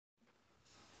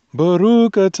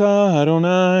Baruch atah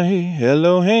Adonai,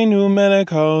 Eloheinu melech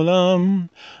haolam,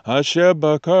 asher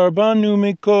bakar banu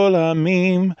mikol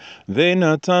hamim,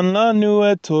 ve'natan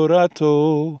lanu et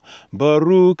Torato.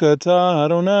 Baruch atah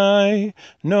Adonai,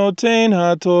 noten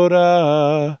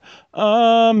haTorah.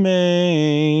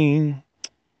 Amen.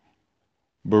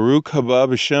 Baruch haba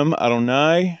b'shem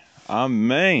Adonai.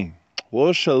 Amen.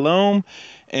 Well, shalom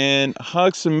and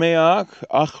Chag Sameach,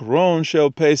 Achron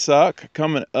Shel Pesach,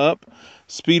 coming up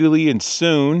speedily and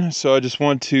soon. So I just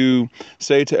want to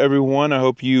say to everyone, I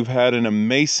hope you've had an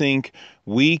amazing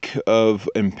week of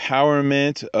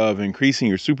empowerment, of increasing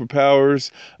your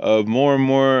superpowers, of more and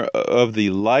more of the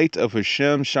light of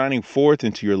Hashem shining forth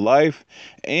into your life,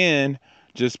 and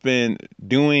just been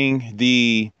doing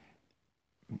the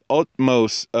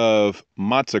utmost of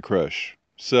matzah crush.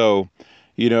 So,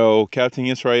 Captain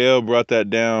Israel brought that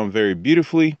down very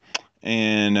beautifully,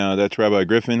 and that's Rabbi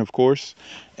Griffin, of course.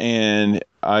 And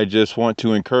I just want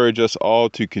to encourage us all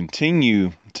to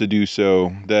continue to do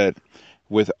so, that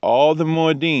with all the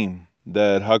moedim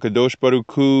that Hakadosh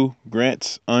Baruch Hu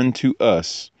grants unto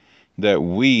us, that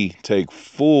we take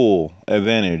full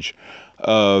advantage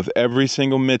of every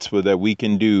single mitzvah that we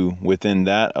can do within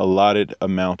that allotted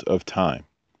amount of time.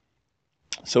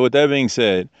 So with that being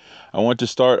said, I want to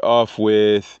start off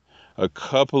with a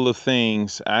couple of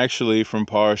things actually from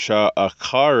Parsha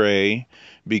Achare,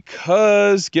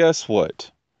 because guess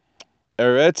what?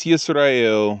 Eretz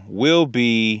Yisrael will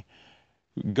be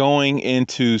going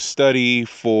into study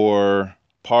for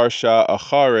Parsha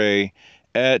Achare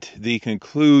at the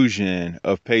conclusion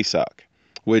of Pesach,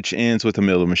 which ends with the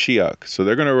meal of Mashiach. So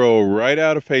they're going to roll right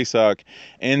out of Pesach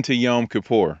into Yom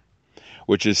Kippur,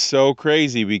 which is so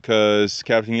crazy because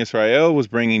Captain Israel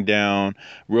was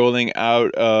rolling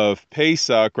out of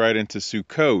Pesach right into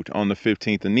Sukkot on the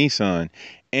 15th of Nisan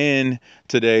in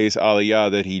today's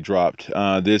Aliyah that he dropped.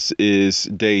 This is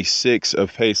day 6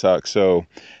 of Pesach, so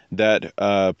that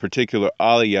particular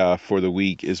Aliyah for the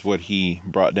week is what he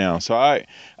brought down. So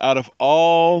out of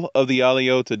all of the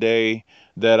Aliyot today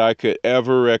that I could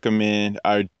ever recommend,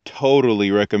 I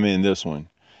totally recommend this one.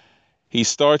 He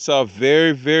starts off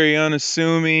very, very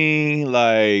unassuming.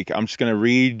 Like, I'm just going to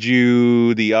read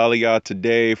you the Aliyah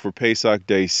today for Pesach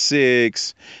Day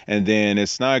 6. And then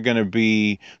it's not going to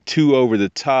be too over the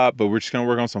top, but we're just going to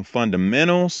work on some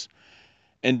fundamentals.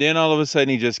 And then all of a sudden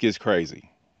he just gets crazy.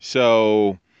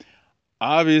 So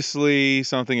obviously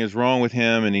something is wrong with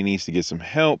him and he needs to get some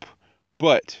help.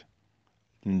 But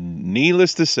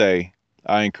needless to say,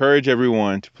 I encourage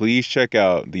everyone to please check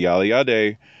out the Aliyah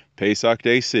Day, Pesach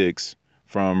Day 6,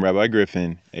 from Rabbi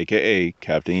Griffin, aka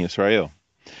Captain Israel.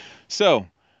 So,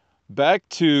 back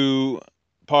to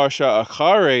Parsha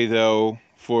Achare, though,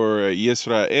 for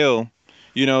Yisrael.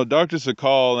 Dr.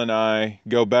 Sakal and I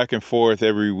go back and forth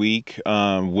every week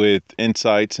with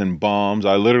insights and bombs.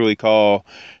 I literally call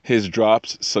his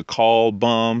drops Sakal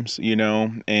bombs,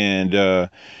 and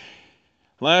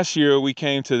last year we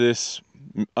came to this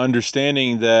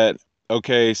understanding that,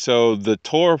 okay, so the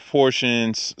Torah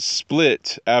portions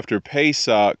split after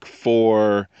Pesach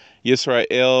for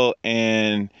Yisrael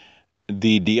and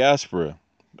the diaspora.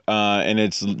 And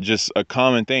it's just a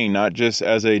common thing, not just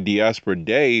as a diaspora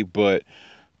day, but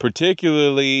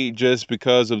particularly just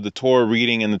because of the Torah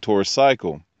reading and the Torah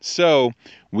cycle. So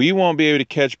we won't be able to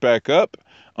catch back up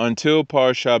until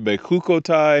Parsha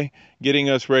Bechukotai, getting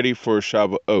us ready for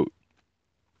Shavuot.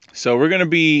 So we're going to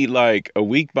be like a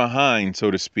week behind, so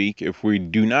to speak, if we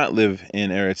do not live in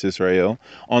Eretz Israel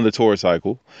on the Torah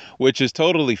cycle, which is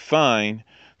totally fine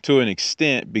to an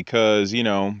extent because,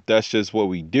 that's just what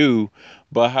we do.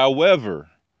 But however,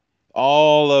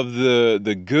 all of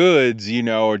the goods,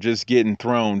 are just getting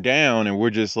thrown down and we're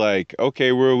just like,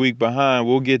 okay, we're a week behind.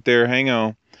 We'll get there. Hang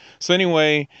on. So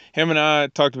anyway, him and I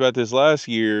talked about this last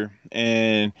year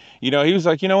and, he was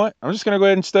like, you know what? I'm just going to go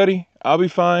ahead and study. I'll be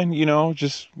fine.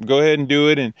 Just go ahead and do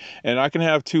it. And I can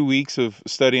have 2 weeks of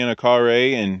studying a Kare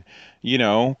and,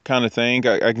 kind of thing.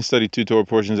 I can study 2 Torah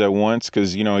portions at once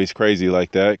because, he's crazy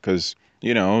like that because,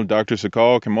 Dr.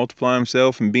 Sakal can multiply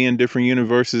himself and be in different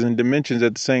universes and dimensions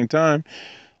at the same time.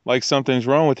 Like something's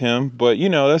wrong with him, but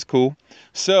that's cool.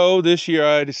 So this year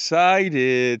I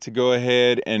decided to go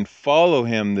ahead and follow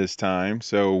him this time.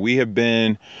 So we have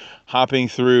been hopping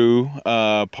through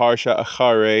Parsha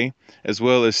Achare as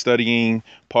well as studying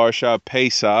Parsha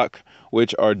Pesach,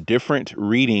 which are different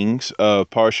readings of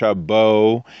Parsha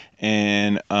Bo,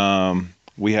 and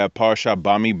we have Parsha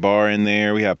Bamidbar in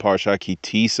there. We have Parsha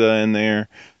Kitisa in there.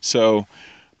 So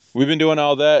we've been doing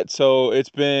all that, so it's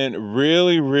been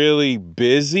really, really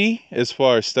busy as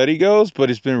far as study goes, but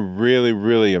it's been really,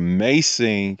 really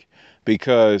amazing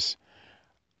because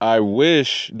I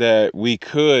wish that we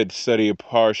could study a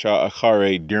Parsha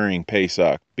Achare during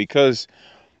Pesach because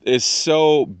it's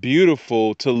so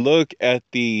beautiful to look at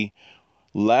the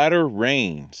latter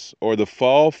rains or the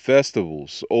fall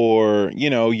festivals or,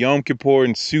 Yom Kippur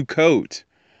and Sukkot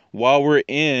while we're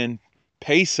in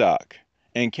Pesach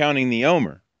and counting the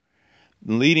Omer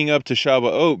leading up to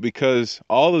Shavuot, because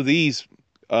all of these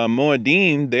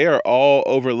Moedim, they are all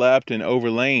overlapped and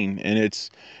overlain, and it's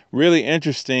really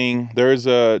interesting. There's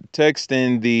a text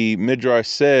in the Midrash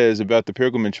says about the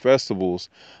pilgrimage festivals,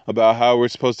 about how we're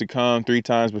supposed to come 3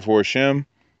 times before Hashem,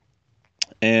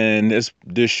 and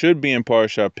this should be in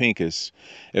Parsha Pinchas.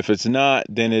 If it's not,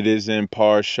 then it is in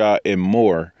Parsha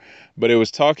Emor. But it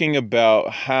was talking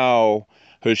about how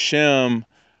Hashem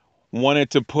wanted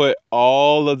to put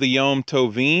all of the Yom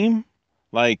Tovim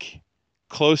like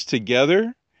close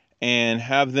together and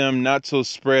have them not so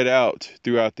spread out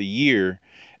throughout the year,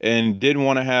 and didn't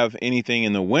want to have anything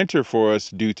in the winter for us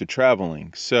due to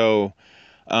traveling. So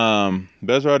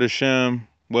Bezrat Hashem,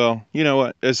 well, you know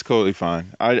what? It's totally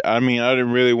fine. I mean, I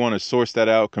didn't really want to source that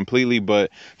out completely,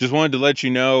 but just wanted to let you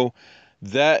know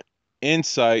that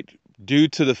insight due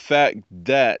to the fact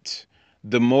that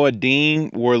the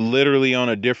Moedim were literally on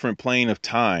a different plane of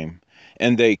time,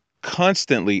 and they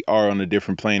constantly are on a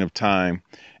different plane of time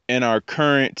in our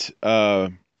current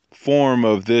form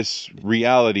of this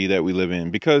reality that we live in.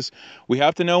 Because we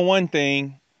have to know one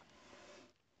thing: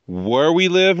 where we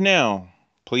live now.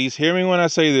 Please hear me when I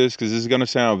say this, because this is going to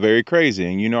sound very crazy.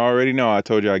 And you already know, I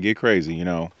told you I get crazy,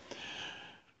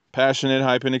 Passionate,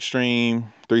 hype, and extreme,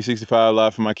 365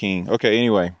 live for my king. Okay,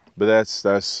 anyway, but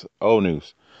that's old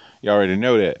news. You already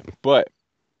know that. But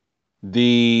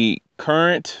the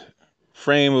current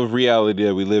frame of reality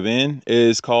that we live in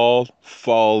is called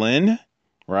fallen,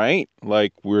 right?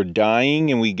 Like we're dying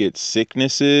and we get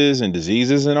sicknesses and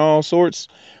diseases and all sorts.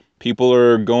 People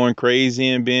are going crazy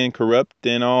and being corrupt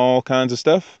and all kinds of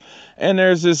stuff. And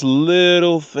there's this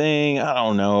little thing, I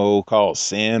don't know, called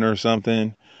sin or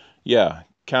something. Yeah,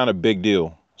 kind of big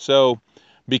deal. So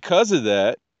because of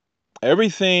that,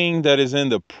 everything that is in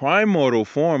the primordial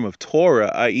form of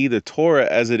Torah, i.e., the Torah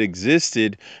as it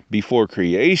existed before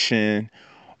creation,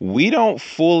 we don't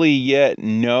fully yet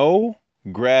know,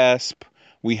 grasp.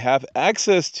 We have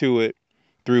access to it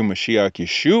through Mashiach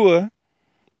Yeshua,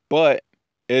 but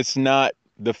it's not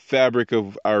the fabric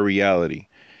of our reality.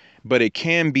 But it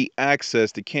can be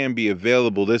accessed, it can be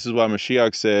available. This is why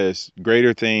Mashiach says,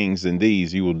 greater things than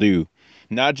these you will do.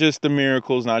 Not just the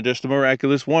miracles, not just the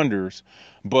miraculous wonders,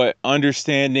 but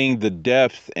understanding the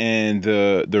depth and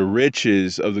the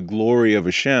riches of the glory of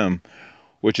Hashem,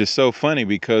 which is so funny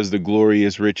because the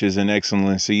glorious riches and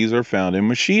excellencies are found in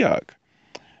Mashiach.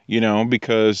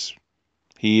 Because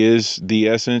he is the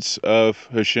essence of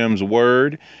Hashem's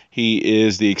word. He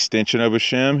is the extension of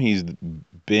Hashem. He's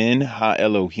Ben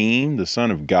Ha-Elohim, the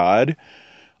Son of God.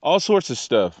 All sorts of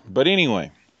stuff. But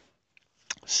anyway,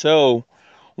 so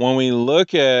when we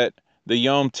look at the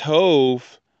Yom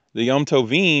Tov, the Yom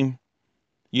Tovim,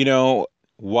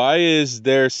 why is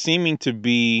there seeming to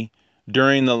be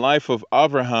during the life of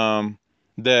Abraham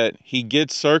that he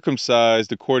gets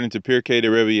circumcised according to Pirkei de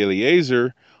Rebbe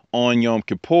Eliezer on Yom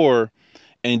Kippur,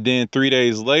 and then 3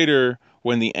 days later,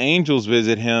 when the angels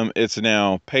visit him, it's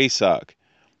now Pesach.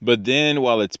 But then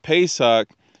while it's Pesach,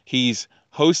 he's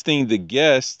hosting the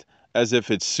guest as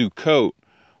if it's Sukkot,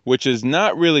 which is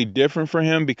not really different for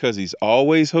him because he's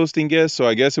always hosting guests. So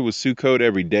I guess it was Sukkot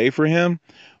every day for him.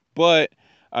 But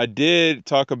I did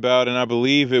talk about, and I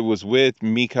believe it was with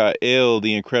Mikael,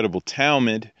 the incredible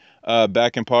Talmud,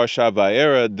 back in Parsha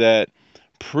Vayera, that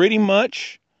pretty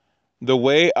much the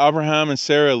way Abraham and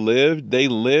Sarah lived, they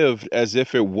lived as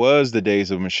if it was the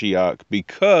days of Mashiach,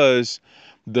 because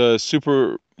the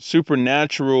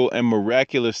supernatural and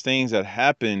miraculous things that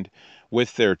happened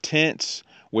with their tents,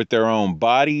 with their own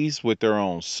bodies, with their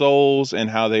own souls, and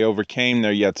how they overcame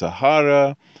their Yetzer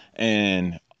Hara,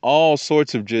 and all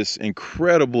sorts of just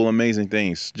incredible, amazing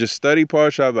things. Just study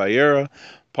Parsha Vayera,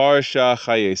 Parsha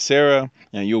Chaye Sarah,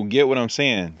 and you'll get what I'm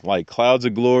saying. Like clouds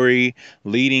of glory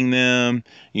leading them,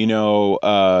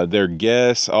 their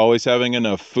guests always having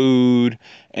enough food.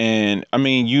 And I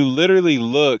mean, you literally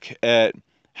look at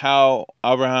how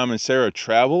Abraham and Sarah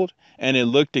traveled, and it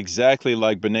looked exactly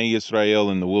like Bnei Yisrael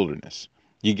in the wilderness.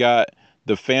 You got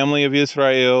the family of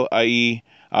Israel, i.e.,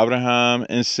 Abraham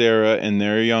and Sarah and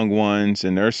their young ones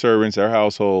and their servants, their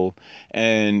household.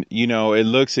 And, it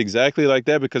looks exactly like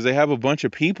that because they have a bunch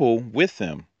of people with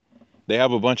them. They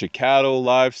have a bunch of cattle,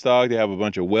 livestock. They have a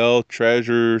bunch of wealth,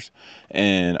 treasures,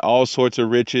 and all sorts of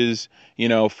riches,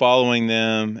 following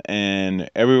them. And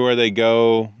everywhere they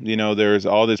go, there's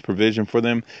all this provision for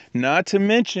them. Not to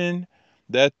mention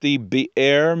that the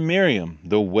Be'er Miriam,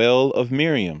 the well of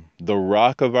Miriam, the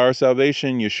rock of our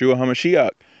salvation, Yeshua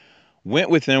HaMashiach, went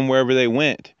with them wherever they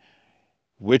went.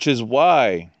 Which is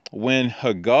why when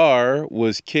Hagar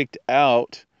was kicked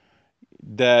out,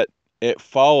 that it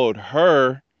followed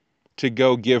her to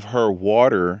go give her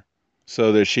water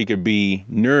so that she could be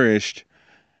nourished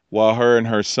while her and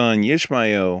her son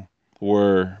Ishmael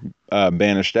were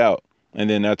banished out. And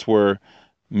then that's where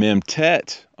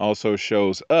Memtet also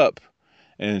shows up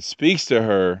and speaks to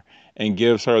her and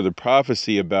gives her the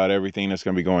prophecy about everything that's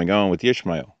going to be going on with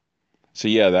Ishmael. So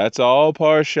yeah, that's all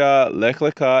Parsha Lech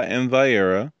Lecha and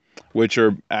Vayera, which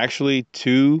are actually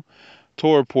two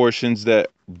Torah portions that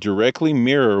directly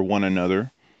mirror one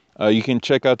another. You can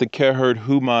check out the Keherd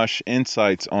Humash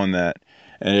insights on that.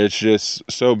 And it's just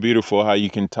so beautiful how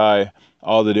you can tie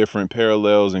all the different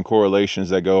parallels and correlations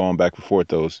that go on back and forth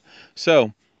those.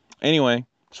 So anyway,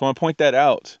 just want to point that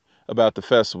out about the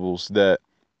festivals, that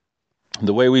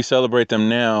the way we celebrate them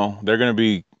now, they're going to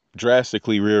be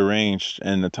drastically rearranged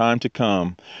in the time to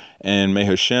come. And may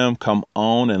Hashem come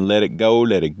on and let it go.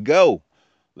 Let it go.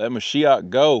 Let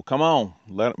Mashiach go. Come on.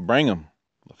 Bring him.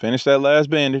 Finish that last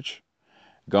bandage.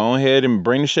 Go ahead and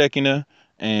bring the Shekinah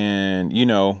and,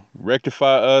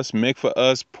 rectify us, make for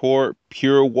us, pour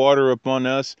pure water upon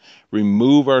us,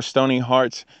 remove our stony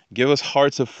hearts, give us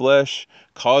hearts of flesh,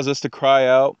 cause us to cry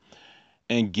out,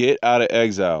 and get out of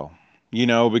exile.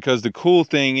 Because the cool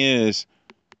thing is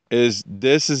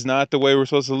this is not the way we're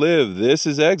supposed to live. This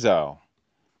is exile.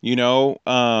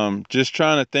 Just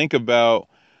trying to think about,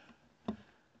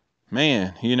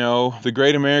 man, the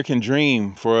great American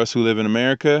dream for us who live in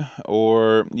America,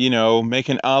 or,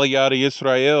 making Aliyah to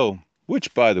Israel,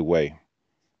 which, by the way,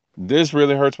 this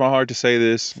really hurts my heart to say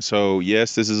this. So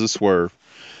yes, this is a swerve.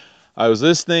 I was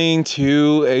listening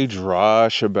to a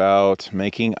drash about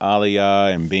making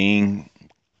Aliyah and being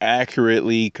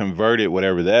accurately converted,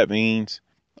 whatever that means.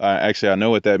 Actually, I know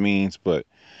what that means, but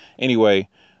anyway,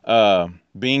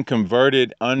 being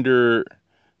converted under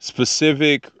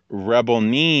specific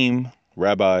Rabbonim,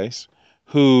 rabbis,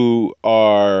 who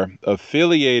are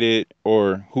affiliated,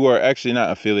 or who are actually not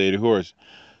affiliated, who are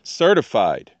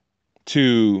certified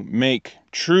to make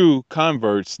true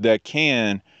converts that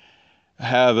can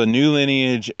have a new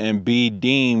lineage and be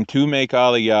deemed to make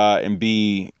Aliyah and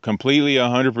be completely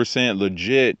 100%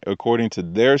 legit according to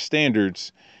their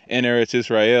standards in Eretz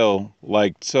Israel,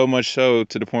 like so much so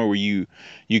to the point where you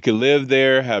could live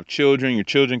there, have children, your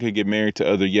children could get married to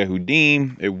other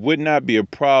Yehudim. It would not be a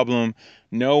problem.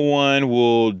 No one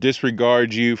will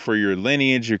disregard you for your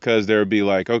lineage, because they'll be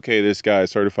like, okay, this guy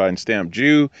is certified and stamped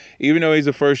Jew, even though he's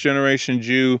a first generation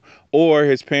Jew, or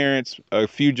his parents a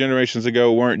few generations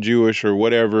ago weren't Jewish or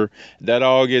whatever. That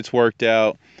all gets worked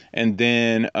out. And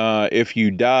then if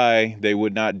you die, they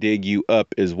would not dig you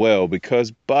up as well.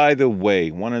 Because, by the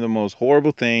way, one of the most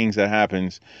horrible things that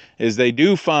happens is they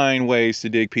do find ways to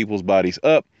dig people's bodies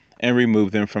up and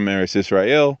remove them from Eretz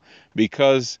Israel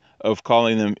because of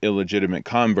calling them illegitimate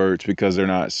converts, because they're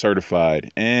not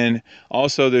certified. And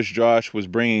also, this Josh was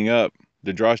bringing up,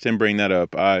 the Josh didn't bring that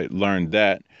up. I learned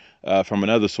that from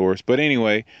another source. But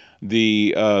anyway,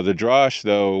 the Josh,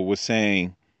 though, was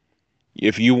saying,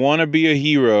 if you want to be a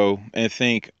hero and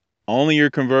think only your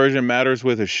conversion matters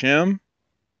with Hashem,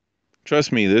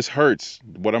 trust me, this hurts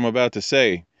what I'm about to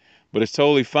say, but it's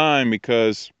totally fine,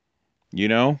 because,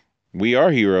 we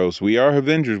are heroes. We are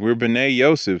Avengers. We're B'nai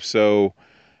Yosef. So,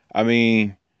 I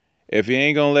mean, if you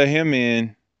ain't going to let him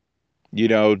in,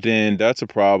 then that's a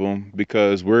problem,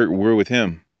 because we're with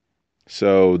him.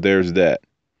 So there's that.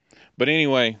 But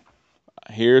anyway,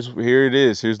 here it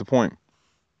is. Here's the point.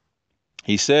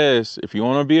 He says, if you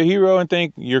want to be a hero and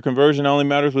think your conversion only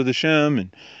matters with Hashem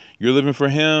and you're living for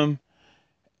him,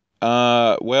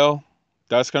 well,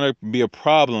 that's going to be a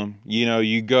problem.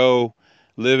 You go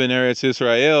live in Eretz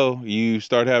Israel, you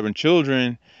start having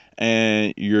children,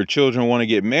 and your children want to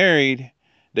get married.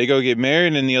 They go get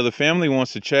married, and the other family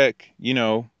wants to check,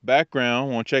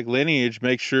 background, want to check lineage,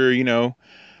 make sure,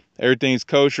 everything's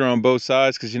kosher on both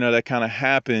sides, because, that kind of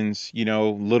happens, a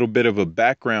little bit of a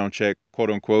background check,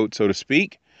 quote unquote, so to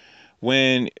speak.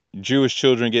 When Jewish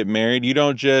children get married, you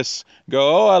don't just go,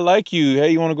 oh, I like you.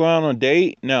 Hey, you want to go out on a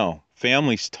date? No,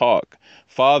 families talk.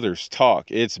 Fathers talk.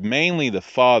 It's mainly the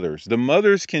fathers. The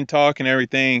mothers can talk and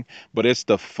everything, but it's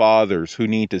the fathers who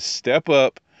need to step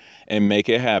up and make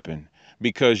it happen.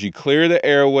 Because you clear the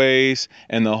airways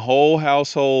and the whole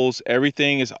households,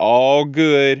 everything is all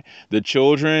good. The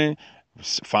children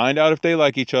find out if they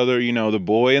like each other. You know, the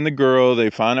boy and the girl, they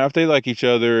find out if they like each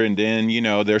other, and then, you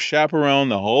know, they're chaperone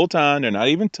the whole time. They're not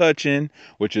even touching,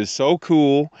 which is so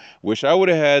cool. Wish I would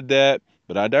have had that,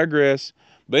 but I digress.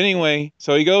 But anyway,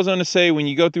 so he goes on to say, when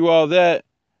you go through all that,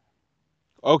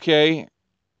 okay,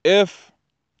 if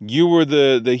you were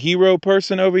the hero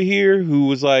person over here who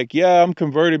was like, yeah, I'm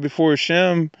converted before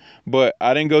Hashem, but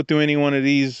I didn't go through any one of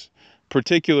these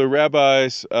particular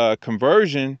rabbis'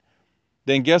 conversion,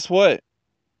 then guess what?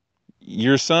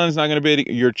 Your son's not going to be able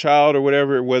to, your child or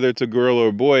whatever, whether it's a girl or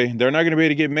a boy, they're not going to be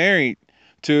able to get married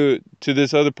to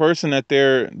this other person that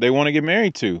they want to get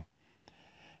married to.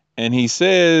 And he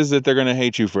says that they're going to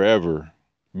hate you forever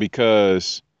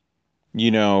because,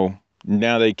 you know,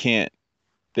 now they can't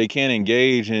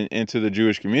engage into the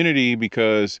Jewish community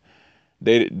because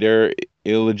they're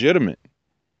illegitimate.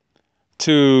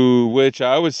 To which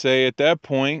I would say at that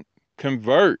point,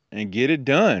 convert and get it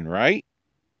done, right?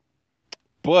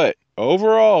 But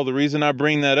overall, the reason I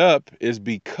bring that up is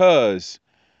because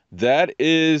that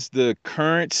is the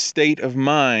current state of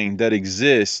mind that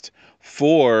exists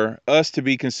for us to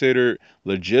be considered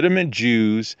legitimate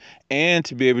Jews and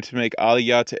to be able to make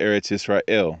Aliyah to Eretz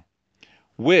Israel,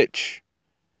 which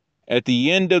at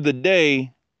the end of the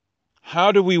day,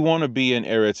 how do we want to be in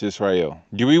Eretz Israel?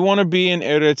 Do we want to be in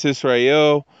Eretz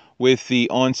Israel with the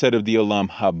onset of the Olam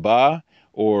Haba,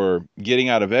 or getting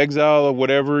out of exile, or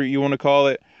whatever you want to call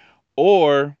it?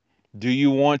 Or do you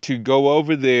want to go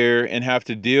over there and have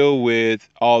to deal with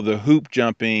all the hoop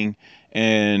jumping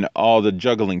and all the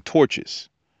juggling torches?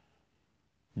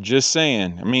 Just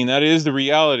saying. I mean, that is the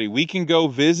reality. We can go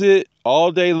visit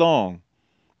all day long,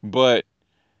 but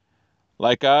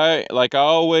like I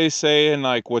always say, and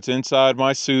like what's inside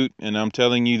my suit, and I'm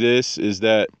telling you this, is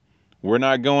that we're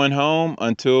not going home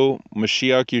until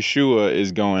Mashiach Yeshua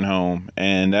is going home.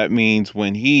 And that means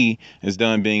when he is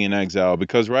done being in exile.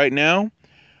 Because right now,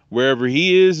 wherever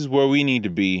he is where we need to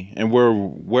be. And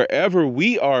wherever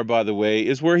we are, by the way,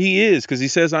 is where he is. Because he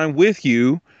says, I'm with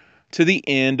you to the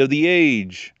end of the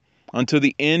age. Until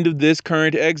the end of this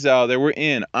current exile that we're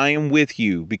in, I am with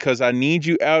you because I need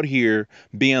you out here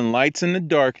being lights in the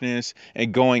darkness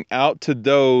and going out to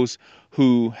those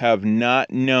who have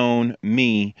not known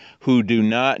me, who do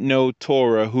not know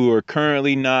Torah, who are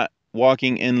currently not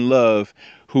walking in love,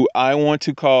 who I want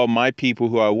to call my people,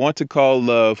 who I want to call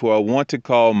love, who I want to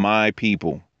call my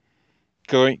people.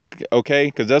 Okay?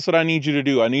 Because that's what I need you to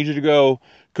do. I need you to go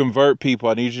convert people.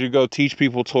 I need you to go teach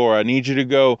people Torah. I need you to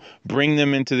go bring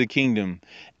them into the kingdom.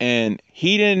 And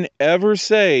he didn't ever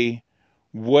say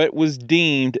what was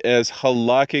deemed as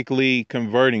halakhically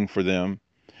converting for them,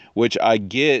 which I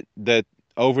get that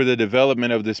over the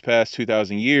development of this past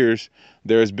 2,000 years,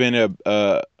 there's been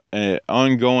an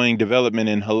ongoing development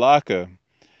in halakha,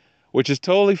 which is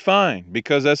totally fine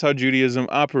because that's how Judaism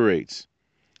operates.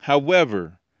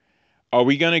 However, are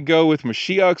we going to go with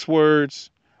Mashiach's words,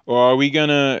 or are we going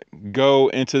to go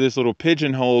into this little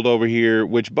pigeonhole over here?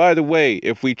 Which, by the way,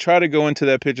 if we try to go into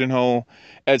that pigeonhole,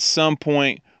 at some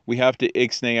point we have to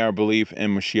ixnay our belief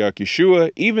in Mashiach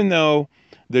Yeshua, even though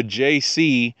the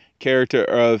JC character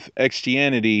of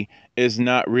Christianity is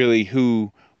not really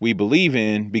who we believe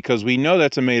in, because we know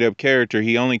that's a made-up character.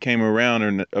 He only came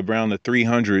around the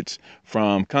 300s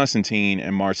from Constantine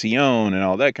and Marcion and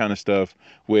all that kind of stuff,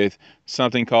 with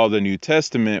something called the New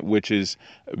Testament, which is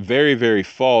very, very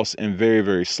false and very,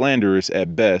 very slanderous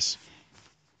at best.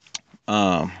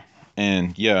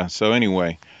 And yeah, so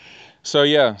anyway. So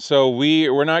yeah, so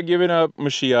we're not giving up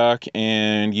Mashiach,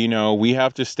 and you know, we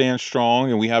have to stand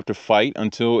strong and we have to fight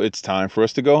until it's time for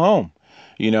us to go home.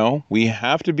 You know, we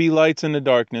have to be lights in the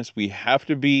darkness. We have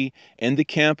to be in the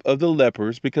camp of the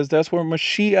lepers because that's where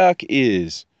Mashiach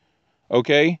is.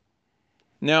 Okay?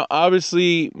 Now,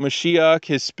 obviously, Mashiach,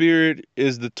 his spirit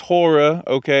is the Torah,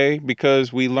 okay?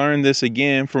 Because we learned this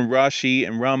again from Rashi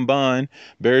and Ramban,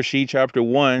 Bereshit chapter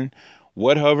 1.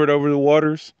 What hovered over the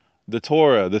waters? The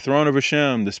Torah, the throne of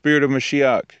Hashem, the spirit of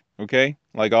Mashiach, okay?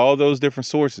 Like all those different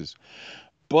sources.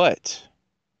 But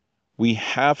we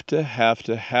have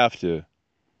to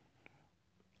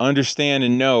understand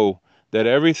and know that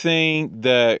everything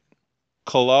that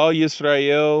Kalal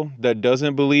Yisrael that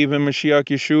doesn't believe in Mashiach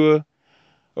Yeshua,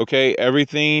 okay,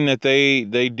 everything that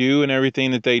they do and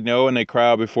everything that they know and they cry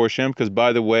out before Hashem, because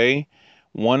by the way,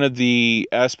 one of the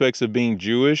aspects of being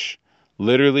Jewish,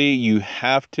 literally, you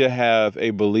have to have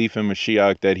a belief in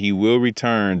Mashiach that he will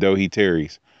return though he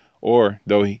tarries, or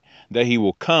that he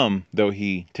will come though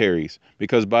he tarries.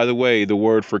 Because by the way, the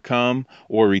word for come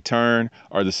or return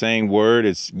are the same word.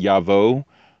 It's Yavo.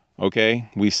 Okay,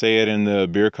 we say it in the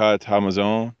Birkat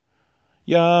Hamazon.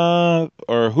 Ya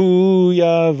or Hu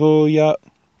Yavo Ya.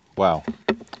 Wow.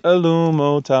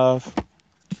 Alumotov.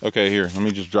 Okay, here, let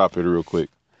me just drop it real quick.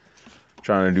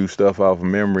 Trying to do stuff off of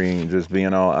memory and just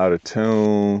being all out of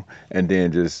tune and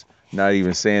then just not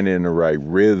even saying it in the right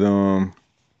rhythm.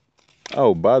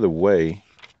 Oh, by the way,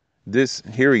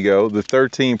 here we go. The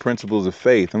 13 principles of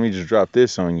faith. Let me just drop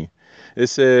this on you. It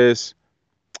says,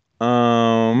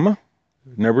 number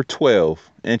 12.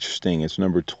 Interesting. It's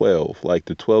number 12, like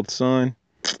the 12th son.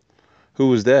 Who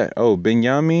was that? Oh,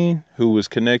 Benjamin, who was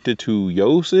connected to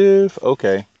Joseph.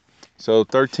 Okay. So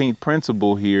 13th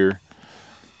principle here.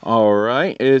 All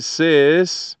right. It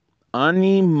says,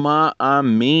 Ani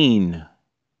ma'amin,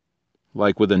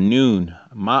 like with a noon,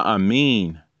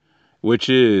 ma'amin, which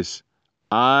is,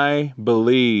 I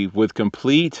believe with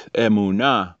complete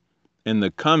emunah in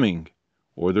the coming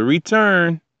or the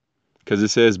return, because it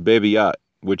says beviat,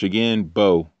 which again,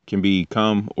 bo, can be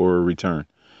come or return.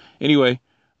 Anyway,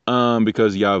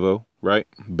 because Yavo, right?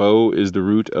 Bo is the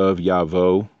root of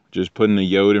Yavo. Just putting a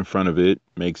yod in front of it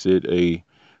makes it a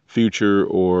future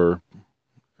or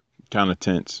kind of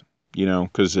tense,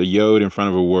 because a yod in front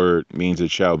of a word means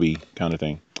it shall be kind of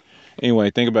thing. Anyway,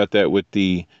 think about that with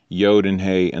the yod and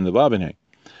hay and the vav and hay.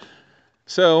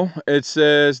 So it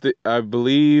says that I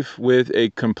believe with a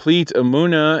complete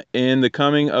emunah in the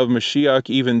coming of Mashiach,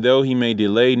 even though he may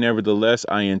delay, nevertheless,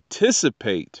 I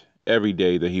anticipate every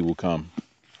day that he will come.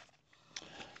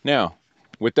 Now,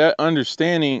 with that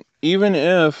understanding, even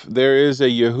if there is a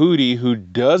Yehudi who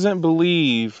doesn't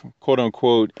believe, quote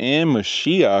unquote, in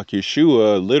Mashiach,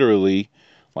 Yeshua, literally,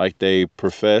 like they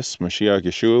profess Mashiach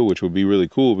Yeshua, which would be really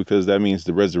cool because that means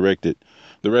the resurrection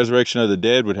of the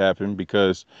dead would happen,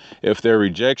 because if their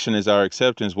rejection is our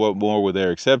acceptance, what more would their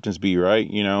acceptance be, right?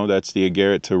 That's the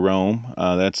Agarit to Rome.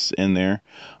 That's in there.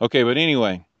 Okay, but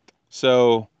anyway,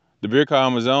 so the Birkat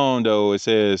Hamazon, though, it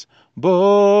says,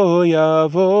 Bo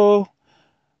Yavo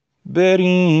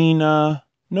Berina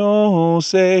no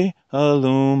se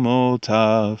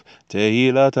alumotav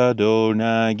Tehilat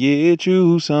Adonai get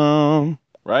you some.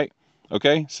 Right?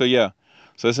 Okay, so yeah.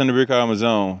 So that's in the Birkat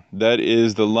Hamazon. That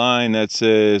is the line that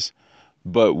says,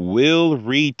 but will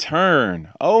return.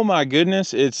 Oh my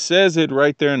goodness, it says it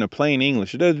right there in the plain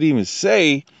English. It doesn't even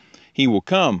say he will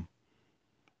come.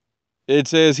 It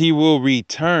says he will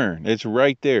return. It's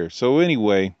right there. So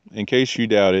anyway, in case you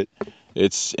doubt it,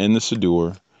 it's in the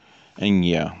Siddur. And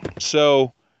yeah.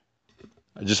 So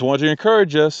I just want to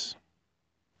encourage us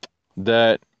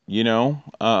that,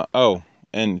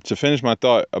 and to finish my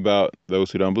thought about those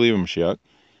who don't believe in Mashiach,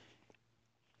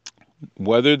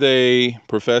 whether they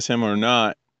profess him or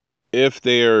not, if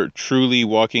they are truly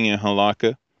walking in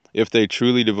halakha, if they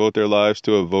truly devote their lives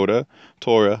to avoda,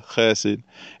 Torah, chesed,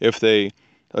 if they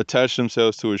attach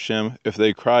themselves to Hashem, if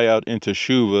they cry out into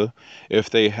shuva, if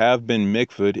they have been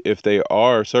mikved, if they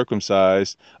are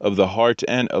circumcised of the heart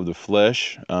and of the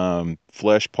flesh,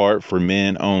 flesh part for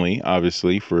men only,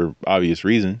 obviously, for obvious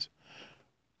reasons,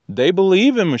 they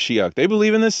believe in Mashiach. They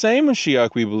believe in the same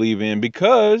Mashiach we believe in,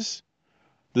 because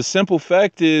the simple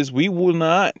fact is we will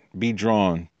not be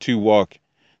drawn to walk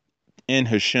in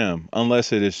Hashem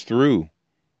unless it is through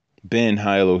Ben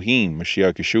Ha-Elohim,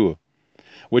 Mashiach Yeshua.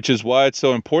 Which is why it's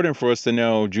so important for us to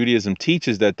know Judaism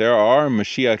teaches that there are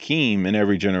Mashiachim in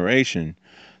every generation.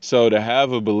 So to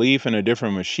have a belief in a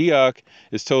different Mashiach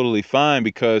is totally fine,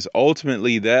 because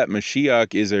ultimately that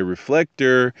Mashiach is a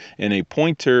reflector and a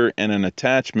pointer and an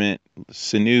attachment,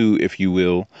 sinew, if you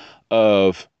will,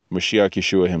 of Mashiach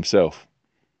Yeshua himself.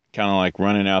 Kind of like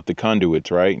running out the conduits,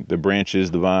 right? The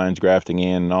branches, the vines, grafting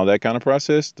in, and all that kind of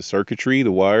process. The circuitry,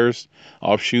 the wires,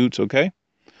 offshoots, okay?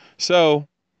 So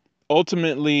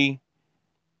ultimately,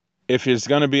 if it's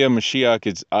going to be a Mashiach,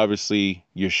 it's obviously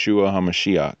Yeshua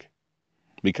HaMashiach,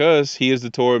 because he is the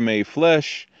Torah made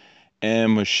flesh,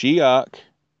 and Mashiach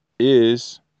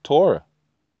is Torah.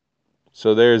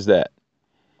 So there's that.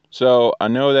 So I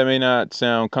know that may not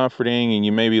sound comforting, and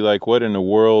you may be like, what in the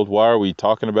world? Why are we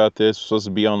talking about this? We're supposed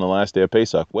to be on the last day of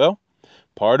Pesach. Well,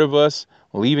 part of us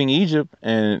leaving Egypt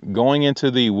and going into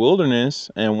the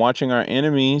wilderness and watching our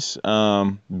enemies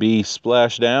be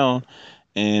splashed down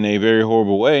in a very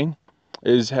horrible way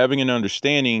is having an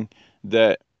understanding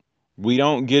that we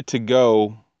don't get to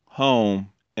go home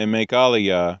and make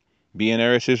Aliyah, be in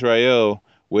Eretz Israel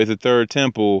with the third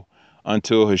temple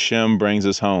until Hashem brings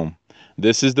us home.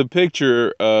 This is the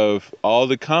picture of all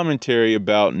the commentary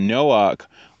about Noach,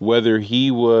 whether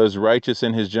he was righteous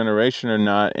in his generation or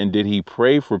not, and did he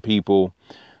pray for people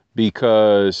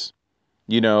because,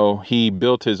 he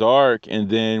built his ark, and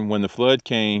then when the flood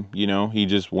came, he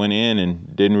just went in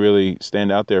and didn't really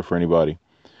stand out there for anybody.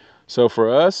 So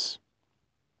for us,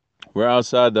 we're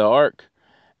outside the ark,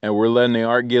 and we're letting the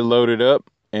ark get loaded up,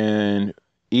 and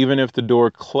even if the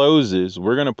door closes,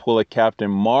 we're going to pull a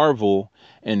Captain Marvel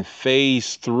and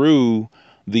phase through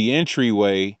the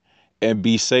entryway and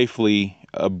be safely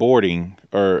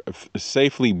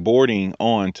safely boarding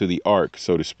on to the ark,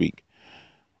 so to speak,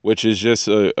 which is just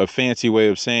a fancy way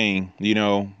of saying,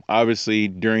 obviously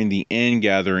during the end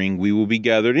gathering, we will be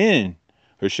gathered in.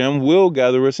 Hashem will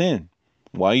gather us in.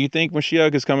 Why do you think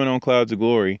Mashiach is coming on clouds of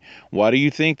glory? Why do you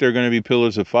think there are going to be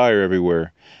pillars of fire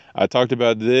everywhere? I talked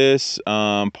about this,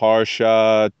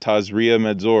 Parsha Tazria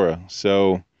Metzora.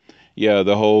 So, yeah,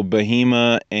 the whole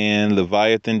Behemoth and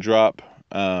Leviathan drop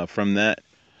from that.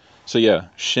 So, yeah,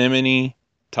 Shemini,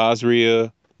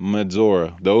 Tazria,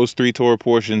 Metzora. Those 3 Torah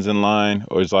portions in line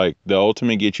is like the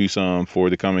ultimate get you some for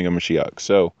the coming of Mashiach.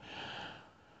 So,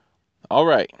 all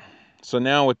right. So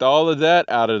now with all of that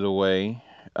out of the way,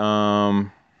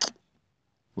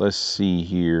 let's see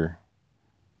here.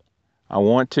 I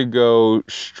want to go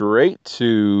straight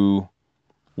to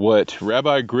what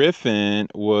Rabbi Griffin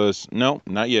was. No,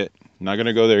 not yet. Not going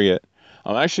to go there yet.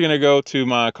 I'm actually going to go to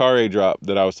my Kare drop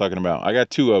that I was talking about. I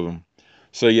got 2 of them.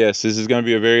 So yes, this is going to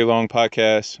be a very long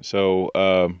podcast. So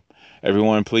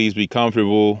everyone, please be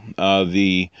comfortable.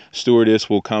 The stewardess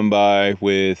will come by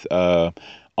with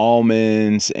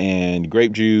almonds and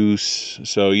grape juice.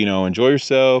 So, enjoy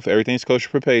yourself. Everything's kosher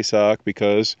for Pesach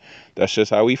because that's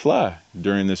just how we fly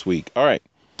during this week. All right.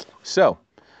 So,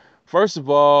 first of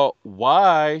all,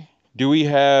 why do we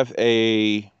have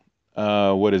a,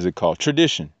 what is it called?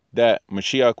 Tradition that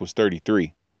Mashiach was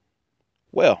 33?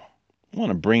 Well, I want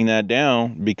to bring that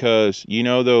down because,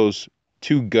 those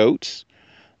 2 goats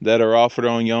that are offered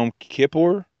on Yom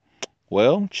Kippur?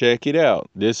 Well, check it out.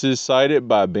 This is cited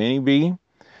by Benny B.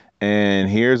 And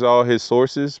here's all his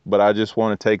sources, but I just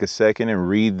want to take a second and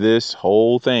read this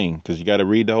whole thing because you got to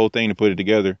read the whole thing to put it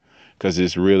together because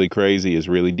it's really crazy. It's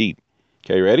really deep.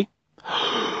 Okay, ready?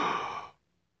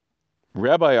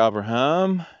 Rabbi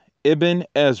Abraham Ibn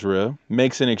Ezra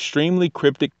makes an extremely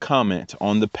cryptic comment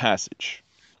on the passage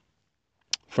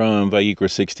from Vayikra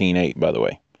 16:8, by the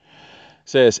way. It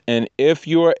says, and if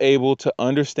you are able to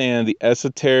understand the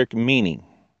esoteric meaning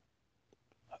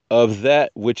of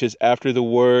that which is after the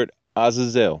word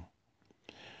Azazel,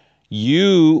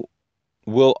 you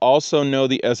will also know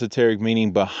the esoteric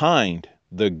meaning behind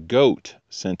the goat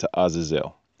sent to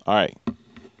Azazel. All right,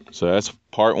 so that's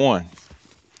part 1.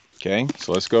 Okay,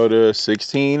 so let's go to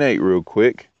 16:8 real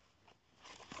quick.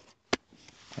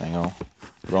 Hang on,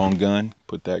 wrong gun.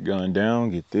 Put that gun down,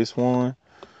 get this one.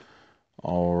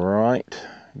 All right,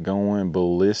 going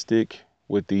ballistic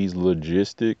with these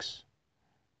logistics.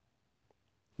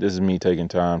 This is me taking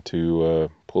time to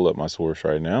pull up my source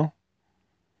right now.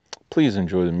 Please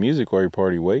enjoy the music while your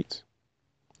party waits.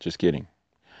 Just kidding.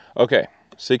 Okay,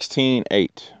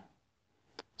 16:8.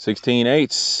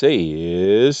 16:8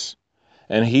 says,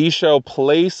 and he shall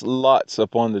place lots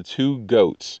upon the 2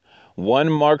 goats, one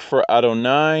marked for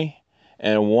Adonai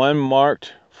and one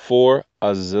marked for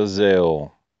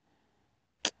Azazel.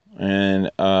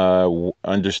 And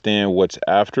understand what's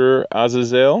after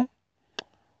Azazel.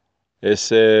 It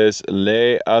says,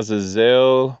 Le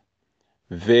Azazel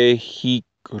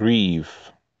Vehikriv,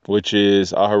 which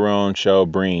is Aharon shall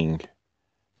bring.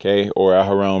 Okay, or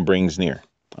Aharon brings near.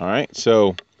 All right,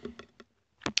 so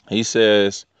he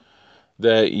says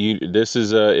that this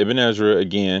is Ibn Ezra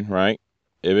again, right?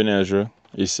 Ibn Ezra.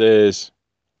 He says,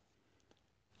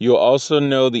 you'll also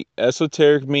know the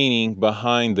esoteric meaning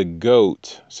behind the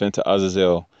goat sent to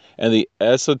Azazel and the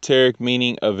esoteric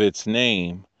meaning of its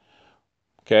name.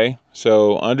 Okay,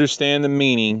 so understand the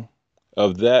meaning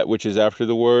of that which is after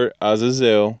the word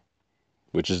Azazel,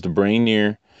 which is to bring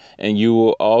near, and you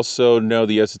will also know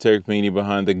the esoteric meaning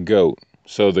behind the goat.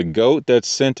 So the goat that's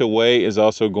sent away is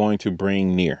also going to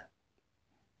bring near.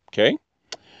 Okay,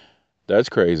 that's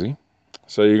crazy.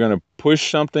 So you're going to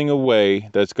push something away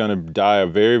that's going to die a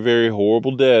very, very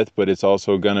horrible death, but it's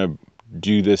also going to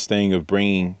do this thing of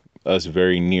bringing us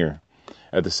very near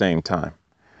at the same time.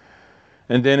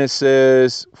 And then it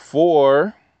says,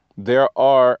 for there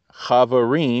are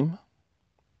Havarim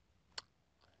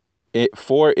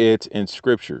for it in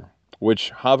Scripture,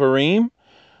 which Havarim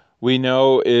we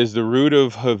know is the root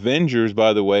of Avengers,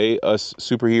 by the way, us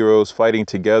superheroes fighting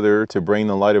together to bring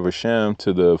the light of Hashem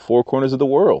to the 4 corners of the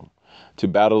world, to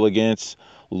battle against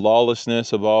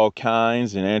lawlessness of all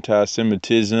kinds and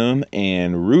anti-Semitism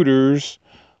and rooters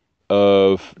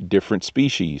of different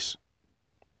species.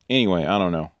 Anyway, I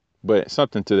don't know, but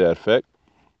something to that effect.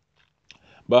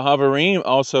 But Havarim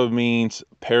also means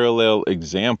parallel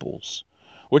examples,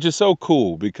 which is so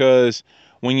cool because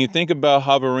when you think about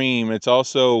Havarim, it's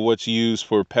also what's used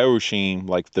for Perushim,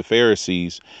 like the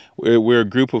Pharisees. We're a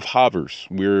group of Havers.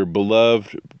 We're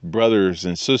beloved brothers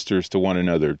and sisters to one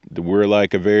another. We're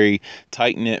like a very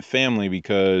tight-knit family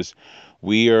because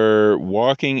we are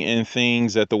walking in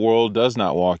things that the world does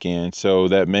not walk in. So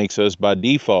that makes us by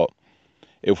default,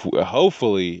 if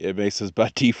hopefully it makes us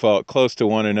by default close to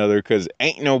one another because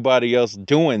ain't nobody else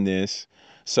doing this.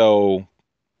 So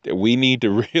we need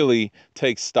to really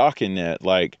take stock in that.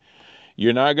 Like,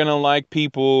 you're not going to like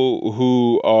people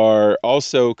who are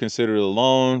also considered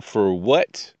alone for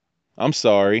what? I'm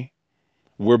sorry.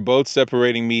 We're both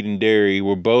separating meat and dairy.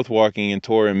 We're both walking in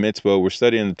Torah and mitzvah. We're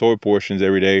studying the Torah portions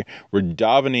every day. We're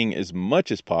davening as much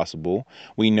as possible.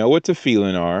 We know what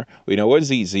tefillin are. We know what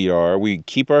tzitzit are. We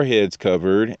keep our heads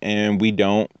covered, and we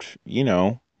don't,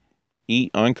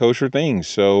 eat unkosher things.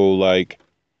 So, like,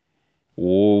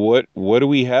 what do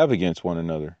we have against one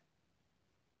another?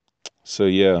 So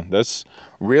yeah, that's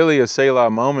really a Selah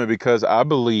moment because I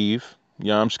believe,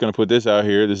 I'm just going to put this out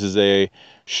here. This is a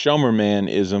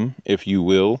Shomermanism, if you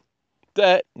will,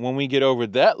 that when we get over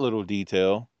that little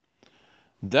detail,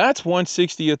 that's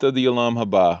 1/60th of the Olam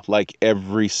Haba, like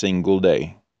every single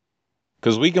day.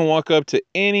 Because we can walk up to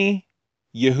any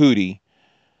Yehudi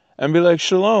and be like,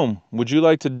 Shalom, would you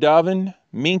like to daven,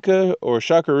 Minka, or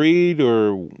Shakarid,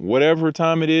 or whatever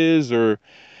time it is, or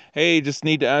hey, just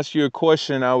need to ask you a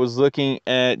question. I was looking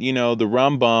at, the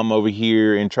Rambam over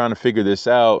here and trying to figure this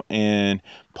out. And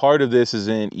part of this is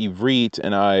in Ivrit,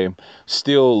 and I'm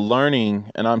still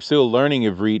learning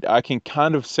Ivrit. I can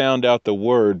kind of sound out the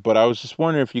word, but I was just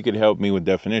wondering if you could help me with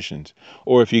definitions,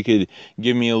 or if you could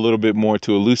give me a little bit more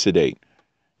to elucidate,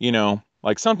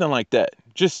 like something like that.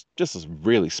 Just a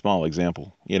really small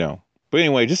example, But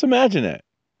anyway, just imagine that.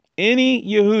 Any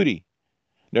Yehudi,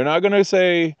 they're not going to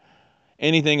say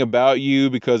anything about you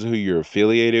because of who you're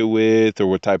affiliated with or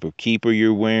what type of keeper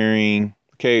you're wearing.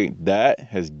 Okay, that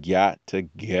has got to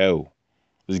go.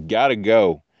 It's got to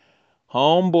go.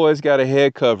 Homeboy's got a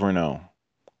head covering on.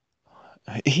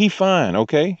 He fine,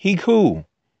 okay? He cool.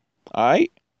 All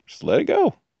right, just let it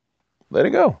go. Let it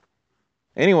go.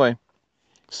 Anyway,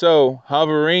 so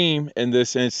Havarim in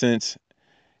this instance,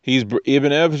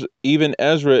 even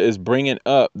Ezra is bringing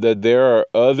up that there are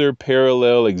other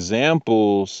parallel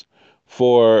examples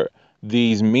for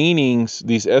these meanings,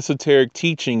 these esoteric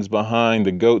teachings behind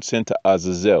the goat sent to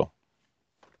Azazel.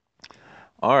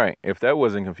 All right, if that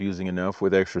wasn't confusing enough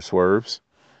with extra swerves,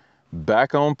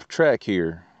 back on track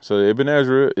here. So Ibn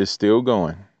Ezra is still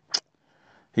going.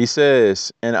 He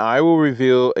says, and I will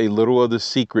reveal a little of the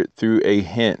secret through a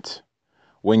hint.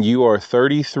 When you are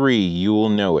 33, you will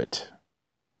know it.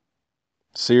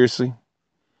 Seriously?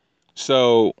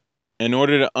 So, in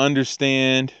order to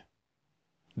understand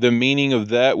the meaning of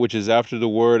that which is after the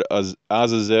word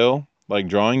Azazel, like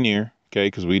drawing near, okay,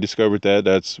 because we discovered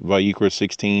that's Vayikra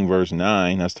 16, verse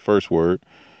 9. That's the first word.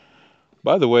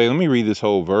 By the way, let me read this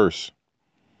whole verse.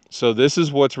 So this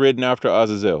is what's written after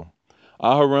Azazel.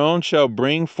 Aharon shall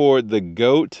bring forth the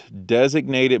goat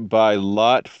designated by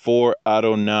Lot for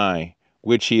Adonai,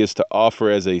 which he is to offer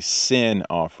as a sin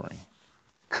offering.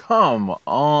 Come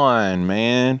on,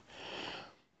 man.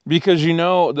 Because,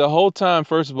 the whole time,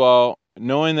 first of all,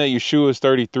 knowing that Yeshua is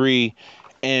 33,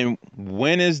 and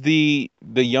when is the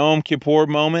Yom Kippur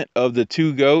moment of the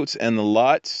two goats and the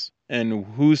lots, and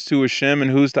who's to Hashem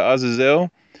and who's to Azazel?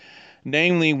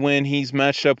 Namely, when he's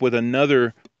matched up with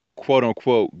another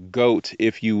quote-unquote goat,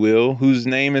 if you will, whose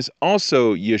name is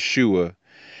also Yeshua.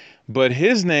 But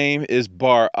his name is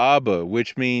Bar Abba,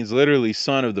 which means literally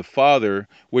son of the father,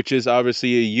 which is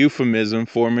obviously a euphemism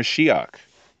for Mashiach.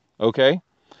 Okay?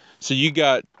 So you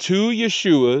got two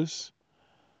Yeshuas.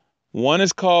 One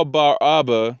is called Bar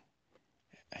Abba,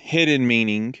 hidden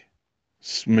meaning,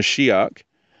 Mashiach.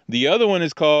 The other one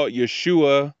is called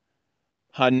Yeshua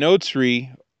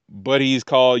HaNotzri, but he's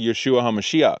called Yeshua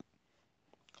HaMashiach.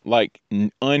 Like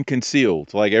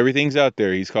unconcealed. Like everything's out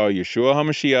there. He's called Yeshua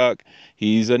HaMashiach.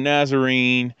 He's a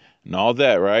Nazarene and all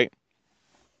that, right?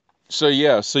 So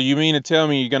yeah, so you mean to tell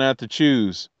me you're going to have to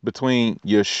choose between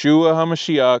Yeshua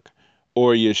HaMashiach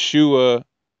or Yeshua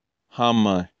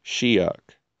HaMashiach,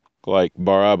 like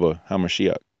Bar Abba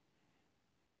HaMashiach.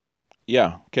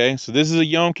 Yeah, okay. So this is a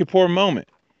Yom Kippur moment.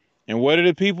 And what do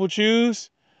the people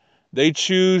choose? They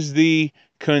choose the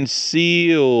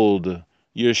concealed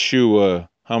Yeshua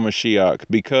HaMashiach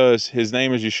because his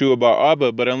name is Yeshua Bar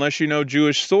Abba. But unless you know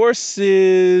Jewish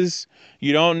sources,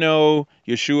 you don't know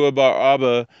Yeshua Bar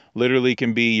Abba literally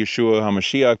can be Yeshua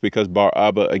HaMashiach because Bar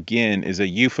Abba, again, is a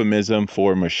euphemism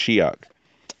for Mashiach.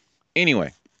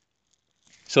 Anyway,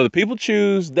 so the people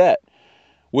choose that,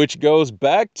 which goes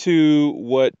back to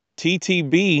what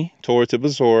TTB, Torah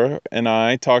Tibazora, and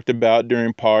I talked about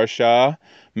during Parsha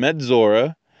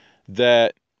Metzora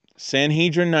that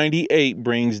Sanhedrin 98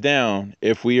 brings down,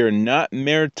 if we are not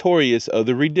meritorious of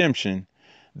the redemption,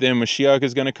 then Mashiach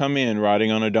is going to come in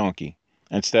riding on a donkey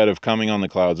instead of coming on the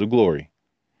clouds of glory.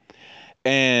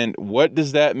 And what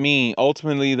does that mean?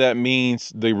 Ultimately, that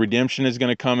means the redemption is going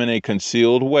to come in a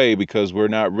concealed way because we're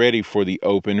not ready for the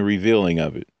open revealing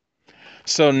of it.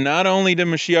 So not only did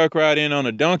Mashiach ride in on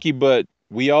a donkey, but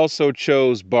we also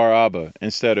chose Bar Abba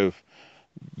instead of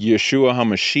Yeshua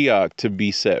HaMashiach to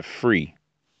be set free.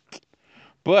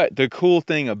 But the cool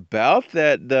thing about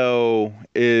that, though,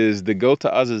 is the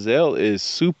Gota Azazel is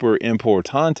super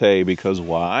importante because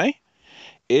why?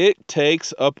 It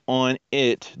takes up on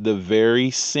it the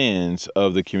very sins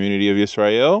of the community of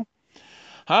Israel.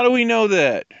 How do we know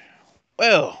that?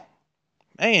 Well,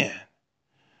 man,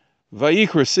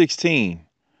 Vayikra 16,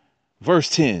 verse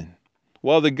 10.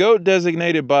 While the goat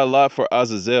designated by lot for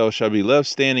Azazel shall be left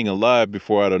standing alive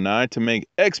before Adonai to make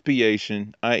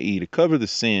expiation, i.e. to cover the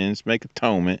sins, make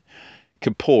atonement,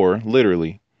 kippur,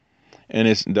 literally. And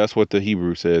that's what the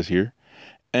Hebrew says here.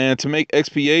 And to make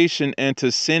expiation and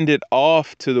to send it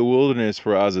off to the wilderness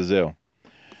for Azazel.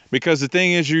 Because the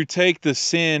thing is, you take the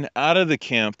sin out of the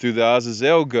camp through the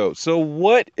Azazel goat. So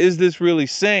what is this really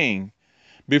saying?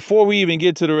 Before we even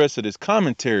get to the rest of this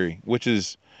commentary, which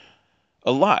is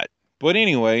a lot. But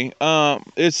anyway,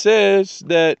 it says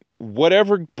that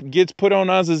whatever gets put on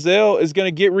Azazel is going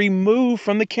to get removed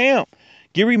from the camp,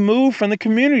 get removed from the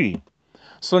community.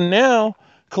 So now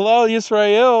Kalal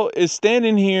Yisrael is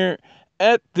standing here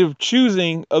at the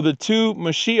choosing of the two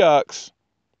Mashiachs,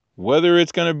 whether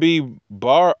it's going to be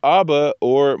Bar Abba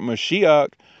or Mashiach.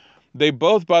 They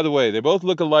both, by the way, they both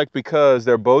look alike because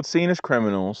they're both seen as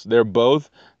criminals. They're both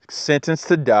sentenced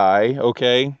to die,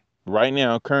 okay? Right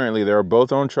now, currently, they're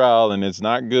both on trial, and it's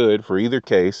not good for either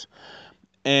case.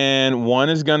 And one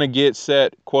is going to get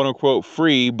set, quote-unquote,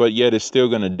 free, but yet is still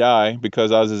going to die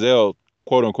because Azazel,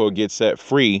 quote-unquote, gets set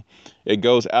free. It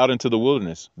goes out into the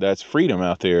wilderness. That's freedom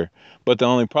out there. But the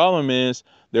only problem is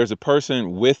there's a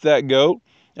person with that goat,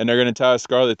 and they're going to tie a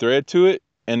scarlet thread to it,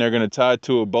 and they're going to tie it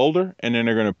to a boulder, and then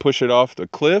they're going to push it off the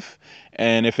cliff.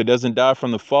 And if it doesn't die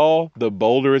from the fall, the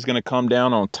boulder is going to come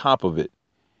down on top of it.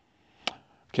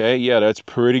 Okay, yeah, that's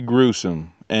pretty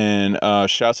gruesome. And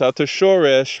shouts out to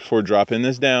Shoresh for dropping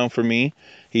this down for me.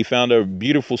 He found a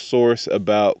beautiful source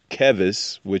about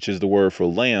kevis, which is the word for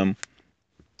lamb.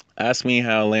 Ask me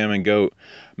how lamb and goat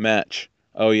match.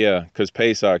 Oh, yeah, because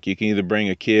Pesach, you can either bring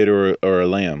a kid or a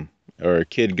lamb, or a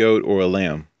kid goat or a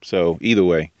lamb. So either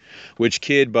way. Which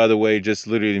kid, by the way, just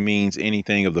literally means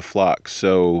anything of the flock.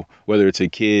 So whether it's a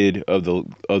kid of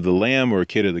the lamb or a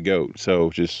kid of the goat. So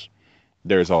just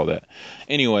there's all that.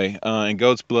 Anyway, and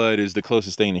goat's blood is the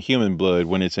closest thing to human blood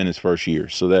when it's in its first year.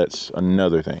 So that's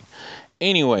another thing.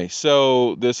 Anyway,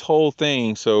 so this whole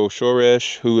thing, so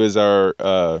Shoresh, who is our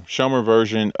Shomer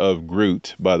version of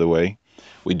Groot, by the way,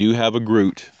 we do have a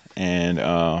Groot, and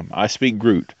I speak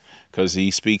Groot because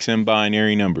he speaks in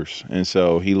binary numbers, and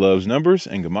so he loves numbers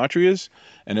and gematrias,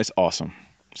 and it's awesome.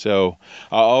 So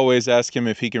I always ask him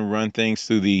if he can run things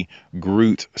through the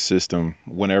Groot system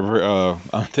whenever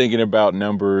I'm thinking about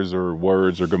numbers or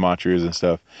words or gematrias and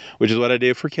stuff, which is what I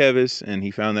did for Kevis, and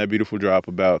he found that beautiful drop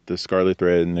about the scarlet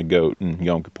thread and the goat and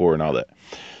Yom Kippur and all that.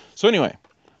 So anyway,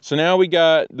 so now we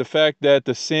got the fact that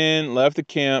the sin left the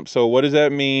camp. So what does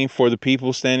that mean for the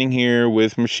people standing here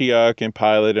with Mashiach and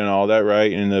Pilate and all that,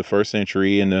 right, in the first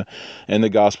century and the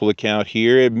gospel account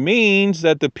here? It means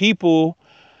that the people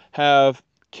have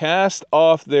cast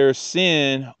off their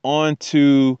sin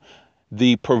onto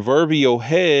the proverbial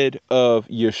head of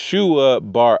Yeshua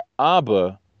Bar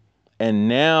Abba, and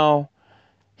now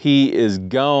he is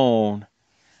gone,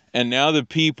 and now the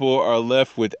people are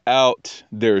left without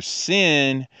their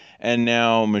sin, and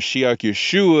now Mashiach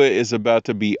Yeshua is about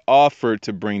to be offered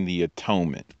to bring the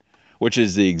atonement, which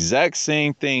is the exact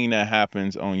same thing that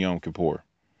happens on Yom Kippur.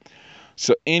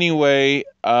 So anyway,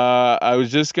 I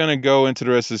was just going to go into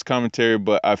the rest of this commentary,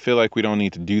 but I feel like we don't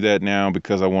need to do that now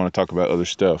because I want to talk about other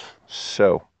stuff.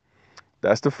 So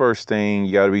that's the first thing.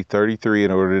 You got to be 33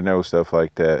 in order to know stuff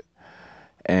like that.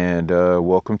 And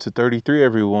welcome to 33,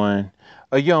 everyone.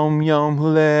 A yom yom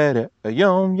huledet, a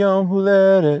yom yom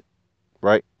huledet.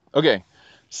 Right? Okay.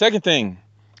 Second thing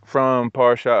from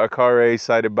Parsha Akare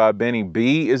cited by Benny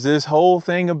B is this whole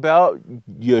thing about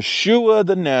Yeshua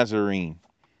the Nazarene.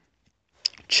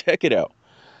 Check it out.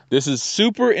 This is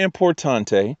super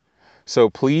importante, so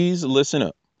please listen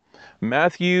up.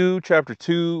 Matthew chapter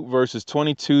 2, verses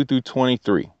 22 through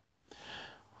 23.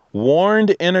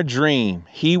 Warned in a dream,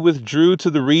 he withdrew to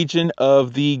the region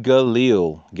of the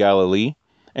Galilee,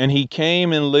 and he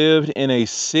came and lived in a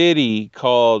city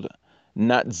called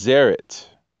Nazareth,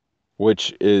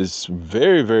 which is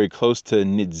very, very close to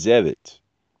Nizvet.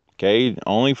 Okay,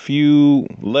 only few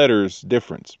letters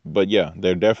difference, but yeah,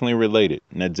 they're definitely related.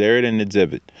 Nazareth and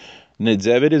Nizvet.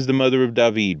 Nizvet is the mother of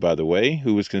David, by the way,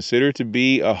 who was considered to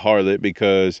be a harlot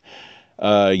because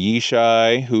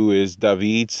Yishai, who is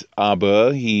David's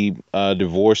Abba, he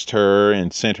divorced her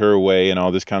and sent her away and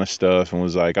all this kind of stuff and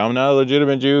was like, I'm not a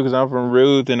legitimate Jew because I'm from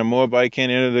Ruth and a Moabite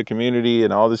can't enter the community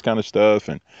and all this kind of stuff.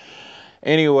 And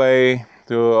anyway,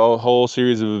 through a whole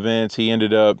series of events, he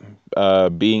ended up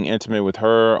being intimate with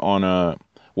her on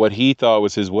what he thought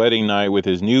was his wedding night with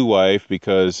his new wife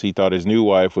because he thought his new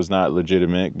wife was not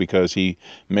legitimate because he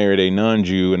married a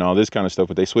non-Jew and all this kind of stuff.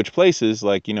 But they switched places,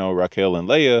 like, you know, Raquel and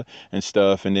Leah and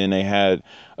stuff. And then they had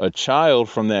a child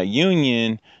from that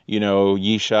union, you know,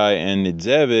 Yishai and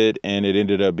Nizvet, and it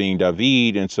ended up being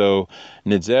David. And so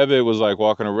Nizvet was like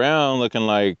walking around looking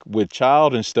like with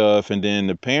child and stuff. And then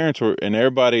the parents were, and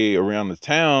everybody around the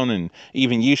town, and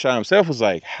even Yishai himself was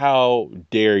like, how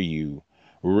dare you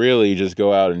really just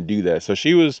go out and do that? So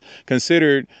she was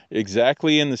considered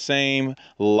exactly in the same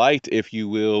light, if you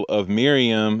will, of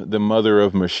Miriam, the mother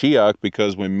of Mashiach,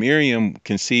 because when Miriam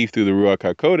conceived through the Ruach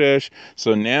HaKodesh,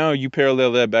 so now you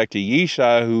parallel that back to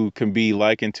Yishai, who can be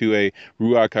likened to a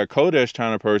Ruach HaKodesh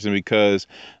kind of person, because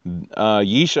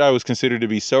Yishai was considered to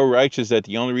be so righteous that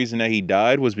the only reason that he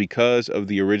died was because of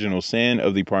the original sin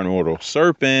of the primordial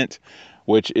serpent,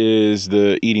 which is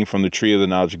the eating from the tree of the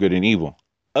knowledge of good and evil.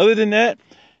 Other than that,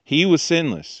 he was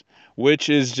sinless, which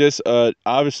is just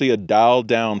obviously a dialed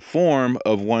down form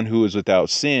of one who is without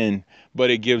sin, but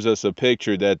it gives us a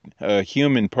picture that a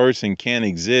human person can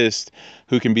exist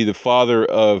who can be the father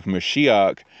of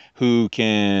Mashiach, who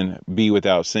can be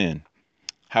without sin.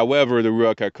 However, the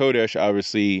Ruach HaKodesh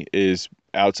obviously is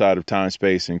outside of time,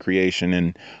 space, and creation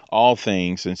and all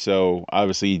things, and so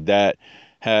obviously that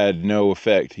had no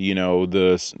effect. You know,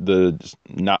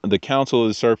 the counsel of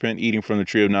the serpent, eating from the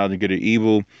tree of knowledge of good and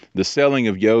evil, the selling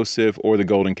of Yosef, or the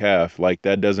golden calf, like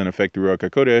that doesn't affect the Ruach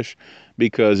HaKodesh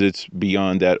because it's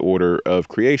beyond that order of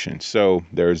creation. So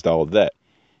there's all of that.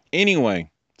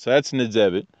 Anyway, so that's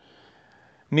Nizvet.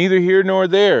 Neither here nor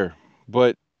there,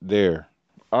 but there.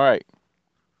 All right.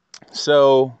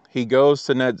 So he goes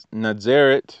to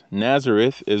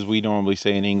Nazareth, as we normally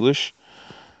say in English.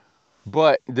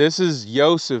 But this is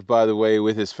Yosef, by the way,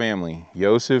 with his family.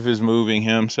 Yosef is moving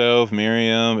himself,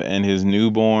 Miriam, and his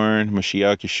newborn,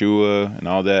 Mashiach Yeshua, and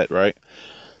all that, right?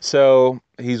 So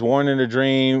he's warned in a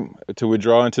dream to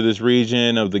withdraw into this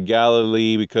region of the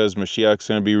Galilee because Mashiach's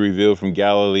going to be revealed from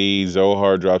Galilee.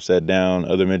 Zohar drops that down.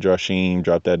 Other Midrashim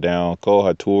drop that down. Kol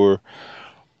HaTur.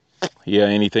 Yeah,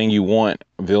 anything you want.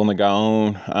 Vilna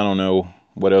Gaon. I don't know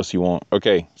what else you want.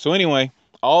 Okay, so anyway,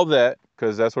 all that,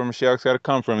 because that's where Mashiach's got to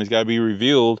come from. He's got to be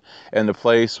revealed in the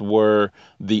place where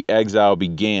the exile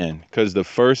began. Because the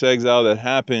first exile that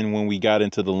happened when we got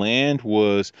into the land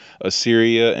was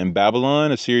Assyria and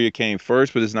Babylon. Assyria came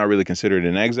first, but it's not really considered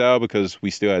an exile because we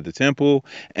still had the temple.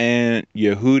 And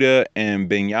Yehuda and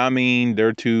Benjamin,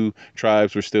 their two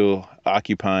tribes, were still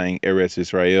occupying Eretz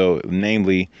Israel,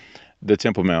 namely the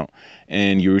Temple Mount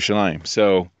and Jerusalem.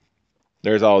 So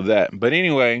there's all of that. But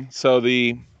anyway, so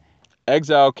the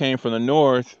exile came from the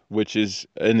north, which is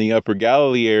in the upper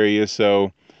Galilee area.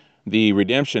 So the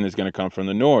redemption is going to come from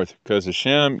the north because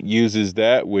Hashem uses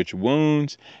that which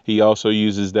wounds. He also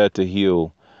uses that to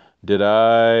heal. Did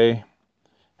I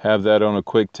have that on a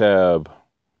quick tab?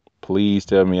 Please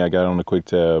tell me I got on a quick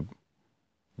tab.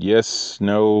 Yes,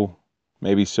 no,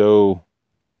 maybe so.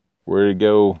 Where'd it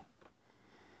go?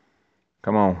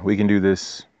 Come on, we can do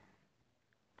this.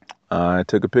 I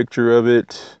took a picture of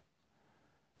it.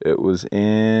 It was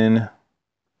in,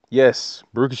 yes,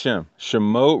 Baruch Hashem,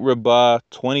 Shemot Rabbah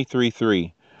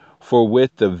 23:3. For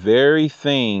with the very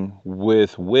thing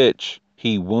with which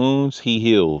he wounds, he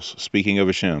heals. Speaking of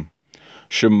Hashem.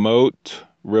 Shemot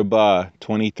Rabbah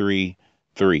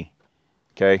 23:3.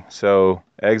 Okay, so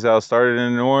exile started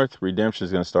in the north, redemption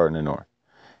is going to start in the north.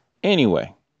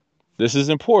 Anyway, this is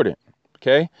important.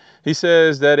 Okay, he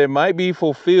says that it might be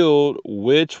fulfilled,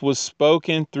 which was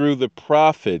spoken through the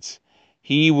prophets.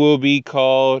 He will be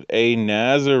called a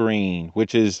Nazarene,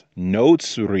 which is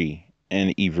Notzri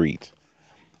in Ivrit.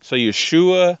 So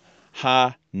Yeshua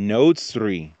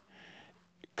ha-Notzri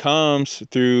comes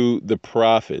through the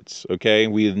prophets. Okay,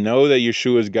 we know that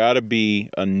Yeshua's got to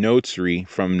be a Notzri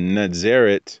from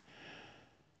Nazareth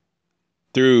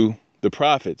through the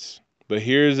prophets. But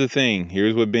here's the thing.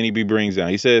 Here's what Benny B brings down.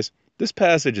 He says, This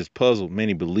passage has puzzled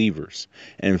many believers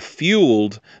and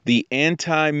fueled the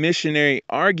anti-missionary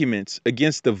arguments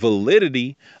against the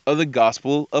validity of the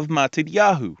Gospel of Matthew.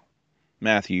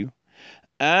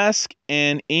 Ask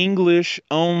an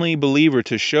English-only believer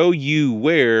to show you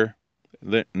where,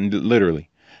 literally,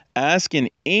 ask an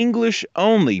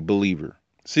English-only believer.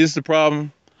 See, this is the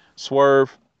problem.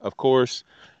 Swerve, of course.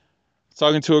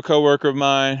 Talking to a coworker of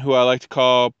mine who I like to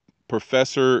call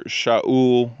Professor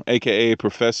Shaul, aka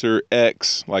Professor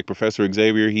X, like Professor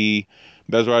Xavier. He,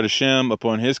 Bezrat Hashem,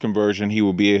 upon his conversion, he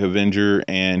will be a Avenger,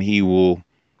 and he will,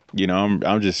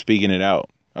 I'm just speaking it out.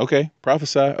 Okay,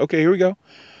 prophesy. Okay, here we go.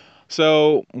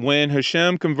 So when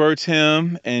Hashem converts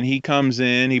him and he comes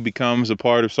in, he becomes a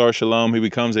part of Sar Shalom. He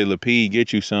becomes a Lapid,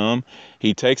 get you some.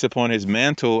 He takes upon his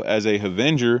mantle as a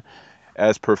Avenger,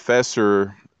 as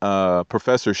Professor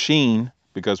Sheen,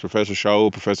 because Professor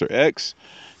Shaul, Professor X.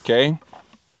 Okay.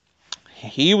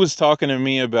 He was talking to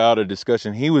me about a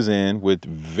discussion he was in with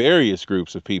various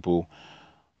groups of people,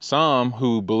 some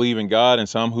who believe in God and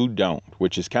some who don't,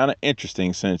 which is kind of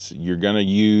interesting since you're going to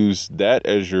use that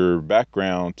as your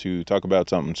background to talk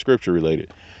about something scripture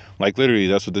related. Like literally,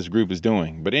 that's what this group is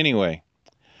doing. But anyway,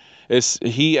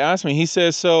 he asked me, he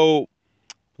says, so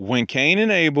when Cain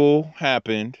and Abel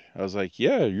happened, I was like,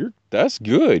 yeah, that's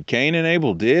good. Cain and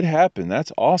Abel did happen.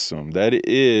 That's awesome. That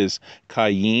is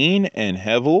Cain and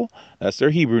Hevel. That's their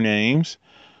Hebrew names.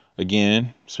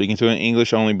 Again, speaking to an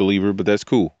English-only believer, but that's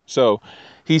cool. So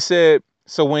he said,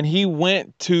 so when he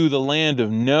went to the land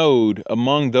of Nod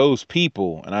among those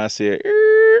people, and I said,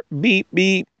 beep,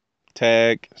 beep,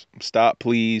 tag, stop,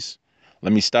 please.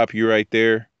 Let me stop you right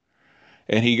there.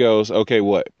 And he goes, okay,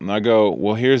 what? And I go,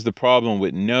 well, here's the problem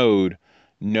with Nod.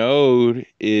 Nod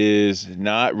is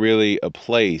not really a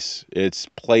place. It's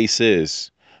places,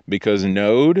 because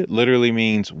Nod literally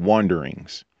means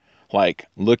wanderings, like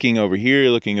looking over here,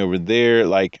 looking over there,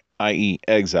 like i.e.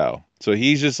 exile. So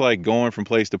he's just like going from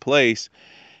place to place.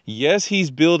 Yes,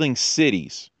 he's building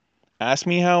cities. Ask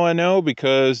me how I know,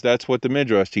 because that's what the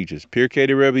Midrash teaches. Pirkei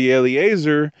de Rebbe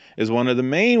Eliezer is one of the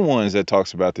main ones that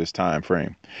talks about this time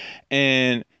frame.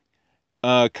 And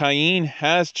Cain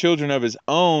has children of his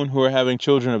own who are having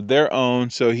children of their own.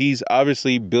 So he's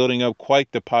obviously building up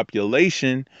quite the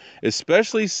population,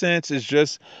 especially since it's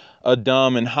just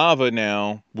Adam and Hava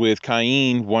now, with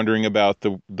Cain wondering about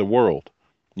the world,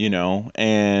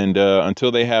 and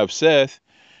until they have Seth,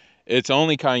 it's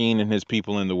only Cain and his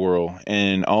people in the world,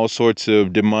 and all sorts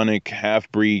of demonic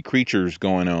half-breed creatures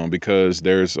going on, because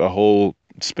there's a whole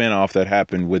spinoff that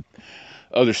happened with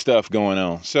other stuff going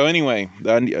on. So anyway,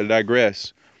 I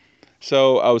digress.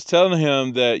 So I was telling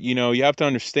him that, you have to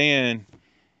understand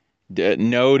that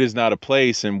Nod is not a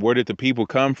place. And where did the people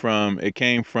come from? It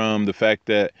came from the fact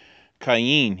that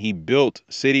Cain, he built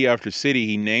city after city.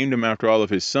 He named them after all of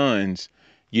his sons,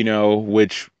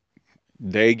 which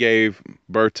they gave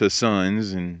birth to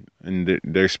sons, and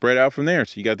they're spread out from there.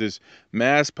 So you got this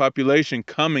mass population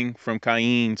coming from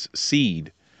Cain's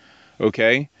seed.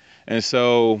 Okay. And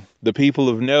so the people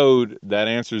of Nod, that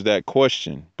answers that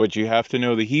question. But you have to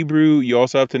know the Hebrew. You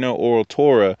also have to know Oral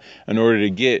Torah in order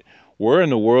to get where in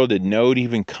the world did Nod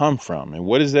even come from? And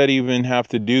what does that even have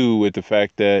to do with the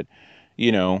fact that,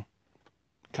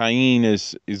 Cain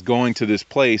is going to this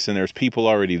place and there's people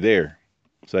already there?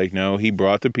 It's like, no, he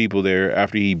brought the people there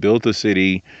after he built a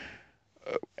city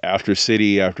after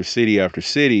city after city after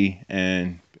city,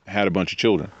 and had a bunch of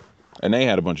children. And they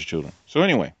had a bunch of children. So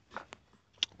anyway,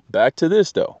 back to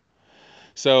this though.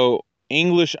 So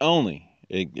English only,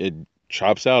 it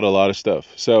chops out a lot of stuff.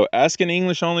 So ask an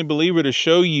English only believer to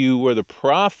show you where the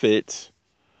prophet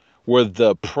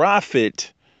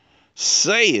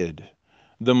said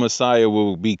the Messiah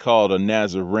will be called a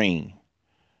Nazarene.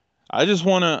 I just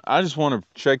want to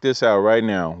check this out right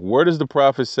now. Where does the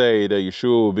prophet say that Yeshua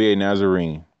will be a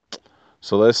Nazarene?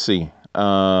 So let's see.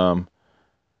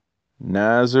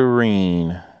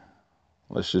 Nazarene.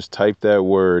 Let's just type that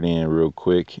word in real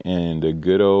quick in the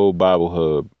good old Bible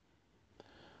Hub.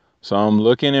 So I'm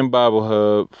looking in Bible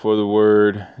Hub for the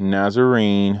word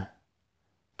Nazarene.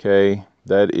 Okay,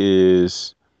 that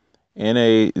is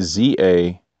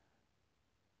Nazarene.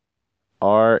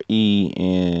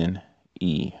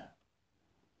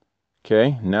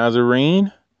 Okay,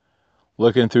 Nazarene.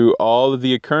 Looking through all of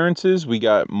the occurrences, we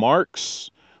got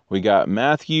Mark's, we got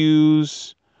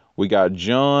Matthew's, we got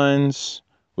John's,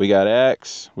 we got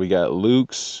Acts, we got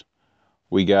Luke's,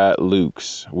 we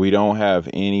don't have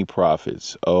any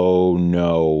prophets. Oh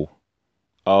no.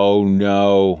 Oh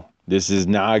no. This is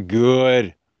not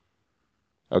good.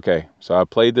 Okay, so I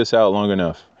played this out long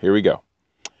enough. Here we go.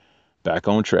 Back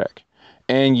on track.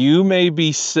 And you may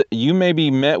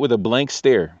be met with a blank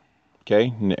stare.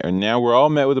 Okay, and now we're all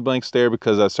met with a blank stare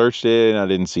because I searched it and I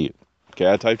didn't see it.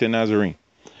 Okay, I typed in Nazarene.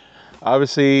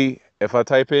 Obviously, if I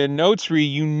type in notary,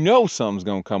 you know something's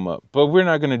gonna come up, but we're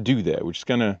not gonna do that. We're just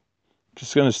gonna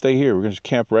stay here. We're gonna just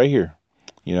camp right here.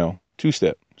 You know,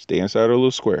 2-step. Stay inside our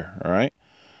little square. All right.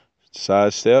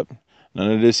 Side step.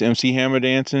 None of this MC Hammer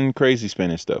dancing, crazy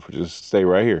spinning stuff. We'll just stay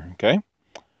right here. Okay.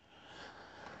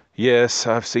 Yes,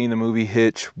 I've seen the movie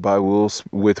Hitch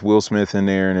with Will Smith in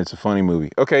there, and it's a funny movie.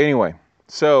 Okay, anyway.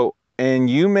 So, and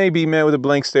you may be met with a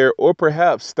blank stare, or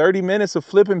perhaps 30 minutes of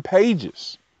flipping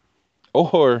pages,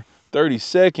 or 30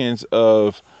 seconds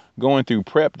of going through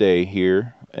prep day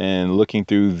here and looking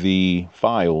through the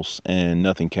files, and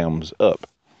nothing comes up.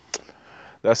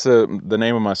 That's the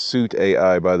name of my suit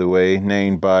AI, by the way,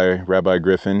 named by Rabbi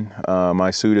Griffin.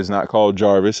 My suit is not called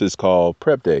Jarvis, it's called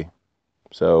Prep Day.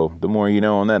 So the more you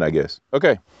know on that, I guess.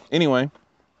 Okay, anyway.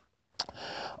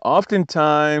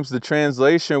 Oftentimes the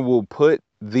translation will put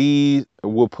the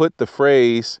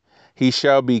phrase, he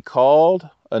shall be called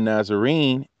a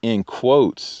Nazarene, in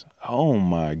quotes. Oh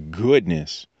my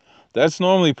goodness. That's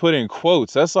normally put in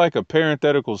quotes. That's like a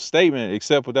parenthetical statement,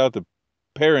 except without the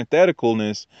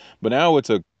parentheticalness, but now it's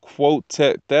a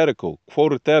quotethetical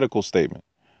statement.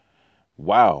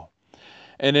 Wow.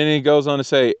 And then he goes on to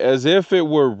say, as if it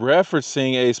were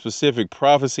referencing a specific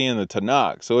prophecy in the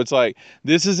Tanakh. So it's like,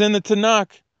 this is in the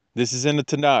Tanakh. This is in the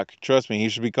Tanakh. Trust me, he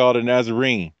should be called a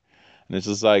Nazarene. And it's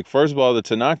just like, first of all, the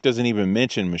Tanakh doesn't even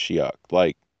mention Mashiach.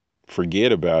 Like,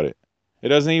 forget about it. It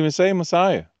doesn't even say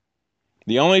Messiah.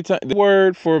 The only the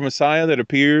word for Messiah that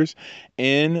appears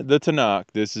in the Tanakh,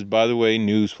 this is, by the way,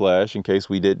 newsflash in case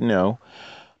we didn't know,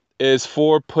 is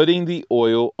for putting the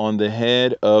oil on the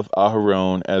head of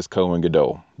Aharon as Kohen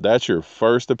Gadol. That's your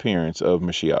first appearance of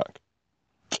Mashiach.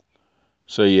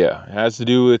 So yeah, it has to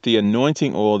do with the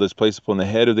anointing oil that's placed upon the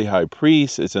head of the high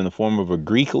priest. It's in the form of a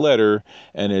Greek letter,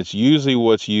 and it's usually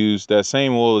what's used. That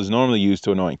same oil is normally used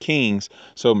to anoint kings.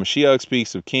 So Mashiach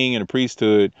speaks of king and a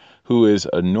priesthood who is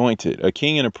anointed. A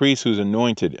king and a priest who's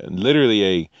anointed. Literally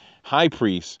a high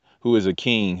priest who is a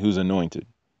king who's anointed.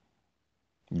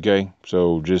 Okay,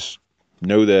 so just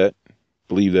know that,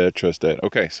 believe that, trust that.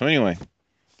 Okay, so anyway,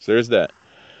 so there's that.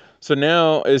 So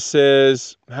now it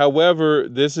says, however,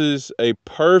 this is a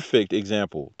perfect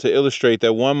example to illustrate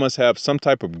that one must have some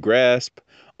type of grasp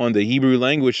on the Hebrew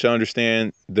language to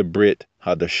understand the Brit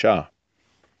Hadashah.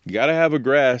 You got to have a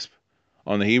grasp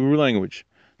on the Hebrew language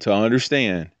to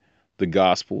understand the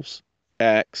Gospels,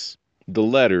 Acts, the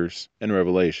letters, and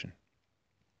Revelation.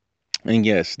 And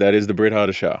yes, that is the Brit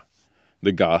Hadashah.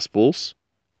 The Gospels,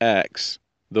 Acts,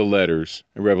 the letters,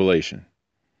 and Revelation.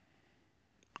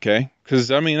 Okay? Because,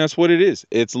 I mean, that's what it is.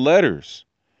 It's letters.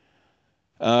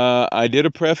 I did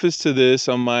a preface to this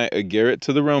on my Garrett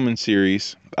to the Roman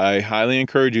series. I highly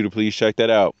encourage you to please check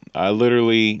that out. I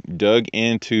literally dug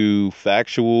into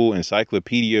factual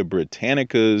Encyclopedia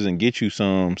Britannicas and get you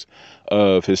somes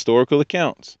of historical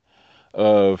accounts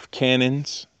of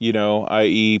canons,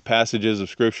 i.e. passages of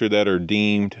scripture that are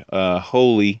deemed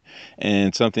holy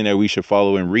and something that we should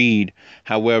follow and read.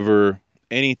 However,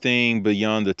 anything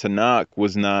beyond the Tanakh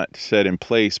was not set in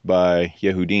place by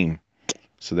Yehudim.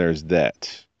 So there's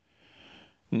that.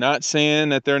 Not saying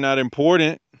that they're not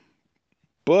important,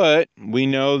 but we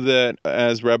know that,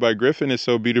 as Rabbi Griffin is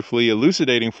so beautifully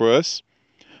elucidating for us,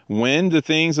 when the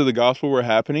things of the gospel were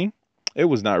happening, it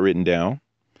was not written down.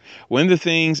 When the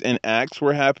things in Acts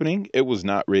were happening, it was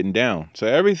not written down. So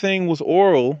everything was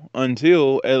oral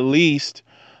until at least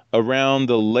around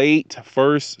the late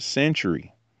 1st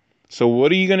century. So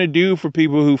what are you going to do for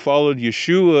people who followed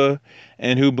Yeshua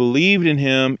and who believed in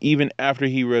him even after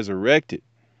he resurrected?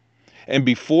 And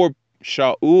before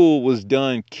Shaul was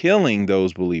done killing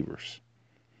those believers?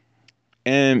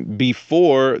 And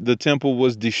before the temple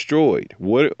was destroyed?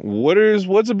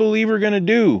 What's a believer going to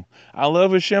do? I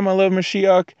love Hashem, I love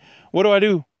Mashiach. What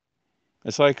do?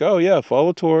 It's like, oh yeah,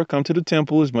 follow Torah, come to the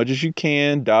temple as much as you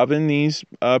can, dive in these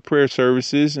prayer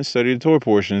services and study the Torah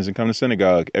portions and come to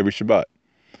synagogue every Shabbat.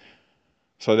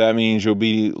 So that means you'll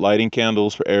be lighting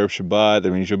candles for Erev Shabbat.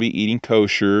 That means you'll be eating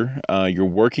kosher. You're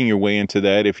working your way into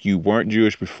that if you weren't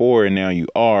Jewish before and now you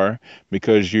are,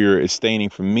 because you're abstaining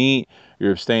from meat,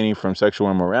 you're abstaining from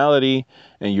sexual immorality,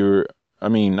 and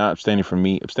not abstaining from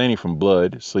meat, abstaining from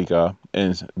blood, slika,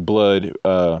 and blood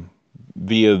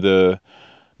via the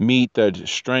meat that's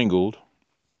strangled.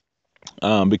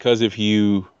 Because if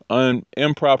you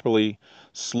improperly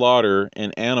slaughter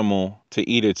an animal to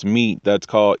eat its meat, that's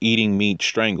called eating meat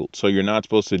strangled. So you're not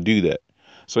supposed to do that.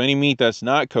 So any meat that's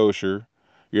not kosher,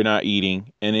 you're not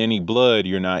eating, and any blood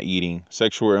you're not eating.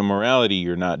 Sexual immorality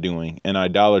you're not doing, and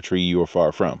idolatry you are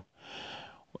far from.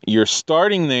 you're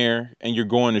starting there and you're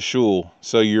going to shul.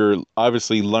 So you're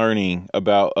obviously learning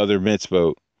about other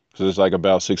mitzvot. So there's like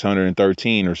about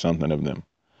 613 or something of them.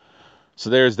 So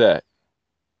there's that.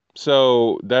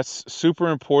 So that's super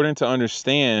important to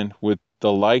understand with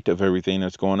the light of everything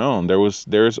that's going on.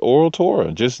 There's oral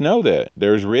Torah. Just know that.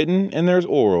 There's written and there's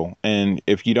oral. And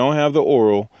if you don't have the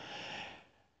oral,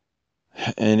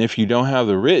 and if you don't have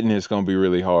the written, it's going to be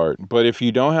really hard. But if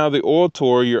you don't have the oral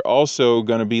Torah, you're also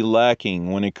going to be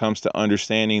lacking when it comes to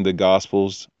understanding the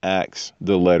Gospels, Acts,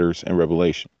 the letters, and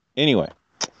Revelation. Anyway,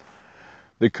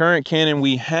 the current canon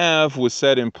we have was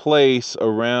set in place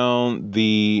around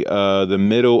the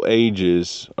Middle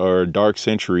Ages or Dark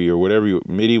Century or whatever,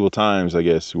 medieval times, I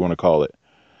guess you want to call it.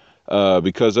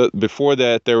 Because before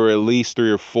that, there were at least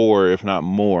 3 or 4, if not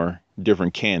more,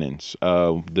 different canons.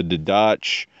 The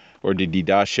Didache, or the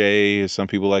Didache, as some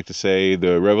people like to say,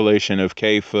 the Revelation of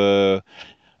Kepha,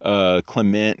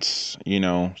 Clements,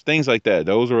 things like that.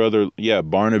 Those are other,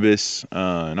 Barnabas,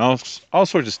 and all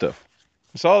sorts of stuff.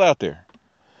 It's all out there.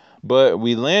 But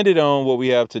we landed on what we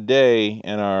have today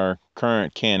in our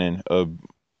current canon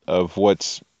of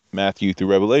what's Matthew through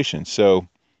Revelation. So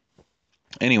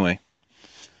anyway,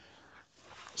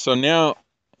 so now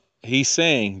he's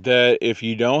saying that if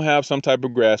you don't have some type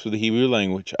of grasp of the Hebrew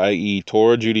language, i.e.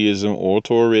 Torah, Judaism, or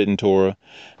Torah, written Torah,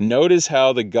 notice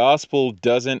how the gospel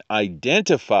doesn't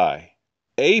identify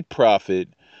a prophet,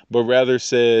 but rather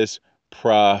says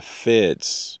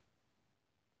prophets.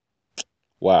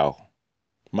 Wow.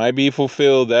 Might be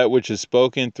fulfilled that which is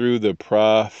spoken through the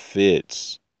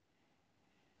prophets.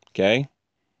 Okay?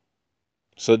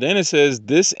 So then it says,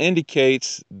 this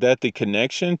indicates that the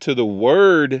connection to the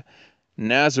word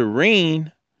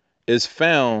Nazarene is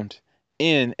found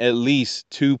in at least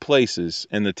 2 places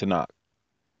in the Tanakh.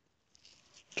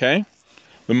 Okay?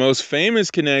 The most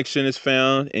famous connection is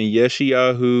found in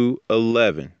Yeshayahu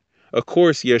 11. Of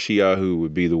course, Yeshayahu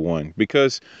would be the one.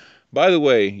 Because, by the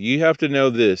way, you have to know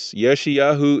this.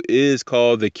 Yeshayahu is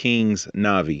called the king's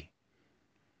Navi.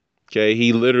 Okay?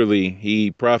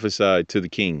 He prophesied to the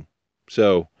king.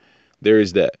 So, there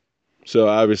is that. So,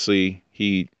 obviously,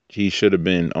 he should have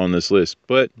been on this list.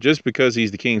 But just because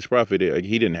he's the king's prophet,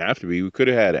 he didn't have to be. We could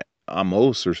have had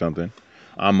Amos or something.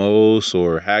 Amos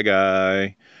or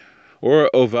Haggai or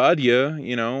Obadiah,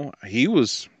 he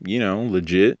was,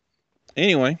 legit.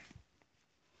 Anyway,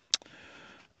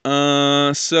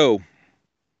 so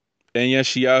in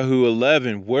Yeshayahu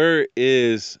 11, where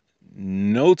is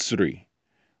Notzri?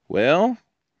 Well,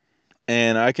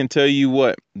 and I can tell you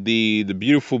what, the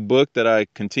beautiful book that I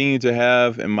continue to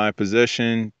have in my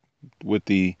possession with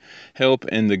the help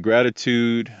and the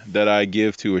gratitude that I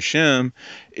give to Hashem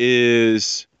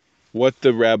is what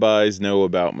the rabbis know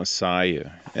about Messiah.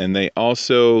 And they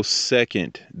also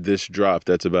second this drop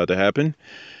that's about to happen.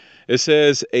 It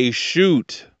says, a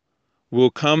shoot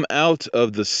will come out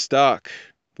of the stock,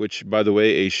 which, by the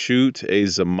way, a shoot, a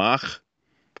zamach,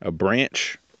 a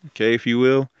branch, okay, if you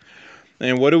will.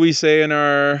 And what do we say in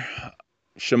our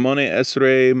Shemone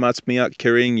Esrei Matzmiach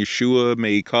carrying Yeshua,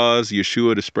 may he cause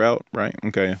Yeshua to sprout, right?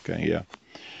 Okay, yeah.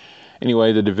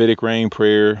 Anyway, the Davidic rain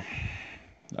prayer.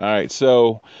 All right,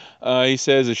 so he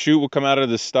says a shoot will come out of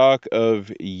the stock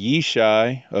of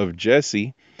Yishai, of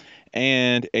Jesse,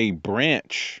 and a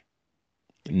branch,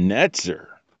 Netzer.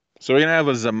 So we're going to have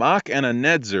a Zamach and a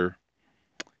Netzer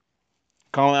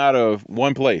come out of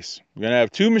one place. We're going to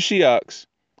have 2 Mashiachs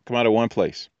come out of one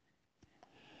place.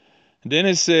 Then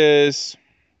it says,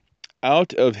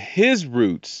 out of his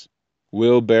roots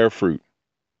will bear fruit.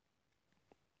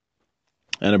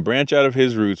 And a branch out of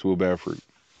his roots will bear fruit.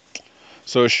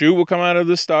 So a shoot will come out of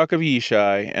the stock of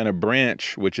Yishai, and a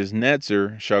branch, which is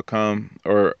Netzer, shall come,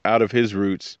 or out of his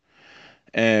roots,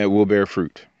 and will bear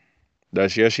fruit.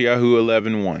 That's Yeshayahu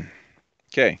 11:1.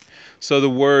 Okay, so the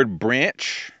word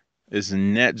branch is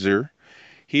Netzer.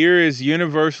 Here is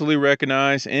universally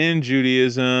recognized in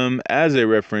Judaism as a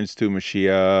reference to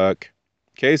Mashiach.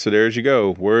 Okay, so there you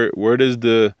go. Where does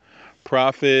the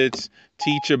prophets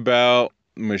teach about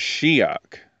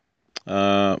Mashiach?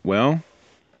 Well,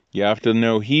 you have to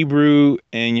know Hebrew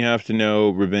and you have to know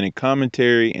rabbinic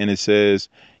commentary, and it says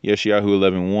Yeshayahu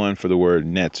 11:1 for the word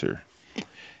Netzer.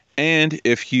 And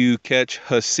if you catch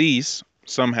Hasis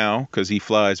somehow, because he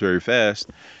flies very fast,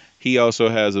 he also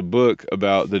has a book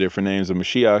about the different names of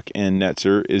Mashiach, and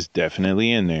Netzer is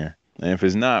definitely in there. And if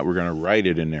it's not, we're going to write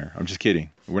it in there. I'm just kidding.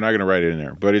 We're not going to write it in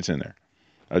there, but it's in there.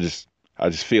 I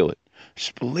just feel it.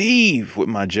 Just believe with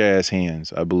my jazz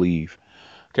hands. I believe.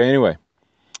 Okay, anyway.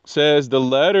 Says the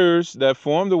letters that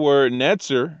form the word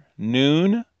Netzer,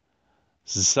 Nun,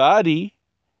 Sadi,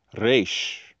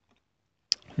 Resh.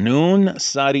 Nun,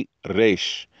 Sadi,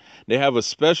 Resh. They have a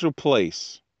special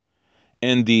place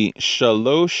in the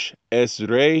Shalosh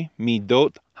Esrei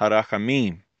Midot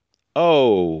Harachamim.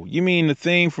 Oh, you mean the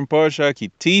thing from Parshat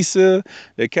Kitisa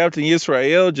that Captain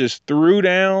Yisrael just threw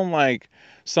down like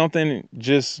something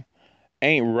just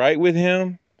ain't right with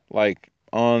him? Like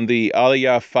on the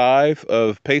Aliyah 5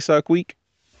 of Pesach week?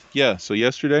 Yeah, so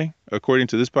yesterday, according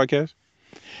to this podcast.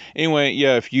 Anyway,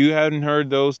 yeah, if you hadn't heard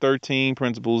those 13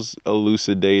 principles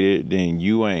elucidated, then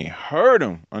you ain't heard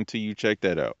them until you check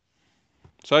that out.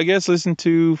 So I guess listen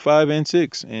to 5 and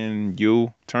 6 and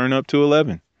you'll turn up to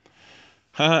 11.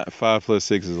 Haha, 5 plus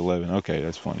 6 is 11. Okay,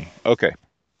 that's funny. Okay.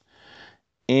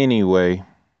 Anyway,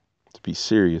 to be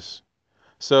serious.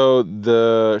 So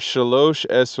the Shalosh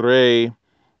Esrei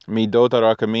Midot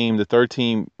HaRakamim, the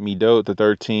 13 Midot, the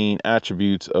 13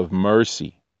 attributes of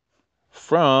mercy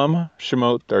from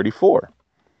Shemot 34.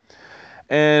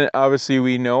 And obviously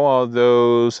we know all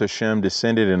those Hashem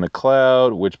descended in a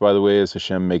cloud, which by the way is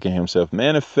Hashem making himself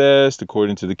manifest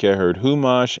according to the Keherd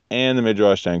Humash and the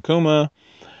Midrash Tanchuma.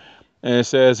 And it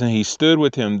says, and he stood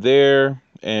with him there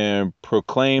and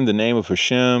proclaimed the name of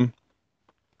Hashem.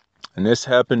 And this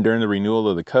happened during the renewal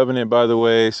of the covenant, by the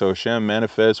way. So Hashem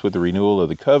manifests with the renewal of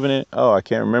the covenant. Oh, I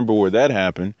can't remember where that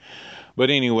happened. But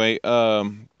anyway,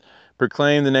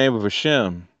 proclaim the name of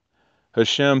Hashem.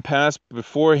 Hashem passed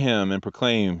before him and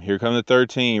proclaimed, here come the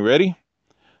 13. Ready?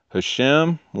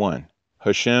 Hashem, 1.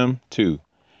 Hashem, 2.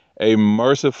 A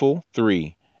merciful,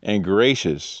 3. And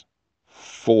gracious,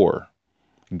 4.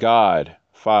 God,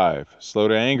 5. Slow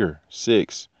to anger,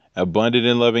 6. Abundant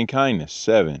in loving kindness,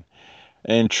 7.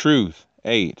 And truth,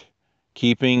 8.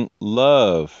 Keeping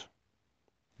love,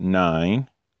 9.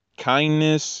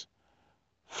 Kindness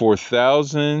for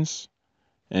thousands,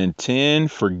 and 10.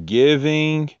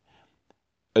 Forgiving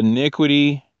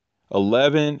iniquity,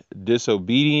 11.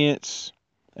 Disobedience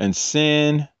and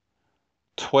sin,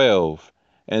 12.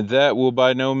 And that will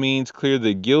by no means clear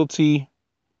the guilty,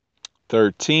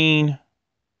 13.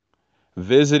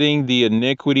 Visiting the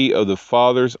iniquity of the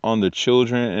fathers on the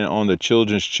children and on the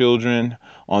children's children,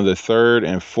 on the 3rd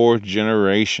and 4th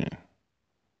generation.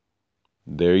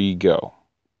 There you go.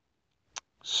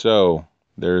 So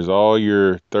there's all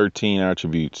your 13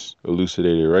 attributes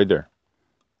elucidated right there.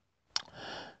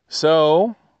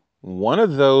 So one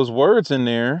of those words in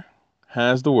there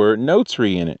has the word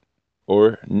notzri in it,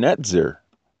 or netzer.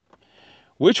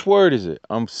 Which word is it?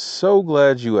 I'm so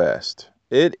glad you asked.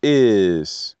 It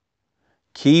is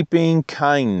keeping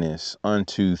kindness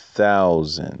unto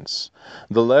thousands.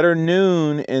 The letter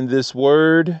nun in this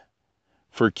word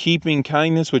for keeping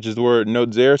kindness, which is the word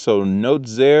notzer. So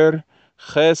notzer,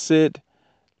 chesed,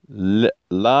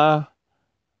 la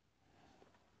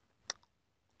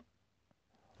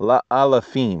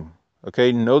alafim.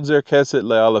 Okay, notzer, chesed,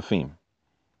 la alafim.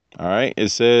 All right, it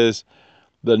says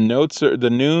the notzer, the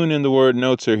nun in the word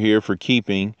notzer here for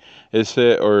keeping is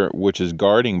said, or which is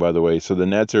guarding, by the way. So the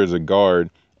netzer is a guard.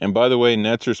 And by the way,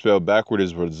 netzer spelled backward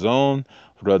is ratzon.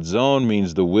 Ratzon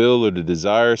means the will or the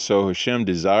desire. So Hashem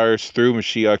desires through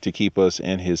Mashiach to keep us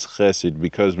in his chesed,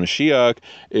 because Mashiach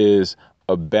is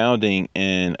abounding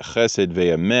in chesed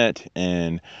ve'emet.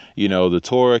 And, you know, the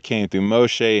Torah came through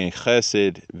Moshe, and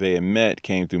chesed ve'emet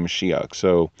came through Mashiach.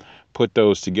 So put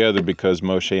those together because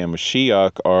Moshe and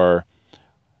Mashiach are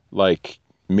like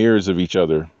mirrors of each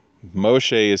other.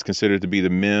 Moshe is considered to be the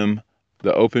mem,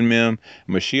 the open mem.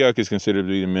 Mashiach is considered to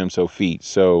be the mem sofit.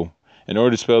 So in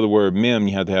order to spell the word mem,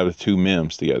 you have to have the two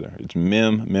mems together. It's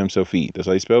mem sofit. That's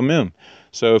how you spell mem.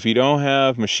 So if you don't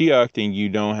have Mashiach, then you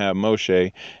don't have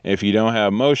Moshe. If you don't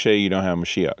have Moshe, you don't have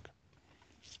Mashiach.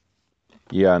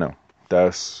 Yeah, I know.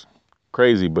 That's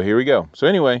crazy, but here we go. So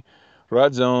anyway,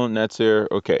 Ratzon, Netzer,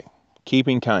 okay.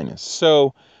 Keeping kindness.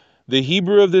 So the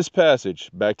Hebrew of this passage,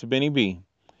 back to Benny B,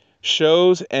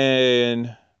 shows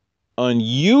an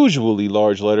unusually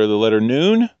large letter, the letter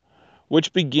nun,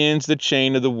 which begins the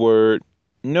chain of the word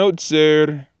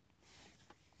notzer.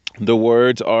 The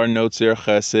words are notzer,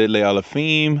 chesed,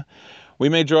 le'alafim. We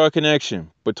may draw a connection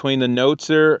between the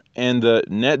notzer and the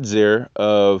netzer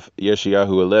of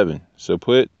Yeshayahu 11. So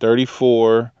put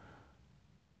 34,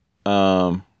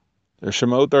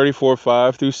 Shemot 34,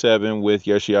 5 through 7 with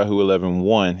Yeshayahu 11,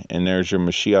 1, and there's your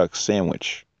Mashiach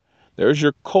sandwich. There's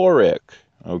your correct,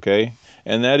 okay?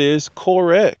 And that is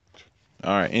correct.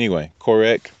 All right, anyway,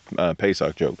 correct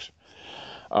Pesach jokes.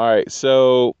 All right,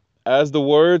 so as the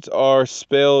words are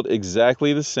spelled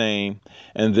exactly the same,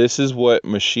 and this is what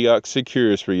Mashiach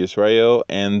secures for Yisrael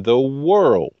and the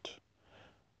world.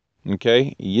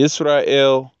 Okay,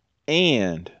 Yisrael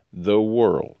and the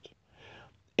world.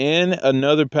 In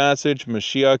another passage,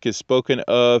 Mashiach is spoken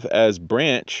of as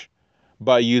branch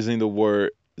by using the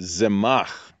word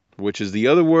zemach, which is the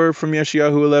other word from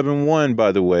Yeshayahu 11:1,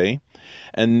 by the way.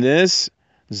 And this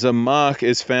Zamach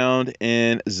is found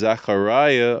in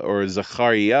Zechariah or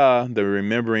Zachariah, the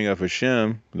remembering of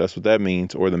Hashem. That's what that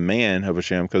means, or the man of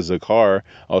Hashem, because Zachar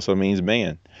also means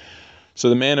man. So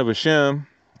the man of Hashem,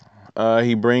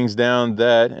 he brings down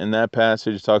that, and that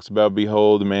passage talks about,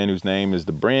 behold, the man whose name is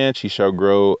the branch, he shall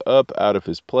grow up out of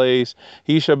his place.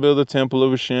 He shall build the temple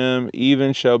of Hashem,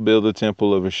 even shall build the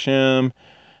temple of Hashem,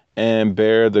 and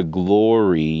bear the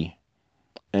glory,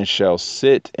 and shall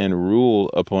sit and rule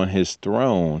upon his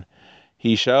throne.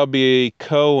 He shall be a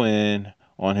Cohen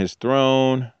on his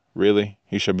throne. Really?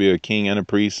 He shall be a king and a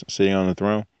priest sitting on the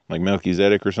throne, like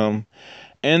Melchizedek or something.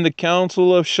 And the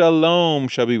council of Shalom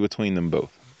shall be between them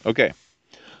both. Okay.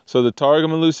 So the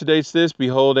Targum elucidates this.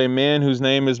 Behold, a man whose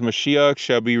name is Mashiach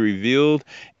shall be revealed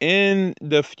in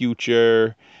the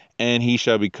future, and he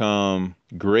shall become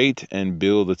great and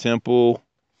build the temple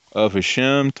of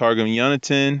Hashem. Targum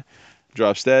Yonatan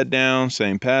drops that down,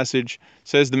 same passage.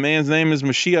 Says the man's name is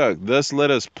Mashiach. Thus let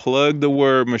us plug the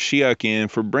word Mashiach in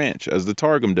for branch, as the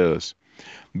Targum does.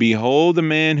 Behold the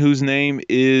man whose name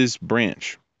is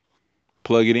branch.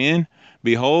 Plug it in.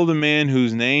 Behold the man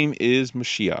whose name is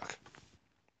Mashiach.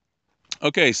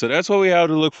 Okay, so that's what we have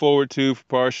to look forward to for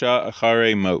Parshat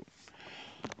Acharei Mot.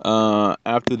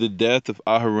 After the death of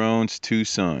Aharon's two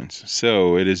sons.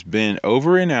 So it has been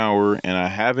over an hour, and I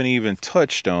haven't even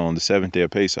touched on the seventh day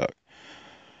of Pesach.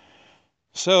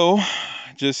 So,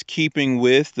 just keeping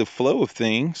with the flow of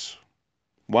things,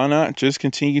 why not just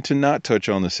continue to not touch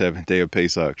on the seventh day of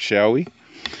Pesach, shall we?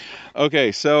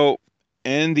 Okay, so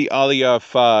in the Aliyah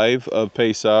 5 of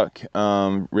Pesach,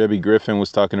 Rebbe Griffin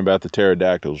was talking about the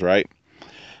pterodactyls, right?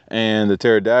 And the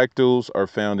pterodactyls are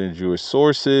found in Jewish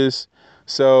sources.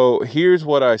 So here's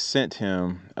what I sent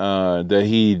him that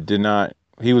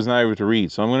he was not able to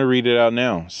read. So I'm going to read it out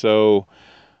now. So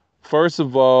first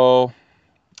of all,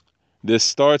 this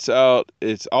starts out,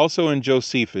 it's also in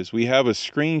Josephus. We have a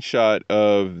screenshot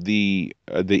of the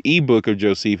ebook of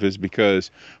Josephus because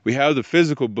we have the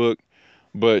physical book,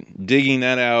 but digging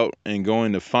that out and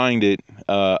going to find it,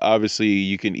 obviously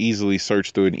you can easily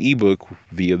search through an ebook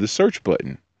via the search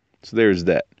button. So there's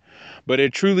that. But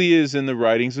it truly is in the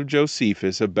writings of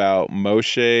Josephus about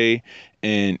Moshe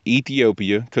and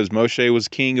Ethiopia, because Moshe was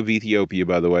king of Ethiopia,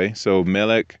 by the way. So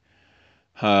Melech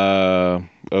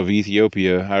of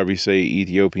Ethiopia, however you say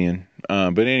Ethiopian.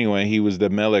 But anyway, he was the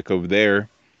Melech of there.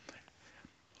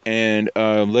 And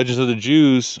Legends of the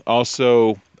Jews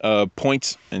also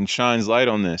points and shines light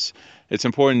on this. It's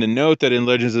important to note that in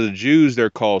Legends of the Jews,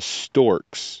 they're called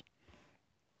storks.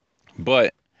 But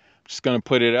I'm just going to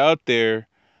put it out there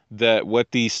that what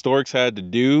these storks had to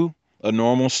do, a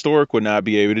normal stork would not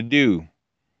be able to do.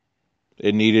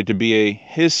 It needed to be a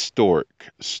historic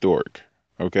stork.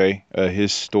 Okay, a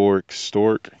historic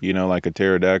stork, like a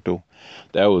pterodactyl.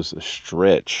 That was a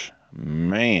stretch.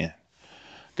 Man,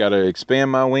 got to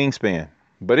expand my wingspan.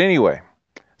 But anyway,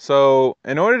 so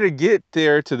in order to get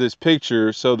there to this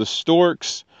picture, so the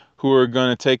storks who are going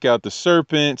to take out the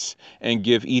serpents and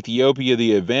give Ethiopia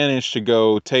the advantage to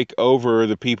go take over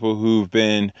the people who've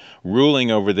been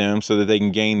ruling over them so that they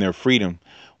can gain their freedom.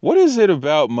 What is it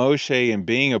about Moshe and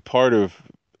being a part of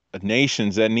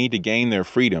nations that need to gain their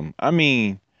freedom? I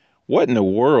mean, what in the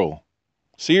world?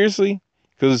 Seriously?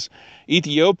 Because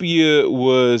Ethiopia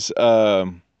was,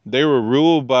 they were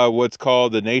ruled by what's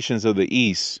called the nations of the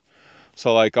East.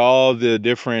 So like all the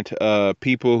different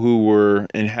people who were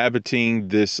inhabiting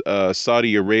this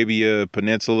Saudi Arabia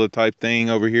peninsula type thing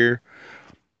over here,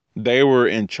 they were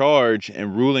in charge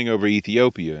and ruling over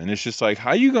Ethiopia. And it's just like,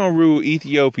 how you going to rule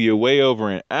Ethiopia way over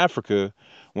in Africa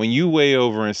when you way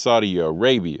over in Saudi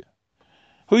Arabia?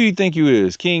 Who you think you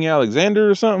is? King Alexander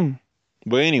or something?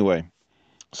 But anyway,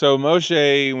 so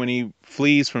Moshe, when he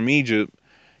flees from Egypt,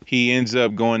 he ends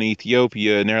up going to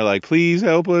Ethiopia, and they're like, please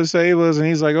help us, save us. And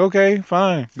he's like, okay,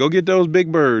 fine. Go get those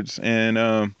big birds, and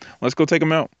let's go take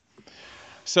them out.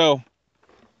 So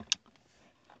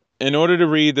in order to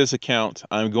read this account,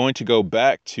 I'm going to go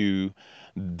back to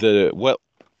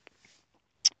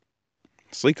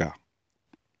Slika.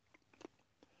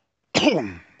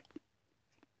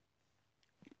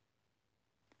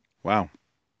 Wow.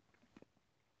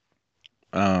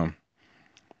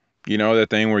 You know that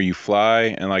thing where you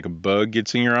fly and like a bug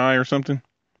gets in your eye or something?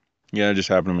 Yeah, it just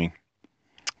happened to me.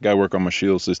 Gotta work on my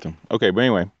shield system. Okay, but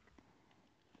anyway.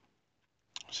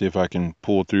 See if I can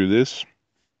pull through this.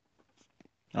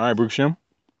 Alright, Baruch Shem.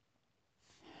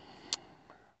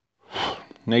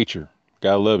 Nature.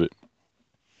 Gotta love it.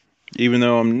 Even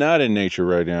though I'm not in nature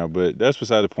right now, but that's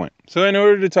beside the point. So in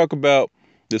order to talk about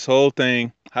this whole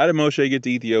thing, how did Moshe get to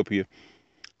Ethiopia?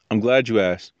 I'm glad you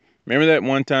asked. Remember that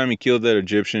one time he killed that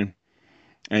Egyptian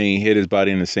and he hid his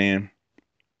body in the sand?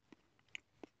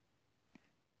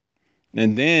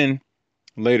 And then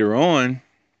later on,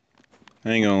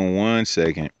 hang on one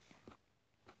second.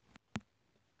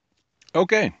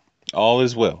 Okay, all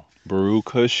is well.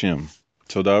 Baruch Hashem.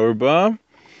 Toda Rabbah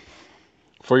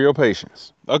for your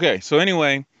patience. Okay, so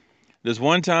anyway, this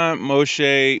one time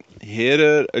Moshe hid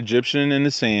an Egyptian in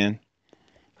the sand.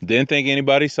 Didn't think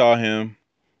anybody saw him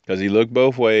because he looked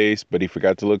both ways, but he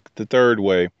forgot to look the third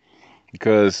way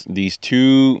because these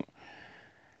two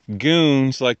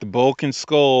goons, like the Bulk and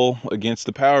Skull against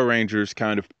the Power Rangers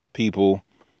kind of people,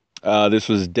 this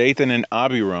was Dathan and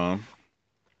Abiram,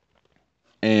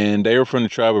 and they were from the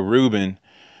tribe of Reuben.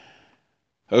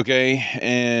 Okay,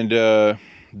 and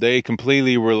they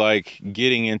completely were like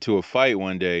getting into a fight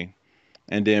one day,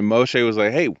 and then Moshe was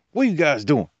like, "Hey, what are you guys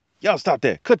doing? Y'all stop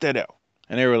that! Cut that out!"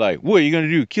 And they were like, "What are you gonna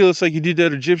do? Kill us like you did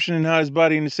that Egyptian and hide his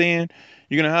body in the sand?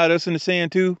 You're gonna hide us in the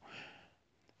sand too?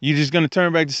 You just gonna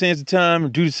turn back the sands of time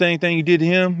and do the same thing you did to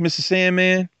him, Mr.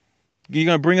 Sandman? You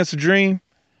gonna bring us a dream?"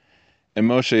 And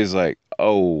Moshe is like,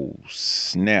 "Oh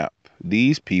snap!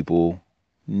 These people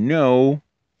know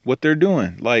what they're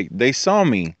doing. Like, they saw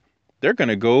me. They're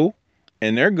gonna go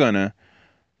and they're gonna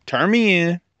turn me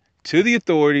in to the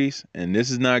authorities, and this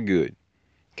is not good."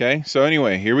 Okay, so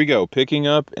anyway, here we go. Picking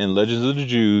up in Legends of the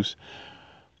Jews.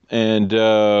 And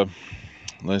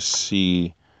let's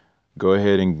see. Go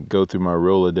ahead and go through my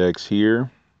Rolodex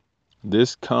here.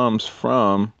 This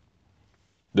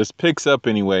picks up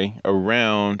anyway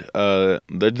around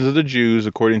Legends of the Jews,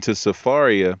 according to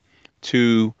Safaria,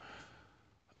 to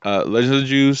Legends of the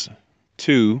Jews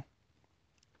 2,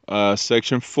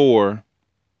 section 4,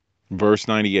 verse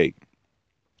 98.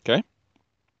 Okay,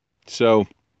 so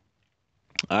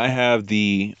I have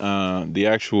the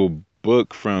actual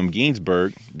book from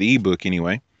Ginsburg, the ebook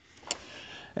anyway,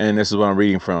 and this is what I'm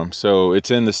reading from. So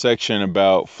it's in the section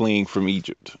about fleeing from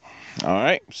Egypt. All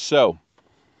right, so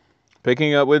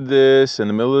picking up with this, in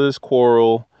the middle of this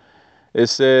quarrel, it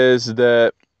says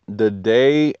that the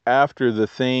day after the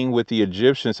thing with the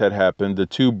Egyptians had happened, the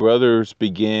two brothers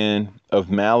began of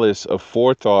malice of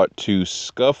forethought to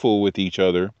scuffle with each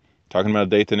other. Talking about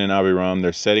Dathan and Abiram.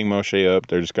 They're setting Moshe up.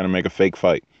 They're just going to make a fake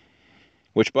fight.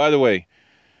 Which, by the way,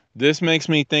 this makes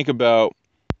me think about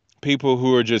people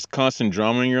who are just constant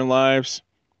drama in your lives.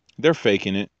 They're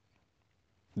faking it.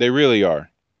 They really are.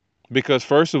 Because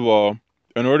first of all,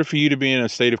 in order for you to be in a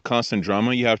state of constant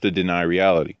drama, you have to deny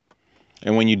reality.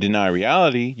 And when you deny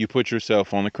reality, you put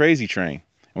yourself on the crazy train.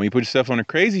 And when you put yourself on the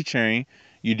crazy train,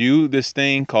 you do this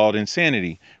thing called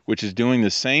insanity, which is doing the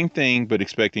same thing but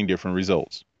expecting different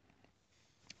results.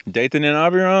 Dathan and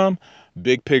Abiram,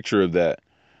 big picture of that.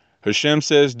 Hashem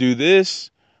says do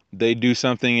this, they do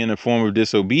something in a form of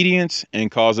disobedience and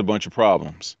cause a bunch of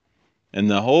problems. And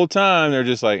the whole time they're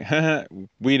just like, haha,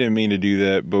 we didn't mean to do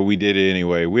that, but we did it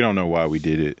anyway. We don't know why we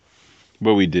did it,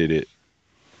 but we did it.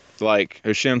 Like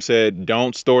Hashem said,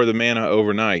 don't store the manna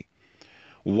overnight.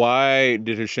 Why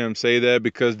did Hashem say that?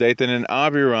 Because Dathan and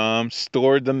Abiram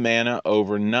stored the manna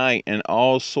overnight, and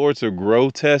all sorts of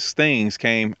grotesque things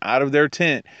came out of their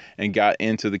tent and got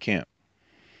into the camp.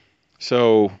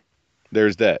 So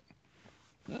there's that.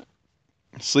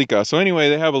 Slika. So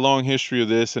anyway, they have a long history of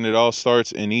this, and it all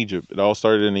starts in Egypt. It all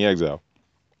started in the exile.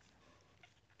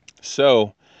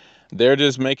 So they're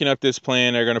just making up this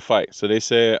plan. They're going to fight. So they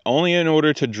said only in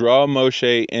order to draw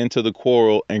Moshe into the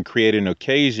quarrel and create an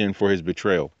occasion for his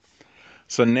betrayal.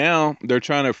 So now they're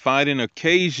trying to find an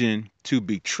occasion to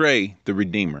betray the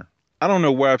Redeemer. I don't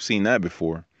know where I've seen that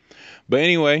before. But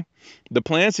anyway, the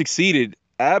plan succeeded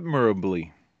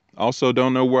admirably. Also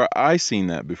don't know where I seen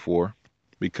that before.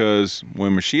 Because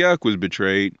when Mashiach was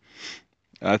betrayed,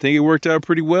 I think it worked out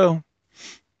pretty well.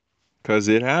 Because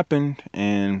it happened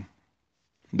and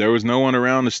there was no one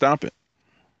around to stop it.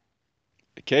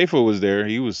 Kepha was there.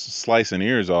 He was slicing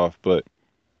ears off, but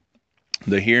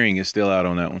the hearing is still out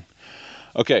on that one.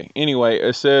 Okay, anyway,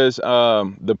 it says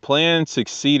the plan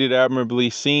succeeded admirably.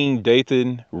 Seeing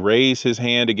Dathan raise his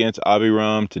hand against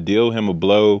Abiram to deal him a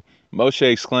blow, Moshe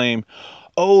exclaimed,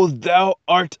 "O thou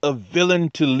art a villain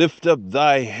to lift up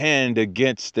thy hand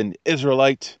against an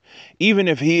Israelite, even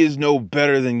if he is no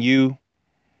better than you."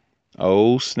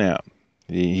 Oh, snap.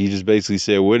 He just basically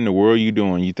said, what in the world are you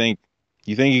doing? You think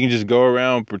you can just go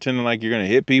around pretending like you're going to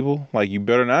hit people? Like, you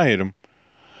better not hit them.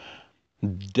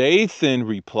 Dathan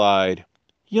replied,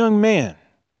 "Young man,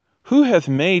 who hath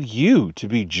made you to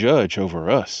be judge over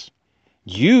us?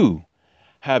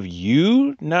 Have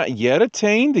you not yet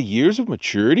attained the years of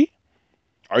maturity?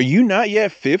 Are you not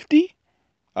yet 50?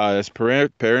 That's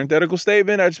parenthetical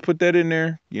statement. I just put that in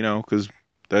there, because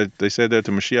That they said that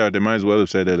to Mashiach. They might as well have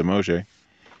said that to Moshe.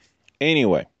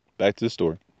 Anyway, back to the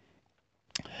story.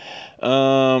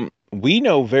 We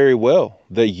know very well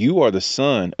that you are the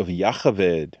son of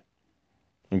Yachaved.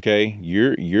 Okay,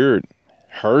 you're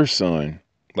her son,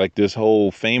 like this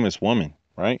whole famous woman,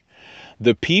 right?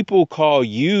 The people call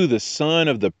you the son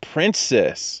of the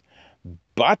princess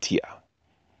Batia,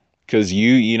 because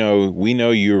we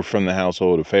know you're from the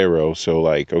household of Pharaoh. So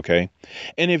like, okay.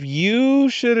 And if you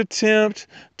should attempt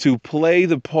to play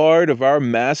the part of our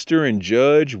master and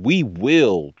judge, we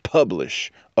will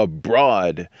publish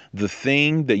abroad the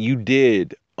thing that you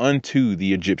did unto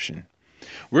the Egyptian.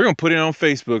 We're going to put it on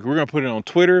Facebook. We're going to put it on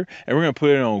Twitter, and we're going to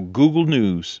put it on Google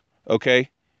News. Okay.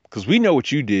 Because we know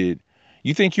what you did.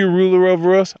 You think you're ruler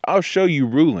over us? I'll show you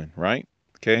ruling, right?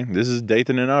 Okay. This is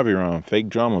Dathan and Aviram, fake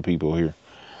drama people here.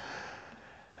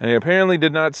 And they apparently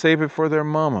did not save it for their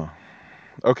mama.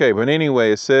 Okay, but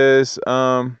anyway, it says,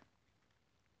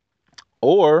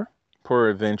 or,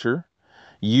 peradventure,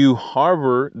 you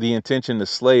harbor the intention to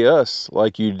slay us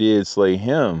like you did slay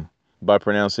him by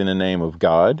pronouncing the name of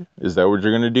God. Is that what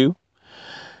you're going to do?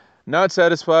 Not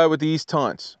satisfied with these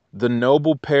taunts, the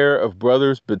noble pair of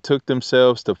brothers betook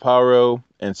themselves to Pharaoh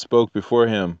and spoke before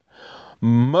him.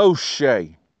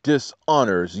 Moshe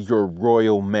dishonors your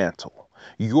royal mantle,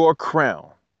 your crown.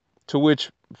 To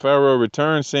which Pharaoh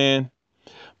returned, saying,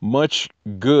 much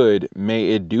good may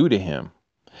it do to him.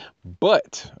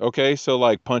 But, okay, so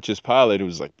like Pontius Pilate, it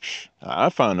was like, I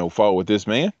find no fault with this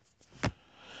man.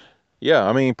 Yeah,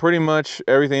 I mean, pretty much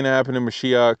everything that happened to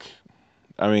Mashiach,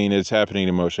 I mean, it's happening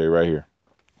to Moshe right here.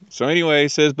 So anyway,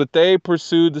 it says, but they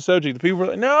pursued the subject. The people were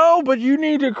like, no, but you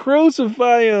need to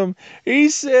crucify him. He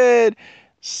said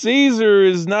Caesar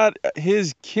is not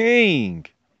his king.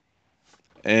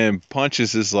 And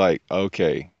Pontius is like,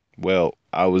 okay, well,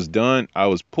 I was done. I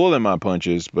was pulling my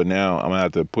punches, but now I'm going to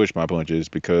have to push my punches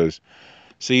because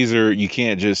Caesar, you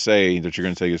can't just say that you're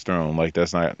going to take his throne. Like,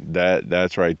 that's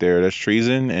right there. That's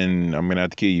treason, and I'm going to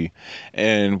have to kill you.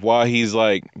 And while he's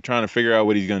like trying to figure out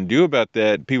what he's going to do about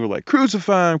that, people are like,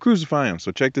 crucify him, crucify him.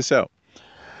 So check this out.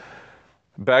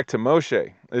 Back to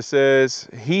Moshe. It says,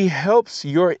 he helps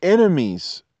your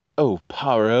enemies, O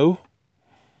Paro.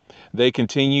 They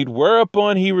continued,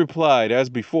 whereupon he replied as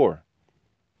before,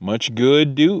 much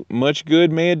good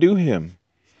may it do him.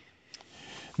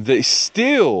 They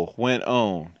still went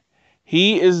on,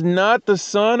 he is not the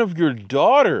son of your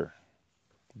daughter.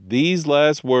 These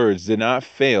last words did not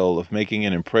fail of making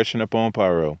an impression upon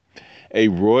Pharaoh. A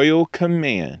royal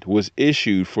command was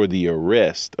issued for the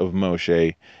arrest of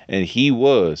Moshe, and he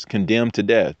was condemned to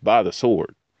death by the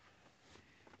sword.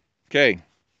 Okay.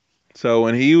 So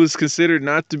when he was considered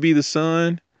not to be the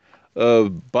son of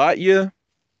Batya,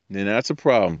 then that's a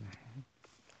problem.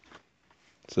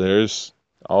 So there's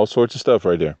all sorts of stuff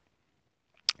right there.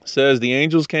 It says the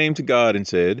angels came to God and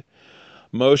said,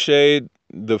 Moshe,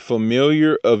 the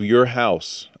familiar of your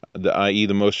house, i.e.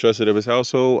 the most trusted of his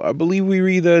household. I believe we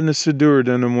read that in the Siddur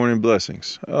during the morning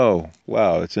blessings. Oh,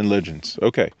 wow. It's in Legends.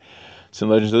 Okay. It's in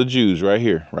Legends of the Jews right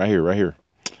here.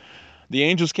 The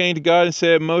angels came to God and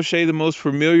said, Moshe, the most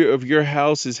familiar of your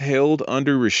house, is held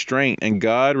under restraint. And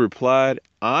God replied,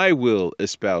 I will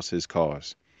espouse his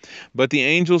cause. But the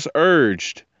angels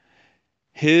urged,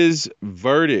 his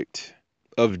verdict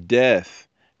of death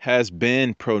has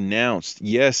been pronounced.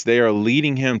 Yes, they are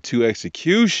leading him to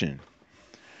execution.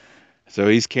 So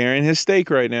he's carrying his stake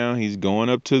right now. He's going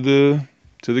up to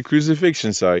the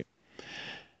crucifixion site.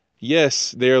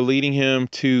 Yes, they are leading him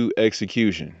to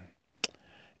execution.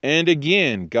 And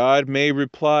again, God may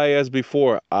reply as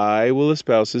before, I will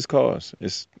espouse his cause.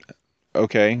 It's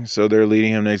okay. So they're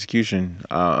leading him to execution.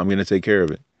 I'm going to take care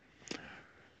of it.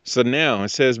 So now it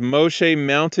says, Moshe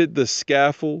mounted the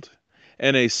scaffold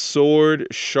and a sword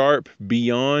sharp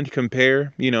beyond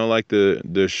compare, like the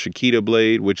Shakita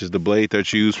blade, which is the blade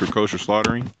that's used for kosher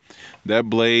slaughtering. That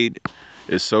blade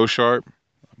is so sharp.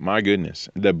 My goodness.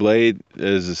 The blade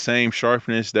is the same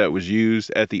sharpness that was used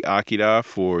at the Akedah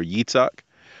for Yitzhak.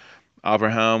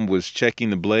 Abraham was checking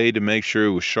the blade to make sure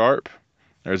it was sharp.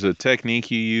 There's a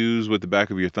technique you use with the back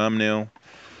of your thumbnail.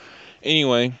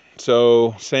 Anyway,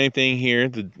 so same thing here.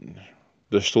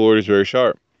 The sword is very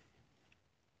sharp.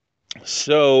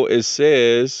 So it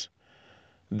says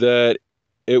that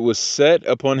it was set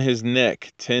upon his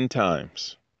neck 10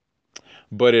 times,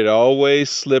 but it always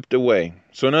slipped away.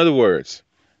 So in other words,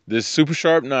 this super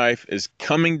sharp knife is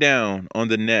coming down on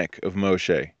the neck of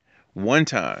Moshe. 1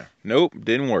 time. Nope,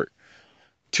 didn't work.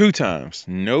 2 times.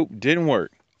 Nope, didn't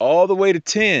work. All the way to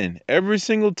 10. Every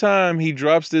single time he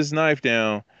drops this knife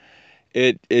down,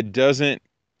 it doesn't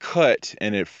cut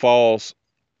and it falls,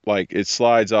 like it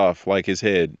slides off like his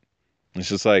head. It's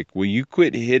just like, will you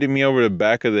quit hitting me over the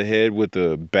back of the head with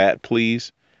the bat,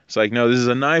 please? It's like, no, this is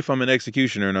a knife. I'm an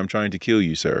executioner and I'm trying to kill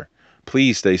you, sir.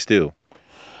 Please stay still.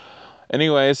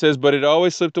 Anyway, it says, but it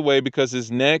always slipped away because his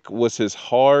neck was as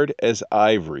hard as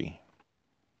ivory.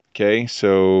 Okay,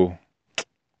 so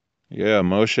yeah,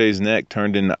 Moshe's neck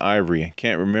turned into ivory. I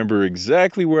can't remember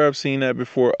exactly where I've seen that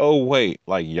before. Oh, wait,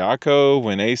 like Yaakov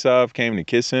when Esav came to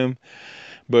kiss him.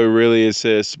 But really, it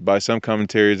says by some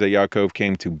commentaries that Yaakov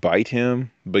came to bite him,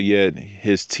 but yet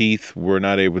his teeth were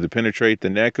not able to penetrate the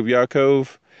neck of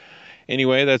Yaakov.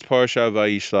 Anyway, that's Parsha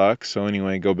Vayishlach. So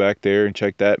anyway, go back there and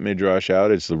check that midrash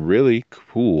out. It's really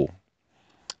cool.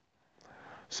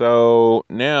 So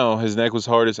now his neck was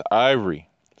hard as ivory.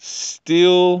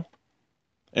 Still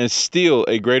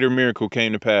a greater miracle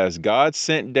came to pass. God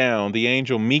sent down the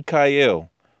angel Mikael,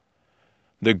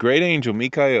 the great angel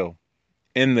Mikael,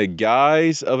 in the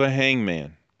guise of a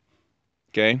hangman.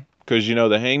 Okay? Because you know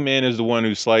the hangman is the one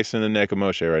who's slicing the neck of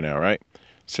Moshe right now, right?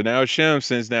 So now Hashem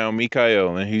sends down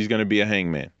Mikael, and he's going to be a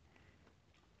hangman.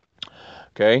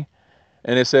 Okay?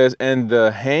 And it says, and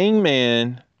the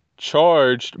hangman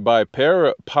charged by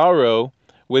Paro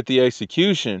with the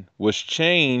execution was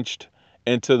changed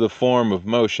into the form of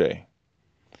Moshe.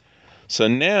 So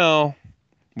now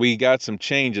we got some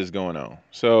changes going on.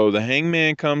 So the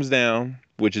hangman comes down,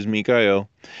 which is Mikael,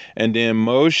 and then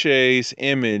Moshe's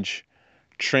image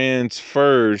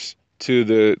transfers to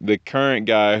the current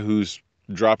guy who's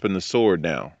dropping the sword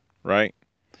down, right?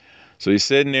 So he's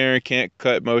sitting there, can't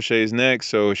cut Moshe's neck,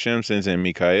 so Hashem sends in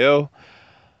Mikael.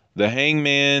 The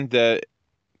hangman that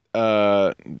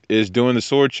is doing the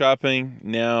sword chopping,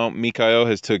 now Mikael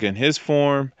has taken his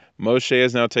form. Moshe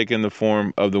has now taken the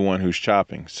form of the one who's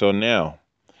chopping. So now,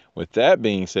 with that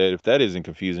being said, if that isn't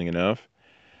confusing enough,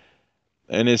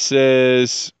 and it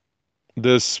says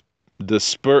this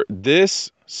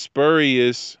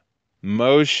spurious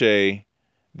Moshe,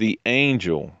 the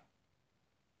angel,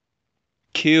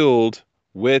 killed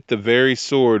with the very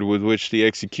sword with which the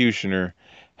executioner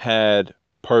had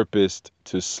purposed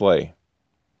to slay.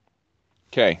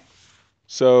 Okay,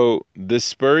 so the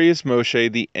spurious Moshe,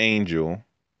 the angel,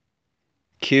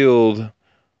 killed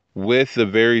with the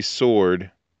very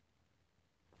sword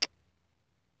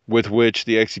with which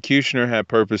the executioner had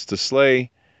purposed to slay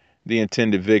the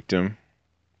intended victim.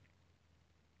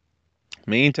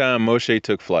 Meantime, Moshe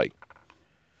took flight.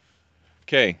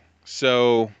 Okay,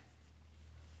 so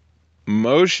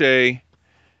Moshe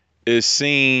is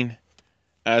seen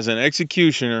as an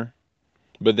executioner,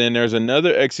 but then there's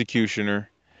another executioner,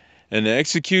 and the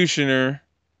executioner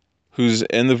who's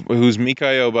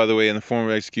Mikael, by the way, in the form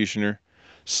of executioner,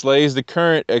 slays the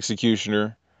current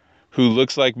executioner who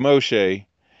looks like Moshe,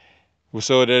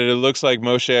 so that it looks like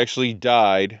Moshe actually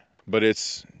died, but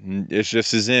it's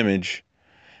just his image.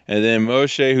 And then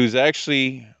Moshe, who's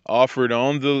actually offered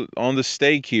on the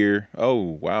stake here. Oh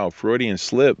wow, Freudian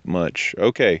slip much.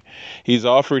 Okay. He's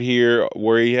offered here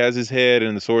where he has his head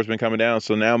and the sword's been coming down.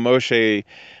 So now Moshe,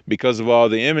 because of all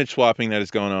the image swapping that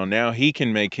is going on, now he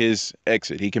can make his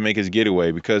exit. He can make his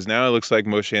getaway, because now it looks like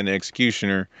Moshe and the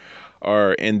executioner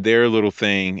are in their little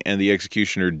thing, and the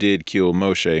executioner did kill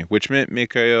Moshe, which meant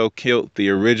Mikael killed the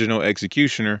original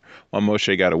executioner while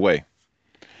Moshe got away.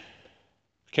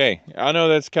 Okay, I know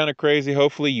that's kind of crazy.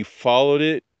 Hopefully you followed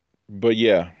it, but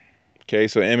yeah. Okay,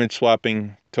 so image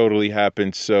swapping totally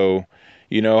happened. So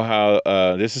you know how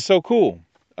this is so cool.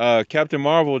 Captain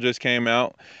Marvel just came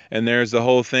out, and there's the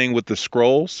whole thing with the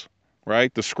scrolls,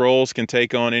 right? The scrolls can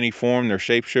take on any form. They're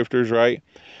shapeshifters, right?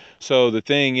 So the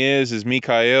thing is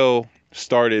Mikael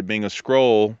started being a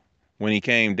scroll when he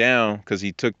came down because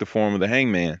he took the form of the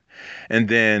hangman. And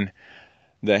then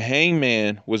the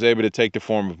hangman was able to take the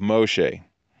form of Moshe.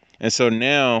 And so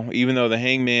now, even though the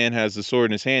hangman has the sword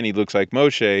in his hand, he looks like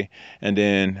Moshe, and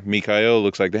then Mikael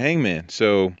looks like the hangman.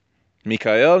 So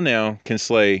Mikael now can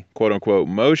slay, quote unquote,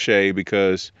 Moshe,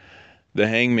 because the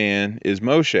hangman is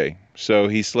Moshe. So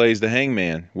he slays the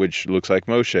hangman, which looks like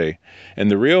Moshe. And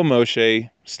the real Moshe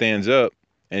stands up,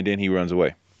 and then he runs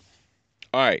away.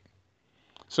 All right.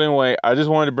 So anyway, I just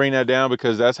wanted to bring that down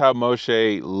because that's how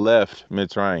Moshe left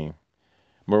Mitzrayim.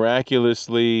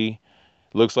 Miraculously,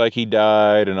 looks like he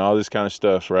died and all this kind of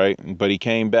stuff, right? But he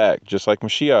came back, just like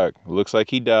Mashiach. Looks like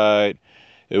he died.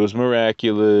 It was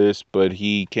miraculous, but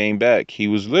he came back. He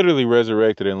was literally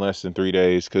resurrected in less than 3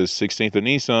 days, because 16th of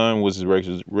Nisan was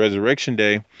his resurrection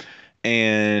day.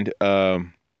 And,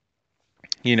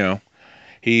 you know,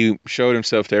 he showed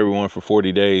himself to everyone for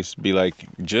 40 days. Be like,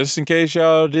 just in case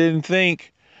y'all didn't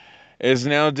think, it's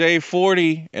now day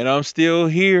 40 and I'm still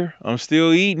here. I'm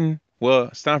still eating. Well,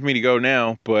 it's time for me to go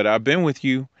now, but I've been with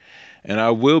you. And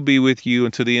I will be with you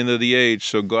until the end of the age.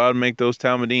 So go out and make those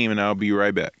Talmudim, and I'll be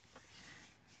right back.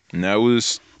 And that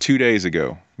was 2 days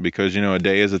ago, because, a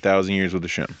day is 1,000 years with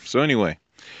Hashem. So anyway,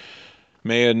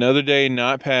 may another day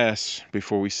not pass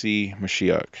before we see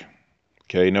Mashiach.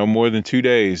 Okay, no more than 2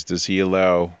 days does he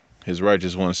allow his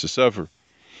righteous ones to suffer.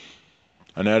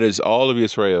 And that is all of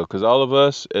Israel, because all of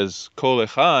us, as Kol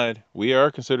Echad, we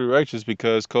are considered righteous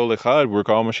because Kol Echad, we're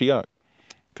called Mashiach.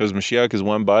 Because Mashiach is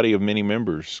one body of many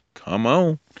members. Come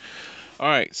on. All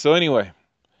right, so anyway.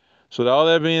 So with all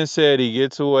that being said, he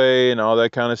gets away and all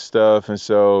that kind of stuff. And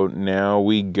so now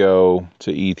we go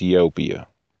to Ethiopia.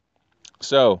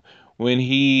 So when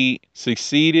he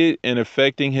succeeded in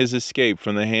effecting his escape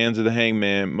from the hands of the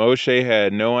hangman, Moshe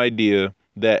had no idea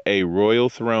that a royal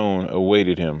throne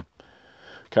awaited him.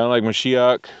 Kind of like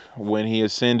Mashiach when he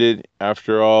ascended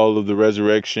after all of the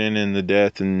resurrection and the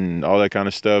death and all that kind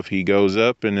of stuff. He goes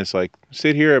up and it's like,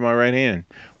 sit here at my right hand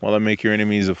while I make your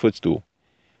enemies a footstool.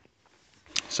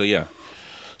 So yeah.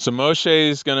 So Moshe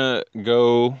is going to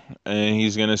go and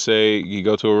he's going to say, you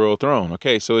go to a royal throne.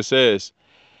 Okay, so it says,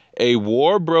 a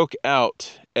war broke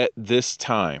out at this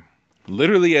time.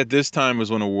 Literally at this time was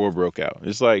when a war broke out.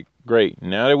 It's like, great,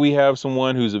 now that we have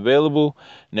someone who's available,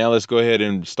 now let's go ahead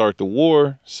and start the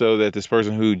war so that this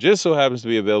person who just so happens to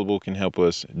be available can help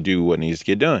us do what needs to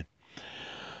get done.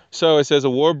 So it says a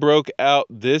war broke out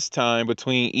this time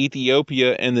between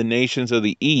Ethiopia and the nations of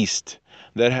the east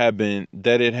that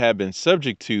it had been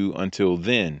subject to until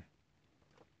then.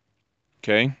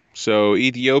 Okay, so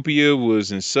Ethiopia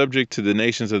was in subject to the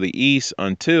nations of the east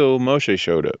until Moshe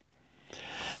showed up.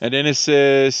 And then it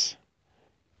says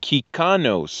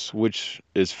Kikanos, which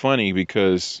is funny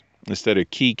because instead of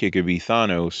Kik, it could be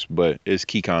Thanos, but it's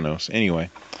Kikanos.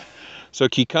 Anyway, so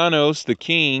Kikanos, the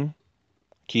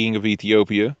king of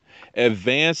Ethiopia,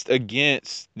 advanced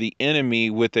against the enemy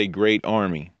with a great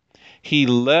army. He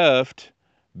left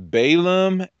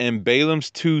Balaam and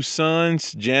Balaam's two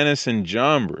sons, Janus and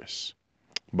Jambres.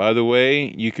 By the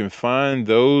way, you can find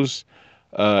those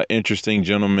interesting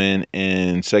gentlemen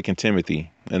in 2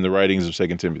 Timothy, in the writings of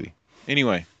 2 Timothy.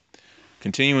 Anyway,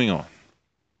 continuing on.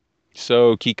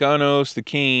 So Kikanos, the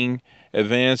king,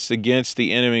 advanced against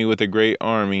the enemy with a great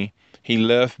army. He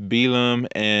left Balaam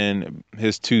and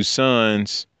his two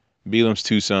sons, Balaam's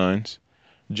two sons,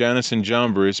 Janus and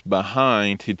Jambres,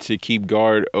 behind to keep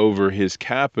guard over his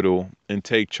capital and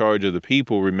take charge of the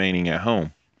people remaining at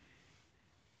home.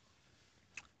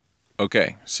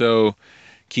 Okay, so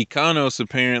Kikanos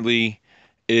apparently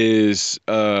is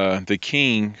the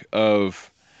king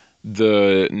of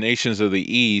the nations of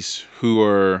the east who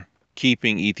are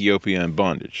keeping Ethiopia in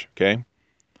bondage. Okay,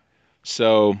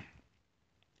 so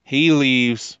he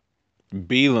leaves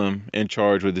Balaam in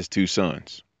charge with his two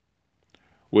sons.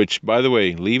 Which, by the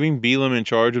way, leaving Balaam in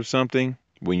charge of something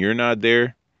when you're not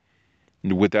there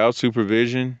without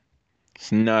supervision,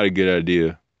 it's not a good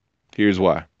idea. Here's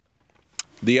why.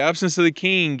 The absence of the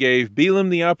king gave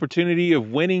Balaam the opportunity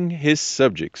of winning his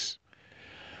subjects.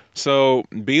 So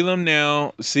Balaam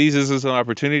now sees this as an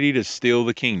opportunity to steal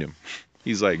the kingdom.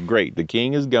 He's like, great, the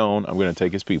king is gone. I'm going to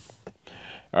take his people.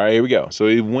 All right, here we go. So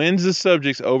he wins the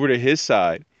subjects over to his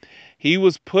side. He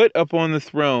was put up on the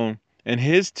throne, and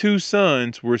his two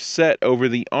sons were set over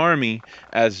the army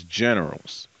as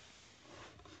generals.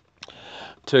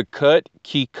 To cut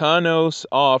Kikanos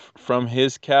off from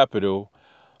his capital,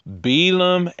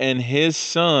 Balaam and his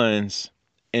sons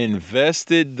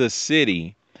invested the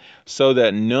city so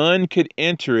that none could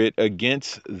enter it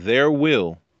against their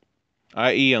will,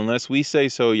 i.e., unless we say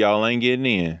so, y'all ain't getting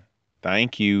in.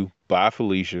 Thank you. Bye,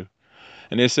 Felicia.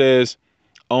 And it says,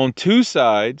 on two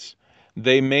sides,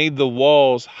 they made the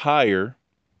walls higher,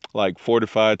 like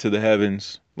fortified to the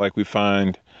heavens, like we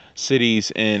find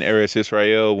cities in Eretz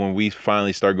Israel when we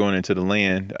finally start going into the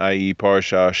land, i.e.,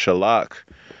 Parsha Shalach.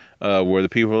 Where the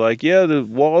people are like, yeah, the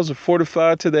walls are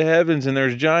fortified to the heavens and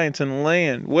there's giants in the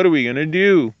land. What are we going to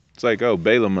do? It's like, oh,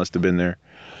 Balaam must have been there.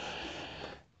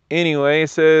 Anyway, it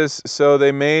says, so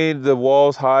they made the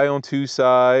walls high on two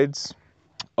sides.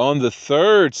 On the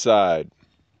third side,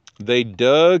 they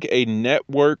dug a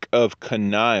network of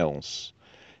canals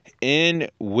in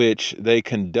which they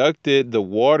conducted the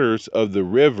waters of the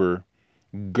river,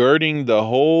 girding the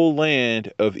whole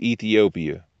land of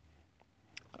Ethiopia.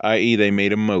 I.e., they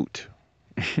made a moat.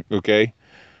 Okay?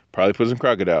 Probably put some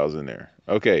crocodiles in there.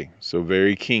 Okay, so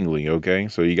very kingly, okay?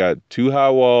 So you got two high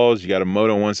walls, you got a moat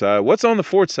on one side. What's on the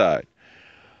fourth side?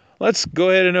 Let's go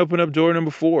ahead and open up door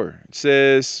number 4. It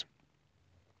says,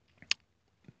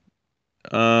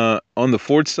 on the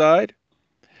fourth side,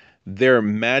 their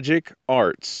magic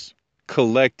arts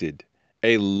collected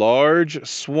a large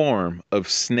swarm of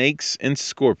snakes and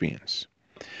scorpions.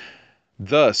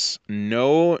 Thus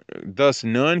none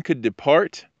could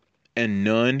depart, and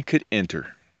none could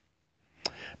enter.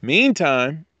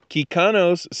 Meantime,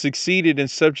 Kikanos succeeded in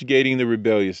subjugating the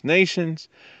rebellious nations.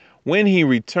 When he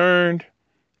returned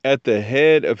at the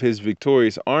head of his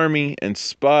victorious army and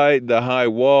spied the high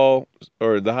wall,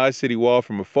 or the high city wall,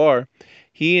 from afar,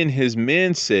 he and his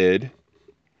men said,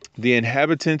 the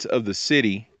inhabitants of the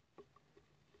city,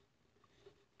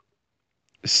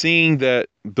 seeing that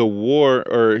the war,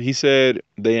 or he said,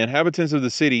 the inhabitants of the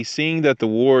city, seeing that the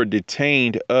war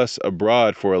detained us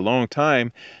abroad for a long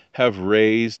time, have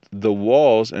raised the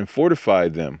walls and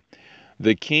fortified them.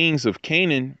 The kings of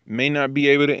Canaan may not be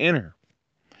able to enter.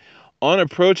 On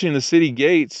approaching the city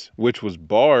gates, which was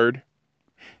barred,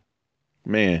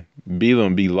 man,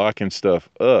 Balaam be locking stuff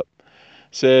up,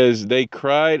 says they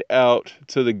cried out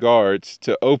to the guards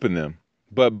to open them,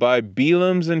 but by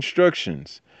Balaam's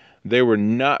instructions, they were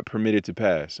not permitted to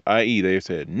pass, i.e., they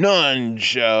said, none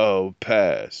shall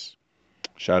pass.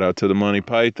 Shout out to the Monty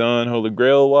Python Holy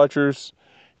Grail watchers.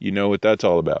 You know what that's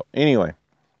all about. Anyway,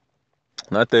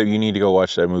 not that you need to go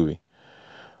watch that movie.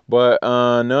 But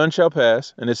none shall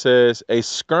pass. And it says, a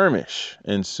skirmish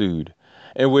ensued,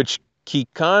 in which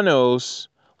Kikanos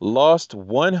lost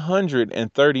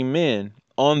 130 men.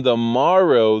 On the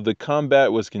morrow, the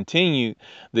combat was continued,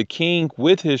 the king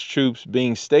with his troops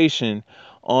being stationed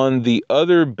on the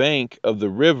other bank of the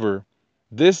river.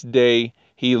 This day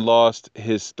he lost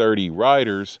his 30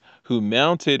 riders, who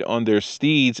mounted on their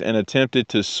steeds and attempted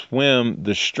to swim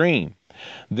the stream.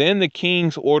 Then the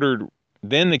king,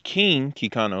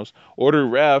 Kikanos, ordered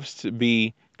rafts to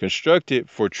be constructed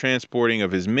for transporting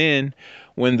of his men.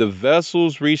 When the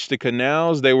vessels reached the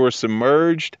canals, they were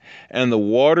submerged, and the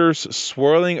waters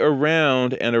swirling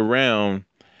around and around,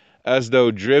 as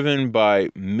though driven by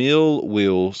mill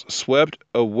wheels, swept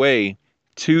away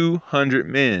 200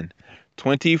 men,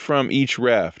 20 from each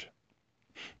raft.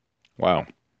 Wow.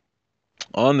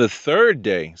 On the third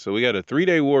day, so we got a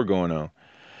 3-day war going on,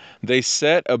 they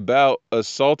set about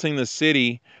assaulting the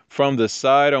city from the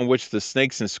side on which the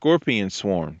snakes and scorpions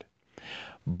swarmed.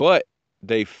 But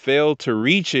they failed to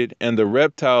reach it, and the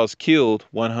reptiles killed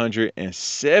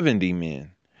 170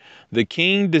 men. The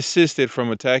king desisted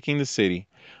from attacking the city,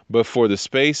 but for the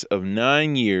space of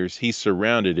 9 years he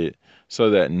surrounded it, so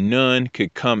that none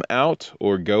could come out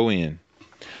or go in.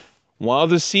 While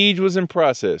the siege was in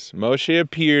process, Moshe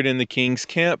appeared in the king's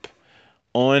camp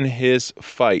on his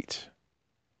flight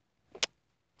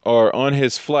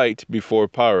before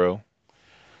Paro.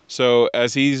 So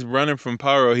as he's running from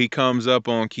Paro, he comes up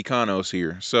on Kikanos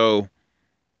here. So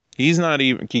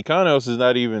Kikanos is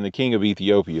not even the king of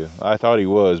Ethiopia. I thought he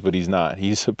was, but he's not.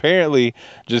 He's apparently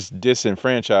just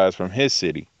disenfranchised from his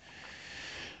city.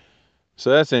 So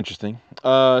that's interesting.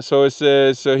 So it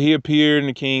says, so he appeared in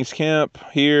the king's camp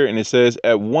here, and it says,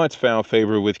 at once found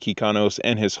favor with Kikanos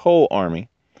and his whole army.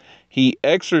 He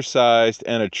exercised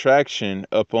an attraction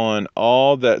upon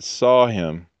all that saw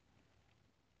him.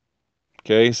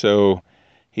 Okay, so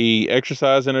he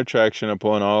exercised an attraction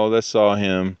upon all that saw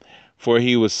him, for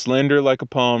he was slender like a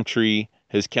palm tree,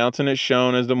 his countenance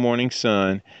shone as the morning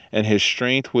sun, and his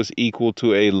strength was equal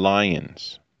to a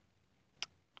lion's.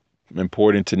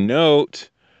 Important to note,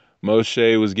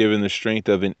 Moshe was given the strength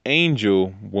of an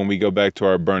angel when we go back to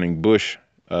our burning bush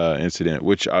incident,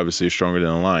 which obviously is stronger than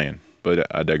a lion, but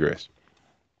I digress.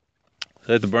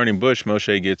 At the burning bush,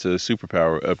 Moshe gets a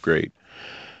superpower upgrade.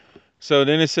 So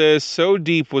then it says, so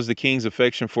deep was the king's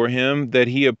affection for him that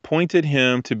he appointed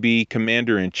him to be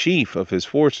commander-in-chief of his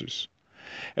forces.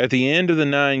 At the end of the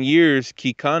 9 years,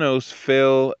 Kikanos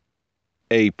fell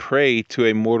a prey to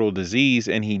a mortal disease,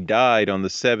 and he died on the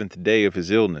 7th day of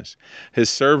his illness. His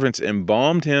servants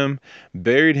embalmed him,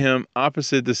 buried him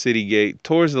opposite the city gate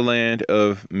towards the land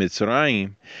of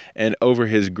Mitzrayim, and over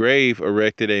his grave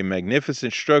erected a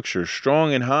magnificent structure,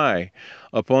 strong and high.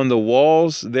 Upon the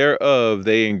walls thereof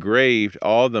they engraved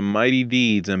all the mighty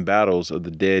deeds and battles of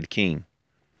the dead king.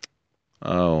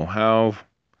 Oh, how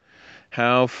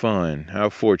fun, how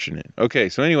fortunate. Okay,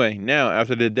 so anyway, now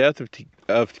after the death of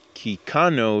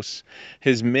Kikanos,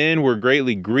 his men were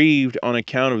greatly grieved on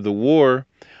account of the war.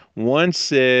 One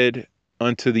said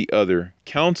unto the other,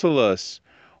 counsel us,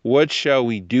 what shall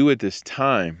we do at this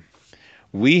time?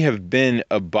 We have been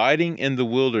abiding in the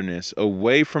wilderness,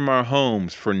 away from our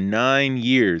homes for 9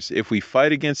 years. If we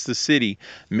fight against the city,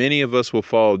 many of us will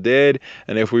fall dead,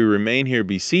 and if we remain here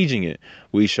besieging it,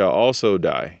 we shall also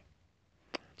die.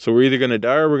 So we're either going to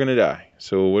die or we're going to die.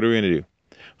 So what are we going to do?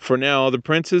 For now, the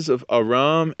princes of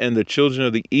Aram and the children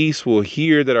of the east will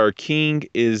hear that our king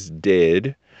is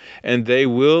dead. and they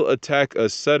will attack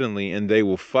us suddenly, and they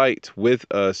will fight with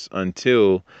us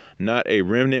until not a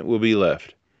remnant will be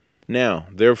left. Now,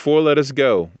 therefore, let us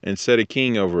go and set a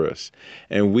king over us,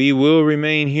 and we will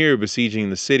remain here besieging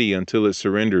the city until it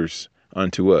surrenders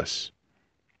unto us.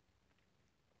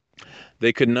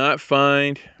 They could not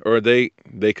find, or they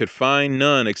could find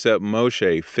none except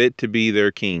Moshe, fit to be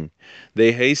their king.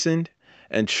 They hastened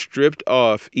and stripped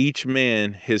off each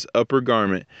man his upper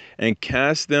garment, and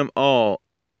cast them all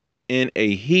in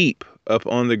a heap up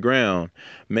on the ground,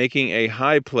 making a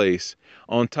high place,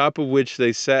 on top of which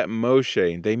they sat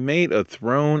Moshe. They made a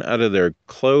throne out of their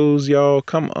clothes, y'all.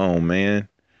 Come on, man.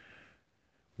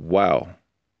 Wow.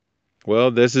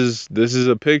 Well, this is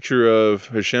a picture of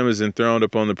Hashem is enthroned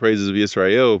upon the praises of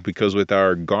Israel, because with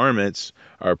our garments,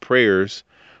 our prayers,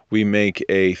 we make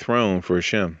a throne for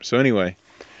Hashem. So anyway,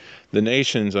 the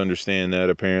nations understand that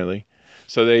apparently.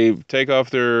 So they take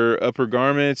off their upper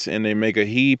garments and they make a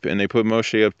heap and they put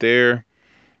Moshe up there.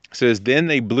 It says, then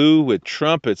they blew with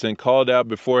trumpets and called out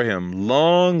before him,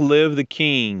 long live the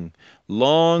king,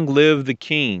 long live the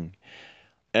king.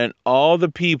 And all the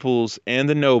peoples and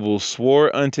the nobles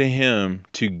swore unto him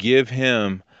to give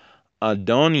him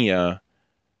Adoniah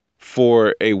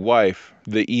for a wife,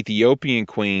 the Ethiopian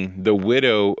queen, the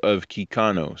widow of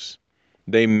Kikanos.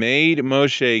 They made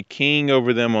Moshe king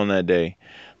over them on that day.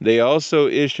 They also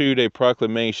issued a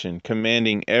proclamation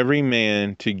commanding every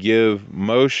man to give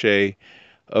Moshe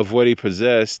of what he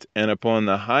possessed, and upon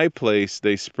the high place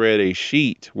they spread a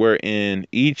sheet wherein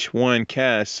each one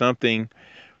cast something,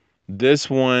 this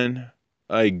one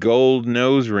a gold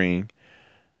nose ring,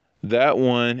 that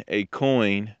one a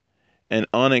coin, and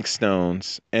onyx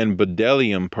stones, and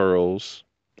bdellium pearls,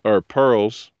 or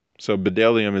pearls. So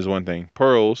bdellium is one thing.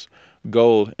 Pearls,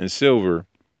 gold, and silver,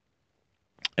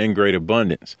 in great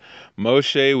abundance.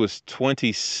 Moshe was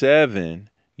 27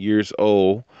 years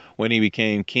old when he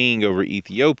became king over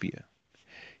Ethiopia.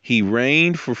 He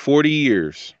reigned for 40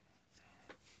 years.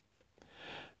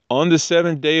 On the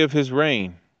seventh day of his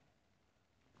reign,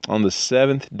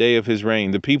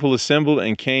 the people assembled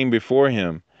and came before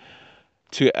him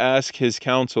to ask his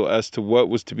counsel as to what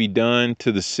was to be done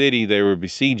to the city they were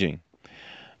besieging.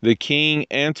 The king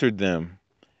answered them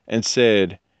and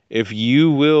said, if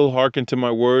you will hearken to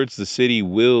my words, the city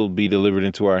will be delivered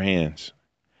into our hands.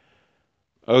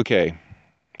 Okay,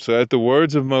 so at the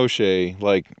words of Moshe,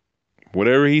 like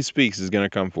whatever he speaks is going to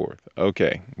come forth.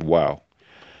 Okay, wow.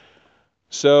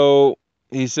 So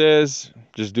he says,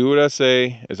 just do what I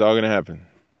say. It's all going to happen.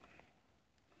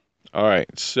 All right,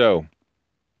 so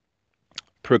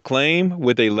proclaim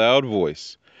with a loud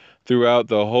voice throughout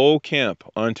the whole camp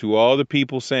unto all the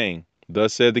people, saying,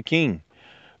 thus said the king,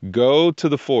 go to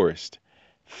the forest,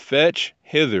 fetch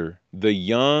hither the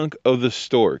young of the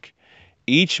stork,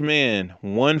 each man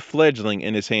one fledgling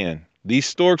in his hand. These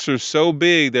storks are so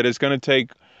big that it's going to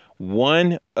take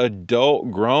one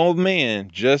adult grown man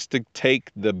just to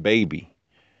take the baby.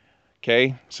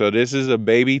 Okay, so this is a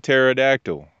baby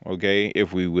pterodactyl, okay,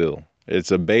 if we will.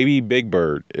 It's a baby big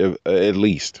bird, at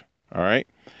least. All right.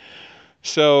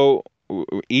 So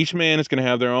each man is going to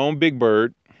have their own big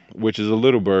bird, which is a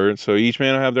little bird. So each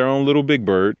man will have their own little big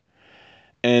bird.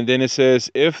 And then it says,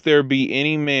 if there be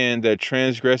any man that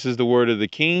transgresses the word of the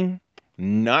king,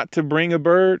 not to bring a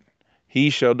bird, he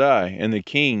shall die, and the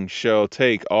king shall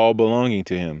take all belonging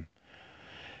to him.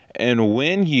 And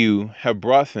when you have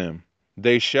brought them,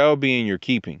 they shall be in your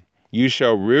keeping. You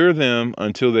shall rear them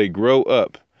until they grow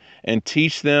up, and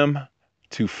teach them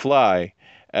to fly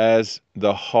as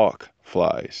the hawk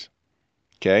flies.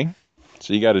 Okay?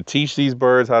 So you got to teach these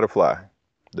birds how to fly.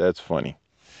 That's funny,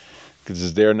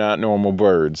 because they're not normal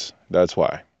birds. That's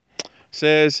why.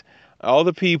 Says, all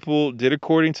the people did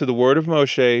according to the word of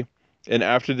Moshe, and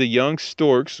after the young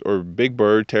storks, or big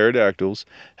bird pterodactyls,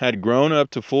 had grown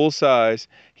up to full size,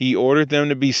 he ordered them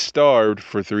to be starved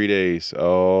for 3 days.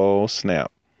 Oh,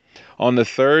 snap. On the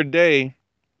third day,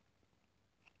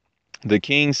 the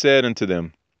king said unto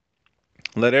them,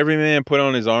 let every man put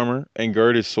on his armor and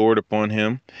gird his sword upon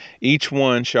him. Each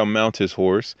one shall mount his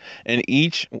horse, and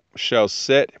each shall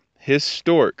set his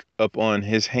stork upon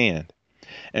his hand.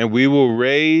 And we will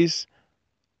raise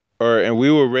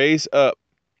up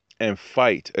and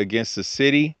fight against the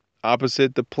city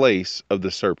opposite the place of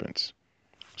the serpents.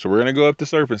 So we're going to go up the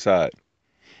serpent side.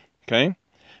 Okay? It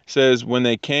says, when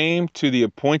they came to the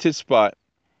appointed spot,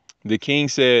 the king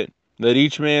said, let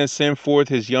each man send forth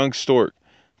his young stork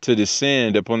to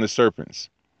descend upon the serpents.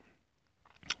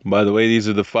 By the way, these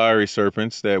are the fiery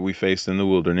serpents that we faced in the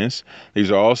wilderness.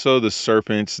 These are also the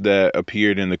serpents that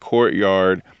appeared in the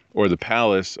courtyard or the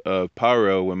palace of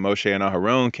Paro when Moshe and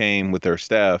Aharon came with their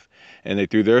staff, and they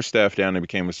threw their staff down and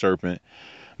became a serpent.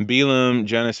 Balaam,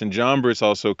 Jannes, and Jambres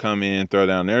also come in, throw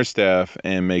down their staff,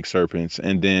 and make serpents.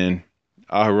 And then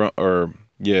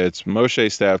it's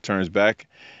Moshe's staff turns back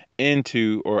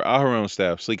into, or Aharon's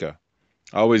staff, Slika.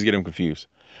 I always get them confused.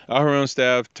 Aharon's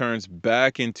staff turns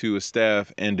back into a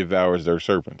staff and devours their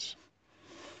serpents.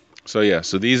 So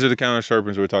these are the kind of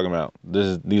serpents we're talking about.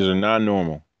 These are not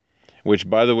normal. Which,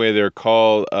 by the way, they're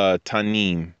called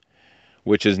Tanim,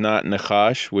 which is not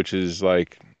Nachash, which is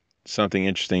like something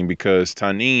interesting because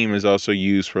Tanim is also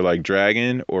used for like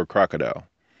dragon or crocodile.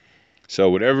 So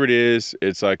whatever it is,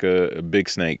 it's like a big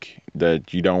snake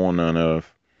that you don't want none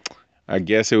of. I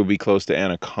guess it would be close to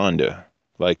Anaconda,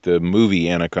 like the movie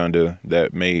Anaconda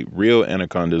that made real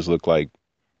anacondas look like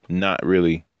not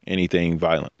really anything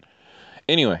violent.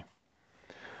 Anyway,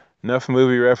 enough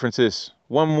movie references.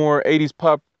 One more 80s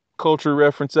pop culture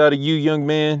reference out of you, young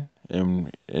man,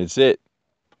 and it's it.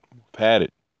 Had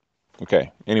it.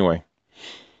 Okay, anyway.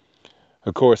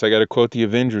 Of course, I got to quote the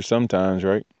Avengers sometimes,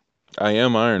 right? I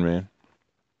am Iron Man.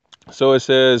 So it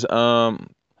says,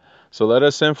 so let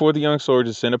us send forth the young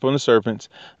soldiers, send upon the serpents.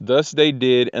 Thus they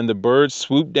did, and the birds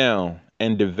swooped down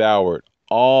and devoured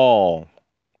all.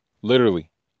 Literally,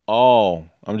 all.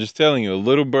 I'm just telling you, a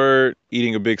little bird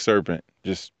eating a big serpent.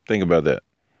 Just think about that.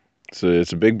 So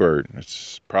it's a big bird.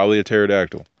 It's probably a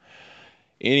pterodactyl.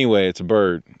 Anyway, it's a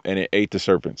bird, and it ate the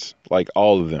serpents, like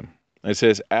all of them. It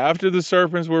says, after the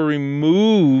serpents were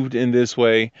removed in this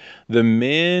way, the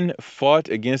men fought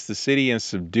against the city and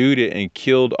subdued it and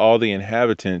killed all the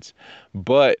inhabitants.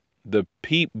 But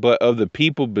of the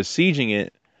people besieging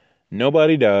it,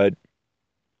 nobody died.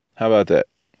 How about that?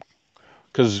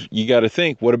 Because you got to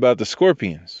think, what about the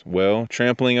scorpions? Well,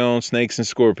 trampling on snakes and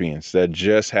scorpions, that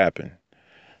just happened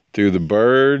through the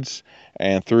birds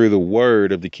and through the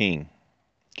word of the king.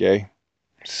 Okay?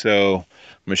 So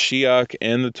Mashiach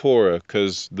and the Torah,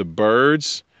 because the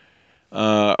birds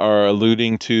are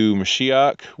alluding to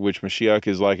Mashiach, which Mashiach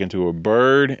is likened to a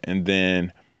bird, and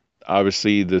then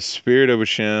obviously the spirit of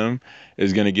Hashem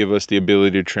is going to give us the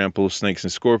ability to trample snakes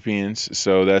and scorpions.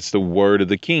 So that's the word of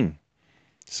the king.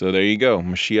 So there you go.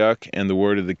 Mashiach and the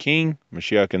word of the king,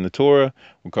 Mashiach and the Torah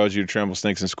will cause you to trample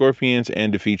snakes and scorpions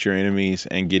and defeat your enemies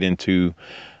and get into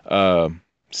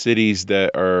cities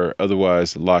that are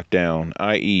otherwise locked down,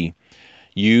 i.e.,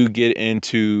 you get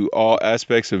into all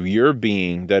aspects of your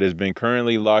being that has been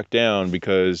currently locked down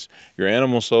because your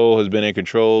animal soul has been in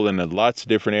control in lots of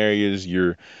different areas.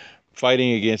 You're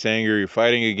fighting against anger, you're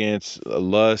fighting against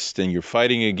lust, and you're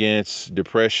fighting against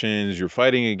depressions, you're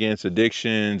fighting against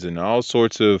addictions and all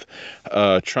sorts of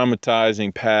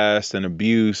traumatizing past and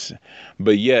abuse.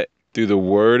 But yet, through the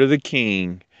word of the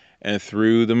king and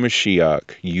through the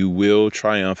Mashiach, you will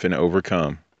triumph and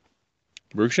overcome.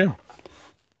 Baruch Shem.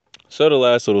 So the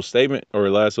last little statement, or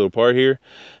last little part here,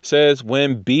 says,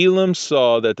 when Balaam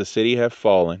saw that the city had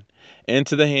fallen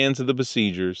into the hands of the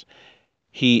besiegers,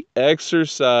 he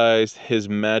exercised his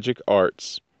magic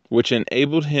arts, which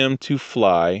enabled him to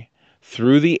fly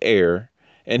through the air,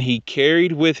 and he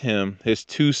carried with him his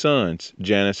 2 sons,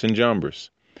 Jannes and Jambres,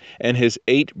 and his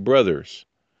 8 brothers.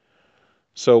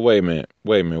 So wait a minute.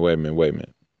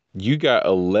 You got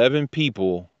 11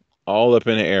 people all up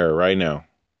in the air right now.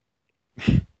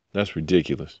 That's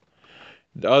ridiculous.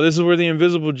 Oh, this is where the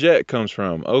invisible jet comes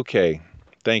from. Okay.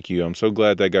 Thank you. I'm so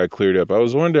glad that got cleared up. I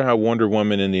was wondering how Wonder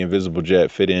Woman and the invisible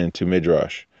jet fit into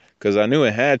Midrash, because I knew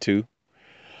it had to.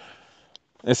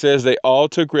 It says they all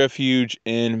took refuge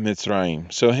in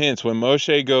Mitzrayim. So hence, when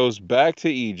Moshe goes back to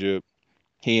Egypt,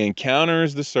 he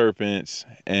encounters the serpents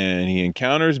and he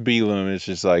encounters Balaam. It's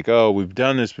just like, oh, we've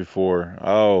done this before.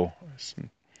 Oh.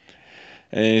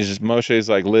 And it's just, Moshe's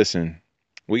like, listen,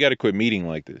 we got to quit meeting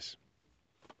like this.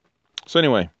 So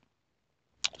anyway,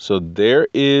 so there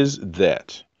is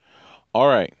that. All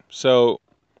right. So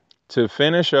to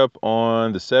finish up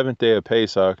on the 7th day of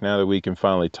Pesach, now that we can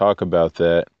finally talk about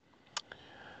that,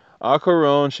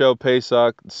 Acharon shel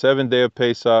Pesach, 7th day of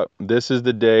Pesach. This is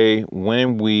the day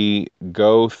when we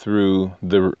go through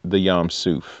the Yam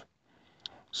Suf.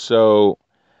 So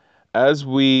as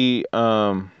we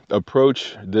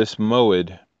approach this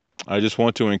Moed, I just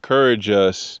want to encourage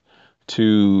us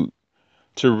to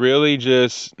really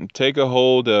just take a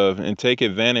hold of and take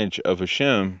advantage of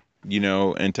Hashem,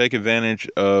 and take advantage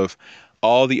of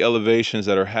all the elevations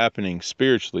that are happening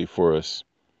spiritually for us.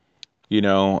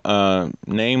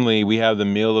 Namely, we have the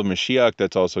meal of Mashiach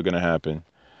that's also going to happen.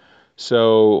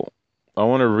 So I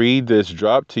want to read this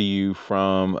drop to you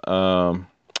from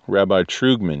Rabbi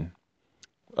Trugman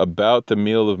about the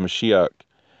meal of Mashiach.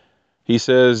 He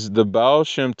says the Baal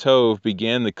Shem Tov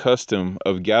began the custom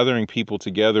of gathering people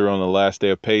together on the last day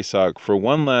of Pesach for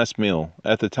one last meal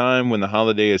at the time when the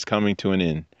holiday is coming to an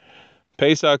end.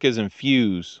 Pesach is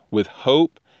infused with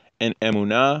hope and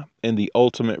emunah in the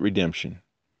ultimate redemption.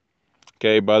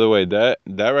 Okay, by the way, that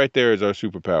right there is our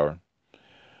superpower.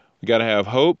 We got to have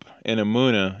hope and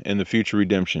emunah in the future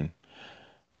redemption.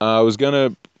 I was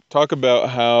gonna talk about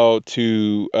how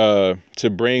to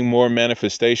bring more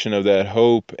manifestation of that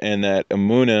hope and that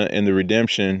emunah in the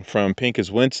redemption from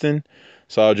Pincus Winston.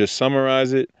 So I'll just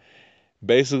summarize it.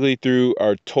 Basically, through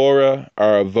our Torah,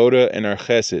 our avoda, and our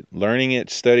chesed, learning it,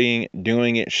 studying it,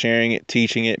 doing it, sharing it,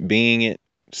 teaching it, being it,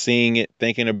 seeing it,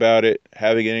 thinking about it,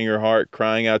 having it in your heart,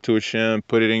 crying out to Hashem,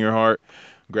 put it in your heart,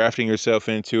 grafting yourself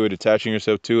into it, attaching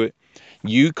yourself to it.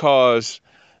 You cause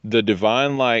the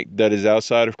divine light that is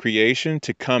outside of creation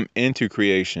to come into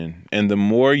creation. And the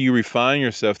more you refine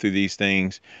yourself through these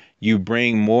things, you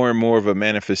bring more and more of a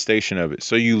manifestation of it.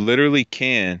 So you literally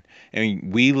can,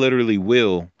 and we literally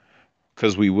will,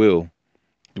 because we will,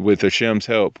 with Hashem's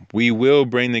help, we will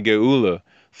bring the Geula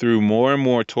through more and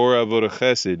more Torah Avodah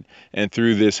Chesed, and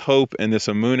through this hope and this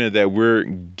Amunah that we're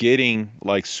getting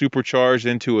like supercharged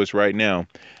into us right now.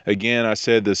 Again, I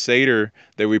said the Seder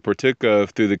that we partook of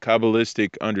through the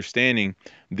Kabbalistic understanding,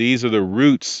 these are the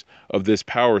roots of this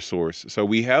power source. So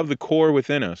we have the core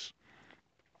within us.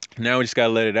 Now we just got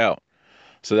to let it out.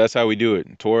 So that's how we do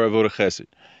it, Torah Avodah Chesed.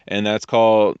 And that's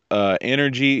called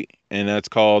energy, and that's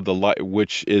called the light,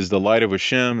 which is the light of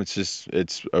Hashem.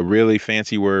 It's a really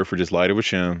fancy word for just light of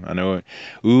Hashem. I know it.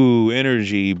 Ooh,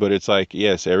 energy, but it's like,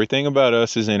 yes, everything about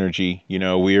us is energy. You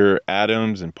know, we're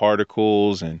atoms and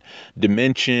particles and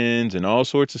dimensions and all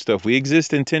sorts of stuff. We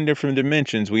exist in 10 different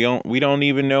dimensions. We don't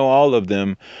even know all of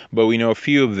them, but we know a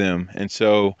few of them. And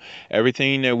so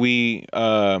everything that we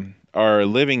are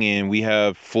living in, we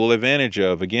have full advantage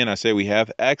of. Again, I say we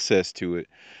have access to it,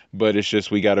 but it's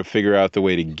just we got to figure out the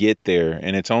way to get there,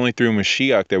 and it's only through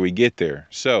Mashiach that we get there.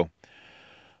 So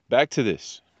back to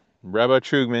this. Rabbi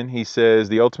Trugman, he says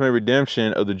the ultimate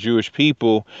redemption of the Jewish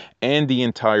people and the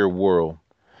entire world.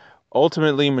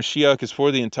 Ultimately, Mashiach is for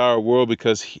the entire world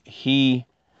because he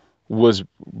was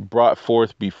brought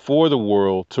forth before the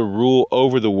world to rule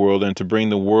over the world and to bring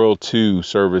the world to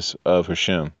service of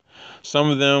Hashem. Some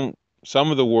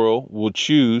of the world will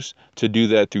choose to do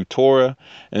that through Torah,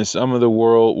 and some of the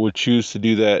world will choose to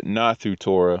do that not through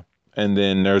Torah. And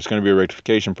then there's going to be a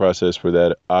rectification process for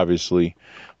that, obviously.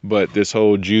 But this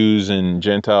whole Jews and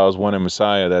Gentiles wanting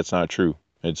Messiah, that's not true.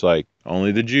 It's like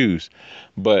only the Jews.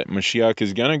 But Mashiach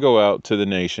is going to go out to the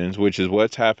nations, which is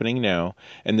what's happening now.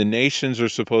 And the nations are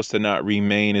supposed to not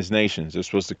remain as nations. They're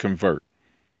supposed to convert.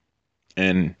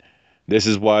 And this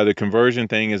is why the conversion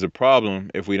thing is a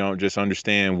problem if we don't just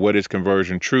understand what is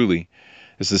conversion truly.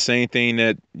 It's the same thing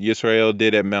that Yisrael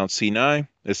did at Mount Sinai.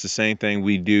 It's the same thing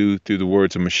we do through the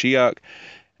words of Mashiach.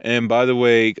 And by the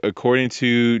way, according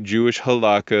to Jewish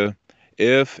halakha,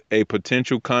 if a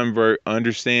potential convert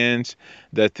understands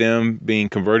that them being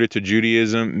converted to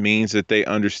Judaism means that they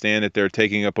understand that they're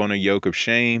taking up on a yoke of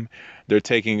shame, they're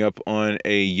taking up on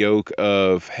a yoke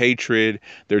of hatred,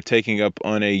 they're taking up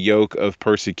on a yoke of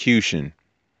persecution,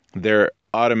 they're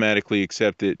automatically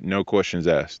accepted, no questions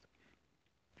asked.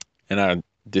 And I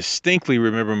distinctly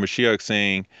remember Mashiach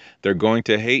saying, they're going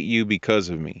to hate you because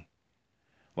of me,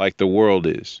 like the world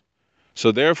is.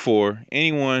 So therefore,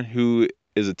 anyone who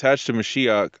is attached to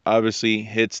Mashiach obviously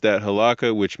hits that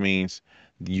halakha, which means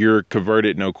you're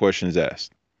converted, no questions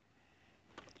asked.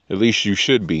 At least you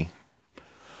should be.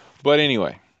 But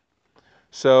anyway,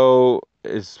 so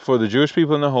it's for the Jewish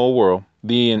people in the whole world.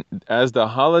 As the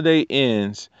holiday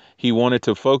ends, he wanted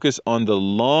to focus on the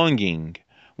longing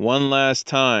one last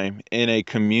time in a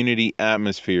community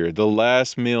atmosphere. The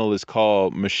last meal is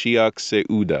called Mashiach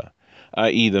Seudah,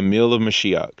 i.e. the meal of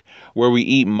Mashiach, where we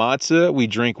eat matzah, we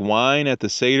drink wine at the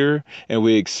Seder, and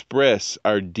we express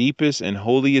our deepest and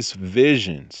holiest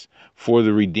visions for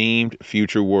the redeemed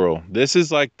future world. This is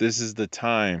the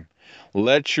time.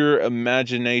 Let your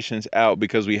imaginations out,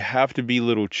 because we have to be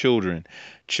little children.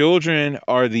 Children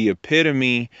are the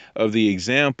epitome of the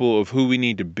example of who we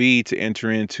need to be to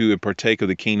enter into and partake of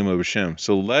the kingdom of Hashem.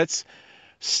 So let's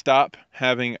stop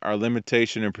having our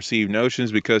limitation and perceived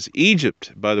notions, because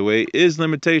Egypt, by the way, is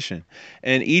limitation.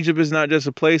 And Egypt is not just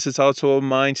a place, it's also a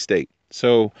mind state.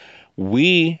 So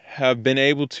we have been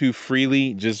able to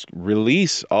freely just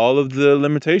release all of the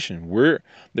limitation.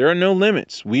 There are no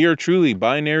limits. We are truly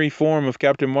binary form of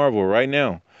Captain Marvel right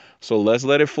now. So let's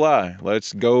let it fly.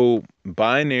 Let's go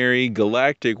binary,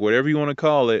 galactic, whatever you want to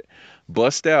call it.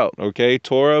 Bust out, okay?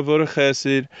 Torah Avodah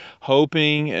Chesed,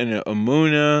 hoping and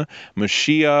Amunah,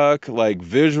 Mashiach, like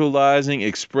visualizing,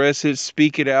 express it,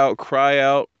 speak it out, cry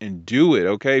out, and do it,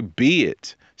 okay? Be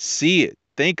it, see it,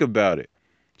 think about it.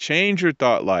 Change your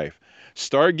thought life.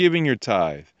 Start giving your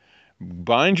tithe.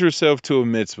 Bind yourself to a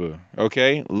mitzvah,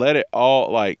 okay? Let it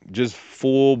all like just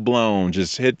full blown.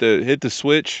 Just hit the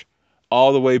switch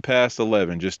all the way past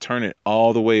 11. Just turn it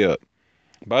all the way up.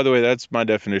 By the way, that's my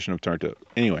definition of turned up.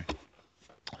 Anyway,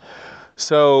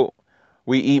 so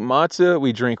we eat matzah,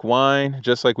 we drink wine,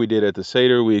 just like we did at the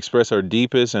Seder. We express our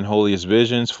deepest and holiest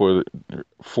visions for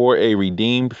a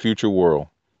redeemed future world.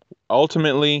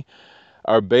 Ultimately,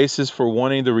 our basis for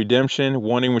wanting the redemption,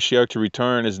 wanting Mashiach to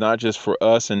return, is not just for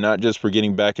us and not just for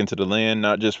getting back into the land,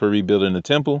 not just for rebuilding the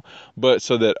temple, but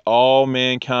so that all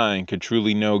mankind could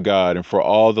truly know God and for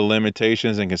all the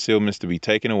limitations and concealments to be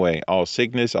taken away. All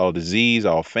sickness, all disease,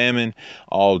 all famine,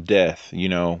 all death,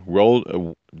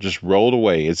 just rolled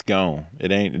away. It's gone.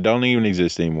 It don't even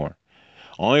exist anymore.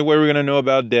 Only way we're going to know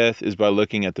about death is by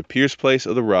looking at the pierced place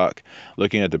of the rock,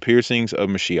 looking at the piercings of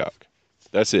Mashiach.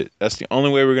 That's it. That's the only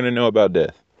way we're going to know about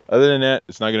death. Other than that,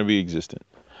 it's not going to be existent.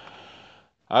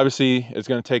 Obviously, it's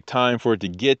going to take time for it to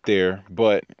get there,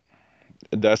 but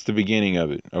that's the beginning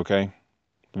of it, okay?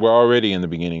 We're already in the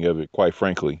beginning of it, quite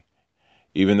frankly,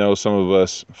 even though some of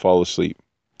us fall asleep.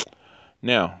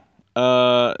 Now,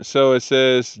 so it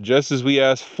says, just as we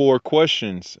asked 4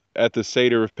 questions at the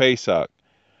Seder of Pesach.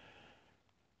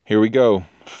 Here we go.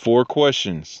 4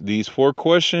 questions. These 4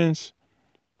 questions,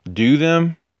 do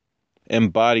them.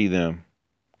 Embody them.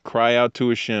 Cry out to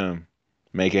Hashem.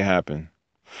 Make it happen.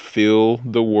 Fill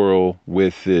the world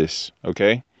with this,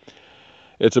 okay?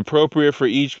 It's appropriate for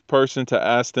each person to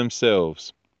ask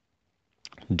themselves,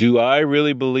 do I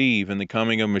really believe in the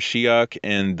coming of Mashiach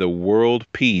and the world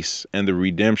peace and the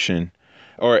redemption,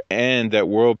 and that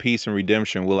world peace and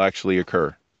redemption will actually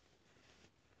occur?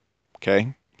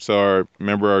 Okay? So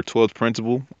remember our 12th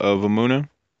principle of Amunah?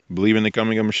 Believe in the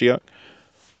coming of Mashiach?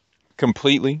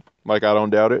 Completely. Like, I don't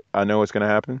doubt it. I know it's going to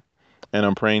happen. And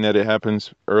I'm praying that it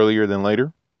happens earlier than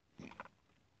later.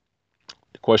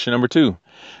 Question number 2.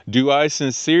 Do I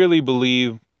sincerely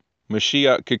believe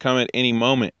Mashiach could come at any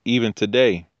moment, even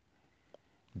today? ...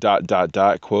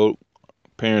 Quote,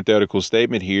 parenthetical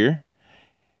statement here.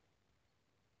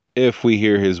 If we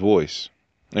hear his voice.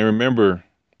 And remember,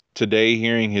 today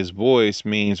hearing his voice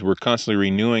means we're constantly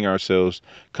renewing ourselves,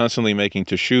 constantly making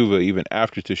teshuvah, even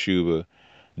after teshuvah,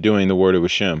 doing the word of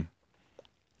Hashem.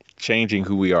 Changing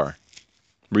who we are.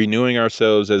 Renewing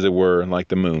ourselves, as it were, like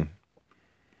the moon.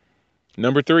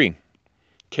 Number 3,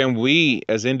 can we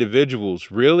as individuals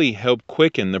really help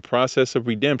quicken the process of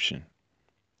redemption?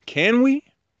 Can we?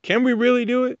 Can we really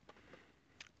do it?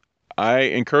 I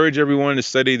encourage everyone to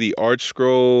study the Art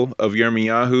Scroll of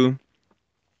Yirmiyahu,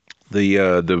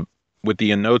 with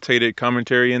the annotated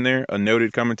commentary in there, a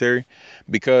noted commentary,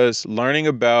 because learning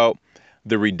about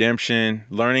the redemption,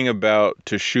 learning about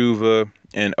Teshuvah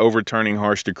and overturning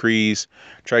harsh decrees,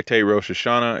 Tractate Rosh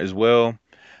Hashanah as well,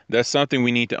 that's something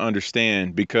we need to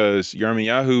understand, because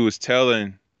Yirmiyahu is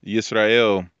telling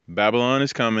Yisrael, Babylon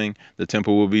is coming, the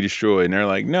temple will be destroyed. And they're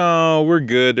like, no, we're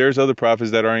good. There's other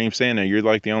prophets that aren't even saying that. You're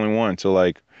like the only one. So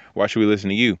like, why should we listen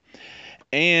to you?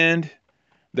 And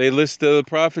they list the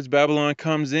prophets. Babylon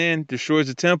comes in, destroys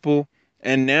the temple,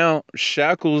 and now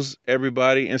shackles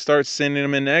everybody and starts sending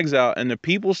them in exile. And the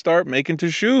people start making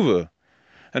teshuvah.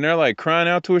 And they're like crying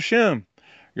out to Hashem.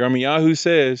 Yirmiyahu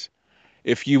says,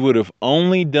 if you would have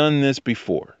only done this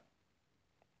before.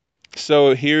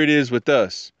 So here it is with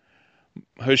us.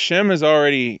 Hashem has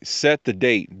already set the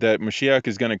date that Mashiach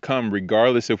is going to come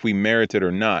regardless if we merit it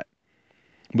or not.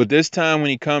 But this time when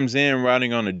he comes in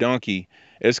riding on a donkey,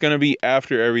 it's going to be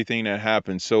after everything that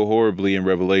happened so horribly in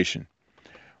Revelation.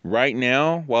 Right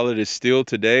now, while it is still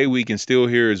today, we can still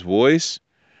hear his voice.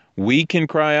 We can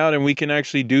cry out and we can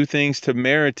actually do things to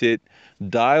merit it,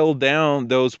 dial down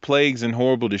those plagues and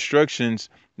horrible destructions,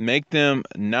 make them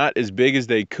not as big as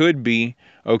they could be,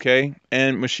 okay?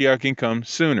 And Mashiach can come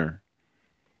sooner.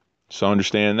 So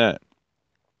understand that,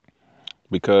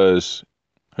 because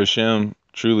Hashem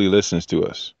truly listens to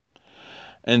us.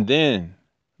 And then,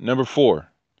 number 4,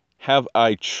 have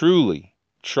I truly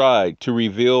tried to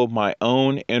reveal my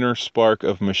own inner spark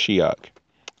of Mashiach?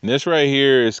 And this right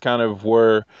here is kind of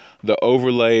where the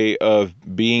overlay of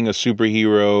being a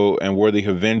superhero and where the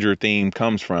Avenger theme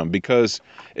comes from, because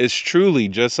it's truly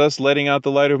just us letting out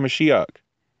the light of Mashiach.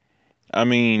 I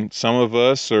mean, some of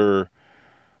us are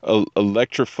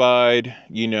electrified,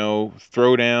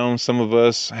 throwdown. Some of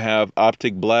us have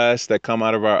optic blasts that come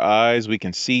out of our eyes. We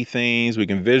can see things, we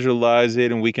can visualize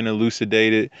it, and we can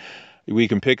elucidate it. We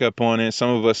can pick up on it. Some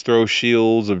of us throw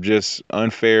shields of just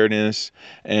unfairness,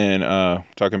 and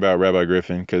talking about Rabbi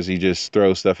Griffin, because he just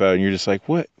throws stuff out and you're just like,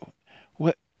 what,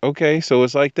 okay, so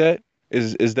it's like that.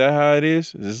 Is that how it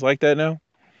is? Is it like that now?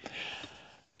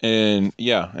 And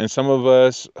yeah, and some of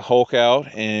us hulk out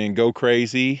and go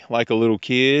crazy like a little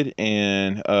kid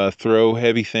and throw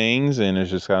heavy things, and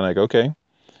it's just kind of like, okay.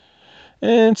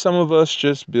 And some of us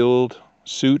just build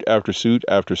suit after suit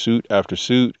after suit after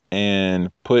suit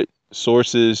and put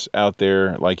sources out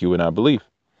there like you would not believe.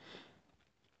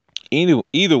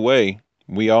 Either way,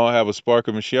 we all have a spark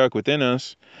of Mashiach within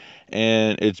us,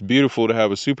 and it's beautiful to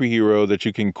have a superhero that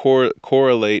you can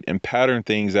correlate and pattern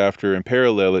things after and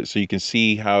parallel it so you can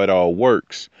see how it all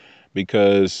works.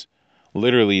 Because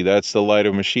literally, that's the light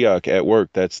of Mashiach at work.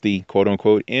 That's the quote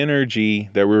unquote energy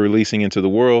that we're releasing into the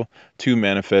world to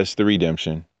manifest the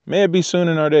redemption. May it be soon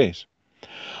in our days.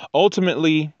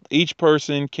 Ultimately, each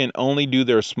person can only do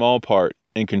their small part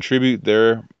and contribute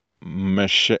their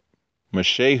Mashehu,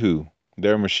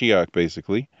 their Mashiach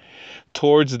basically,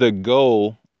 towards the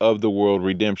goal of the world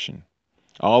redemption.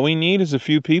 All we need is a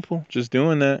few people just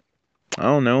doing that. I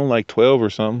don't know, like 12 or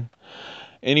something.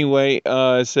 Anyway,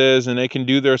 it says, and they can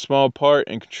do their small part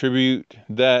and contribute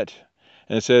that.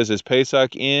 And it says, as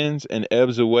Pesach ends and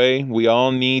ebbs away, we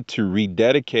all need to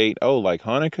rededicate, like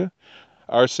Hanukkah,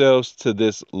 ourselves to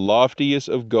this loftiest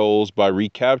of goals by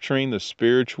recapturing the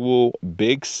spiritual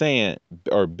big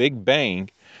bang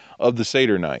of the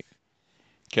Seder night.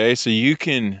 Okay, so you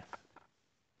can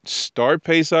start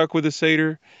Pesach with a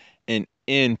Seder and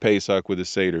end Pesach with a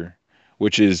Seder,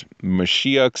 which is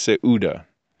Mashiach Seudah.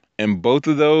 And both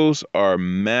of those are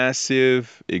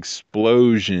massive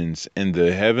explosions in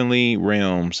the heavenly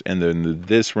realms and in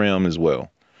this realm as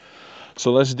well.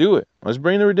 So let's do it. Let's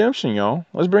bring the redemption, y'all.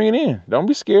 Let's bring it in. Don't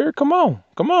be scared. Come on.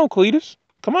 Come on, Cletus.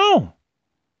 Come on.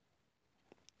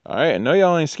 All right. I know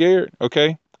y'all ain't scared.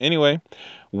 Okay. Anyway,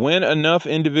 when enough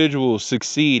individuals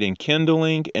succeed in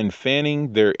kindling and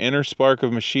fanning their inner spark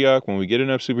of Mashiach, when we get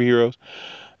enough superheroes,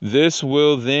 this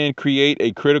will then create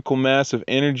a critical mass of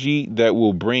energy that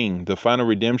will bring the final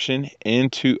redemption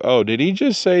into... Oh, did he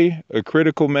just say a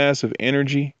critical mass of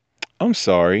energy? I'm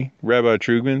sorry, Rabbi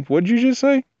Trugman. What did you just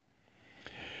say?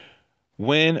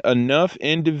 When enough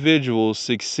individuals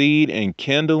succeed in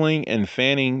kindling and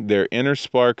fanning their inner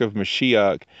spark of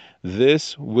Mashiach,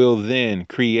 this will then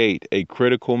create a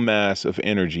critical mass of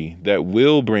energy that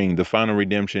will bring the final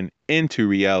redemption into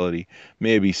reality,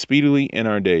 maybe speedily in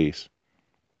our days.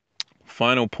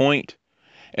 Final point,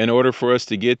 in order for us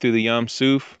to get through the Yam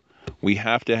Suf, we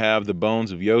have to have the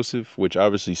bones of Yosef, which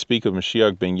obviously speak of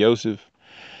Mashiach ben Yosef.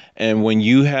 And when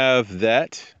you have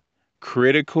that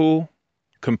critical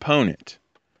component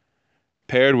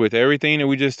paired with everything that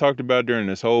we just talked about during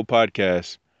this whole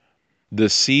podcast, the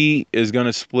sea is going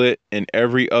to split and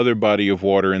every other body of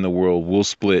water in the world will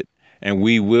split. And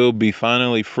we will be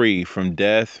finally free from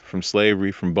death, from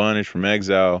slavery, from bondage, from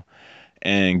exile,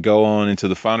 and go on into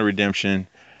the final redemption,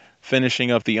 finishing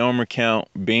up the Omer count,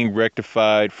 being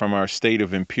rectified from our state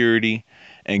of impurity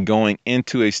and going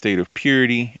into a state of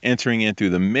purity, entering in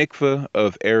through the mikveh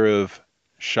of Erev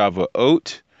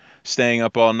Shavuot, staying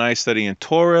up all night studying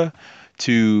Torah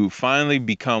to finally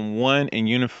become one and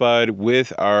unified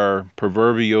with our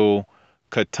proverbial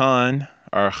Katan,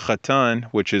 our Chatan,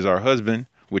 which is our husband,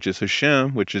 which is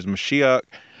Hashem, which is Mashiach,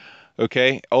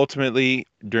 okay, ultimately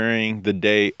during the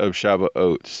day of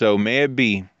Shavuot. So may it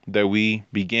be that we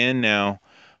begin now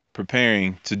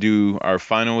preparing to do our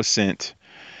final ascent.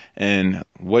 And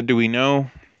what do we know?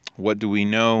 What do we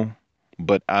know?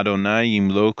 But Adonai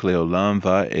Yimlo Leolam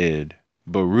Va'ed.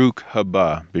 Baruch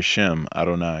haba b'shem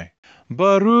Adonai.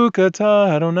 Baruch atah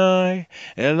Adonai,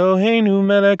 Eloheinu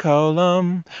melech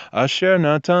haolam, asher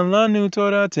natan lanu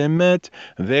Torat emet,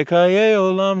 v'kayei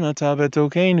olam nata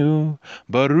betokenu.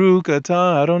 Baruch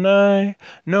atah Adonai,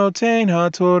 noten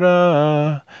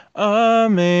haTorah.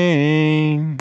 Amen.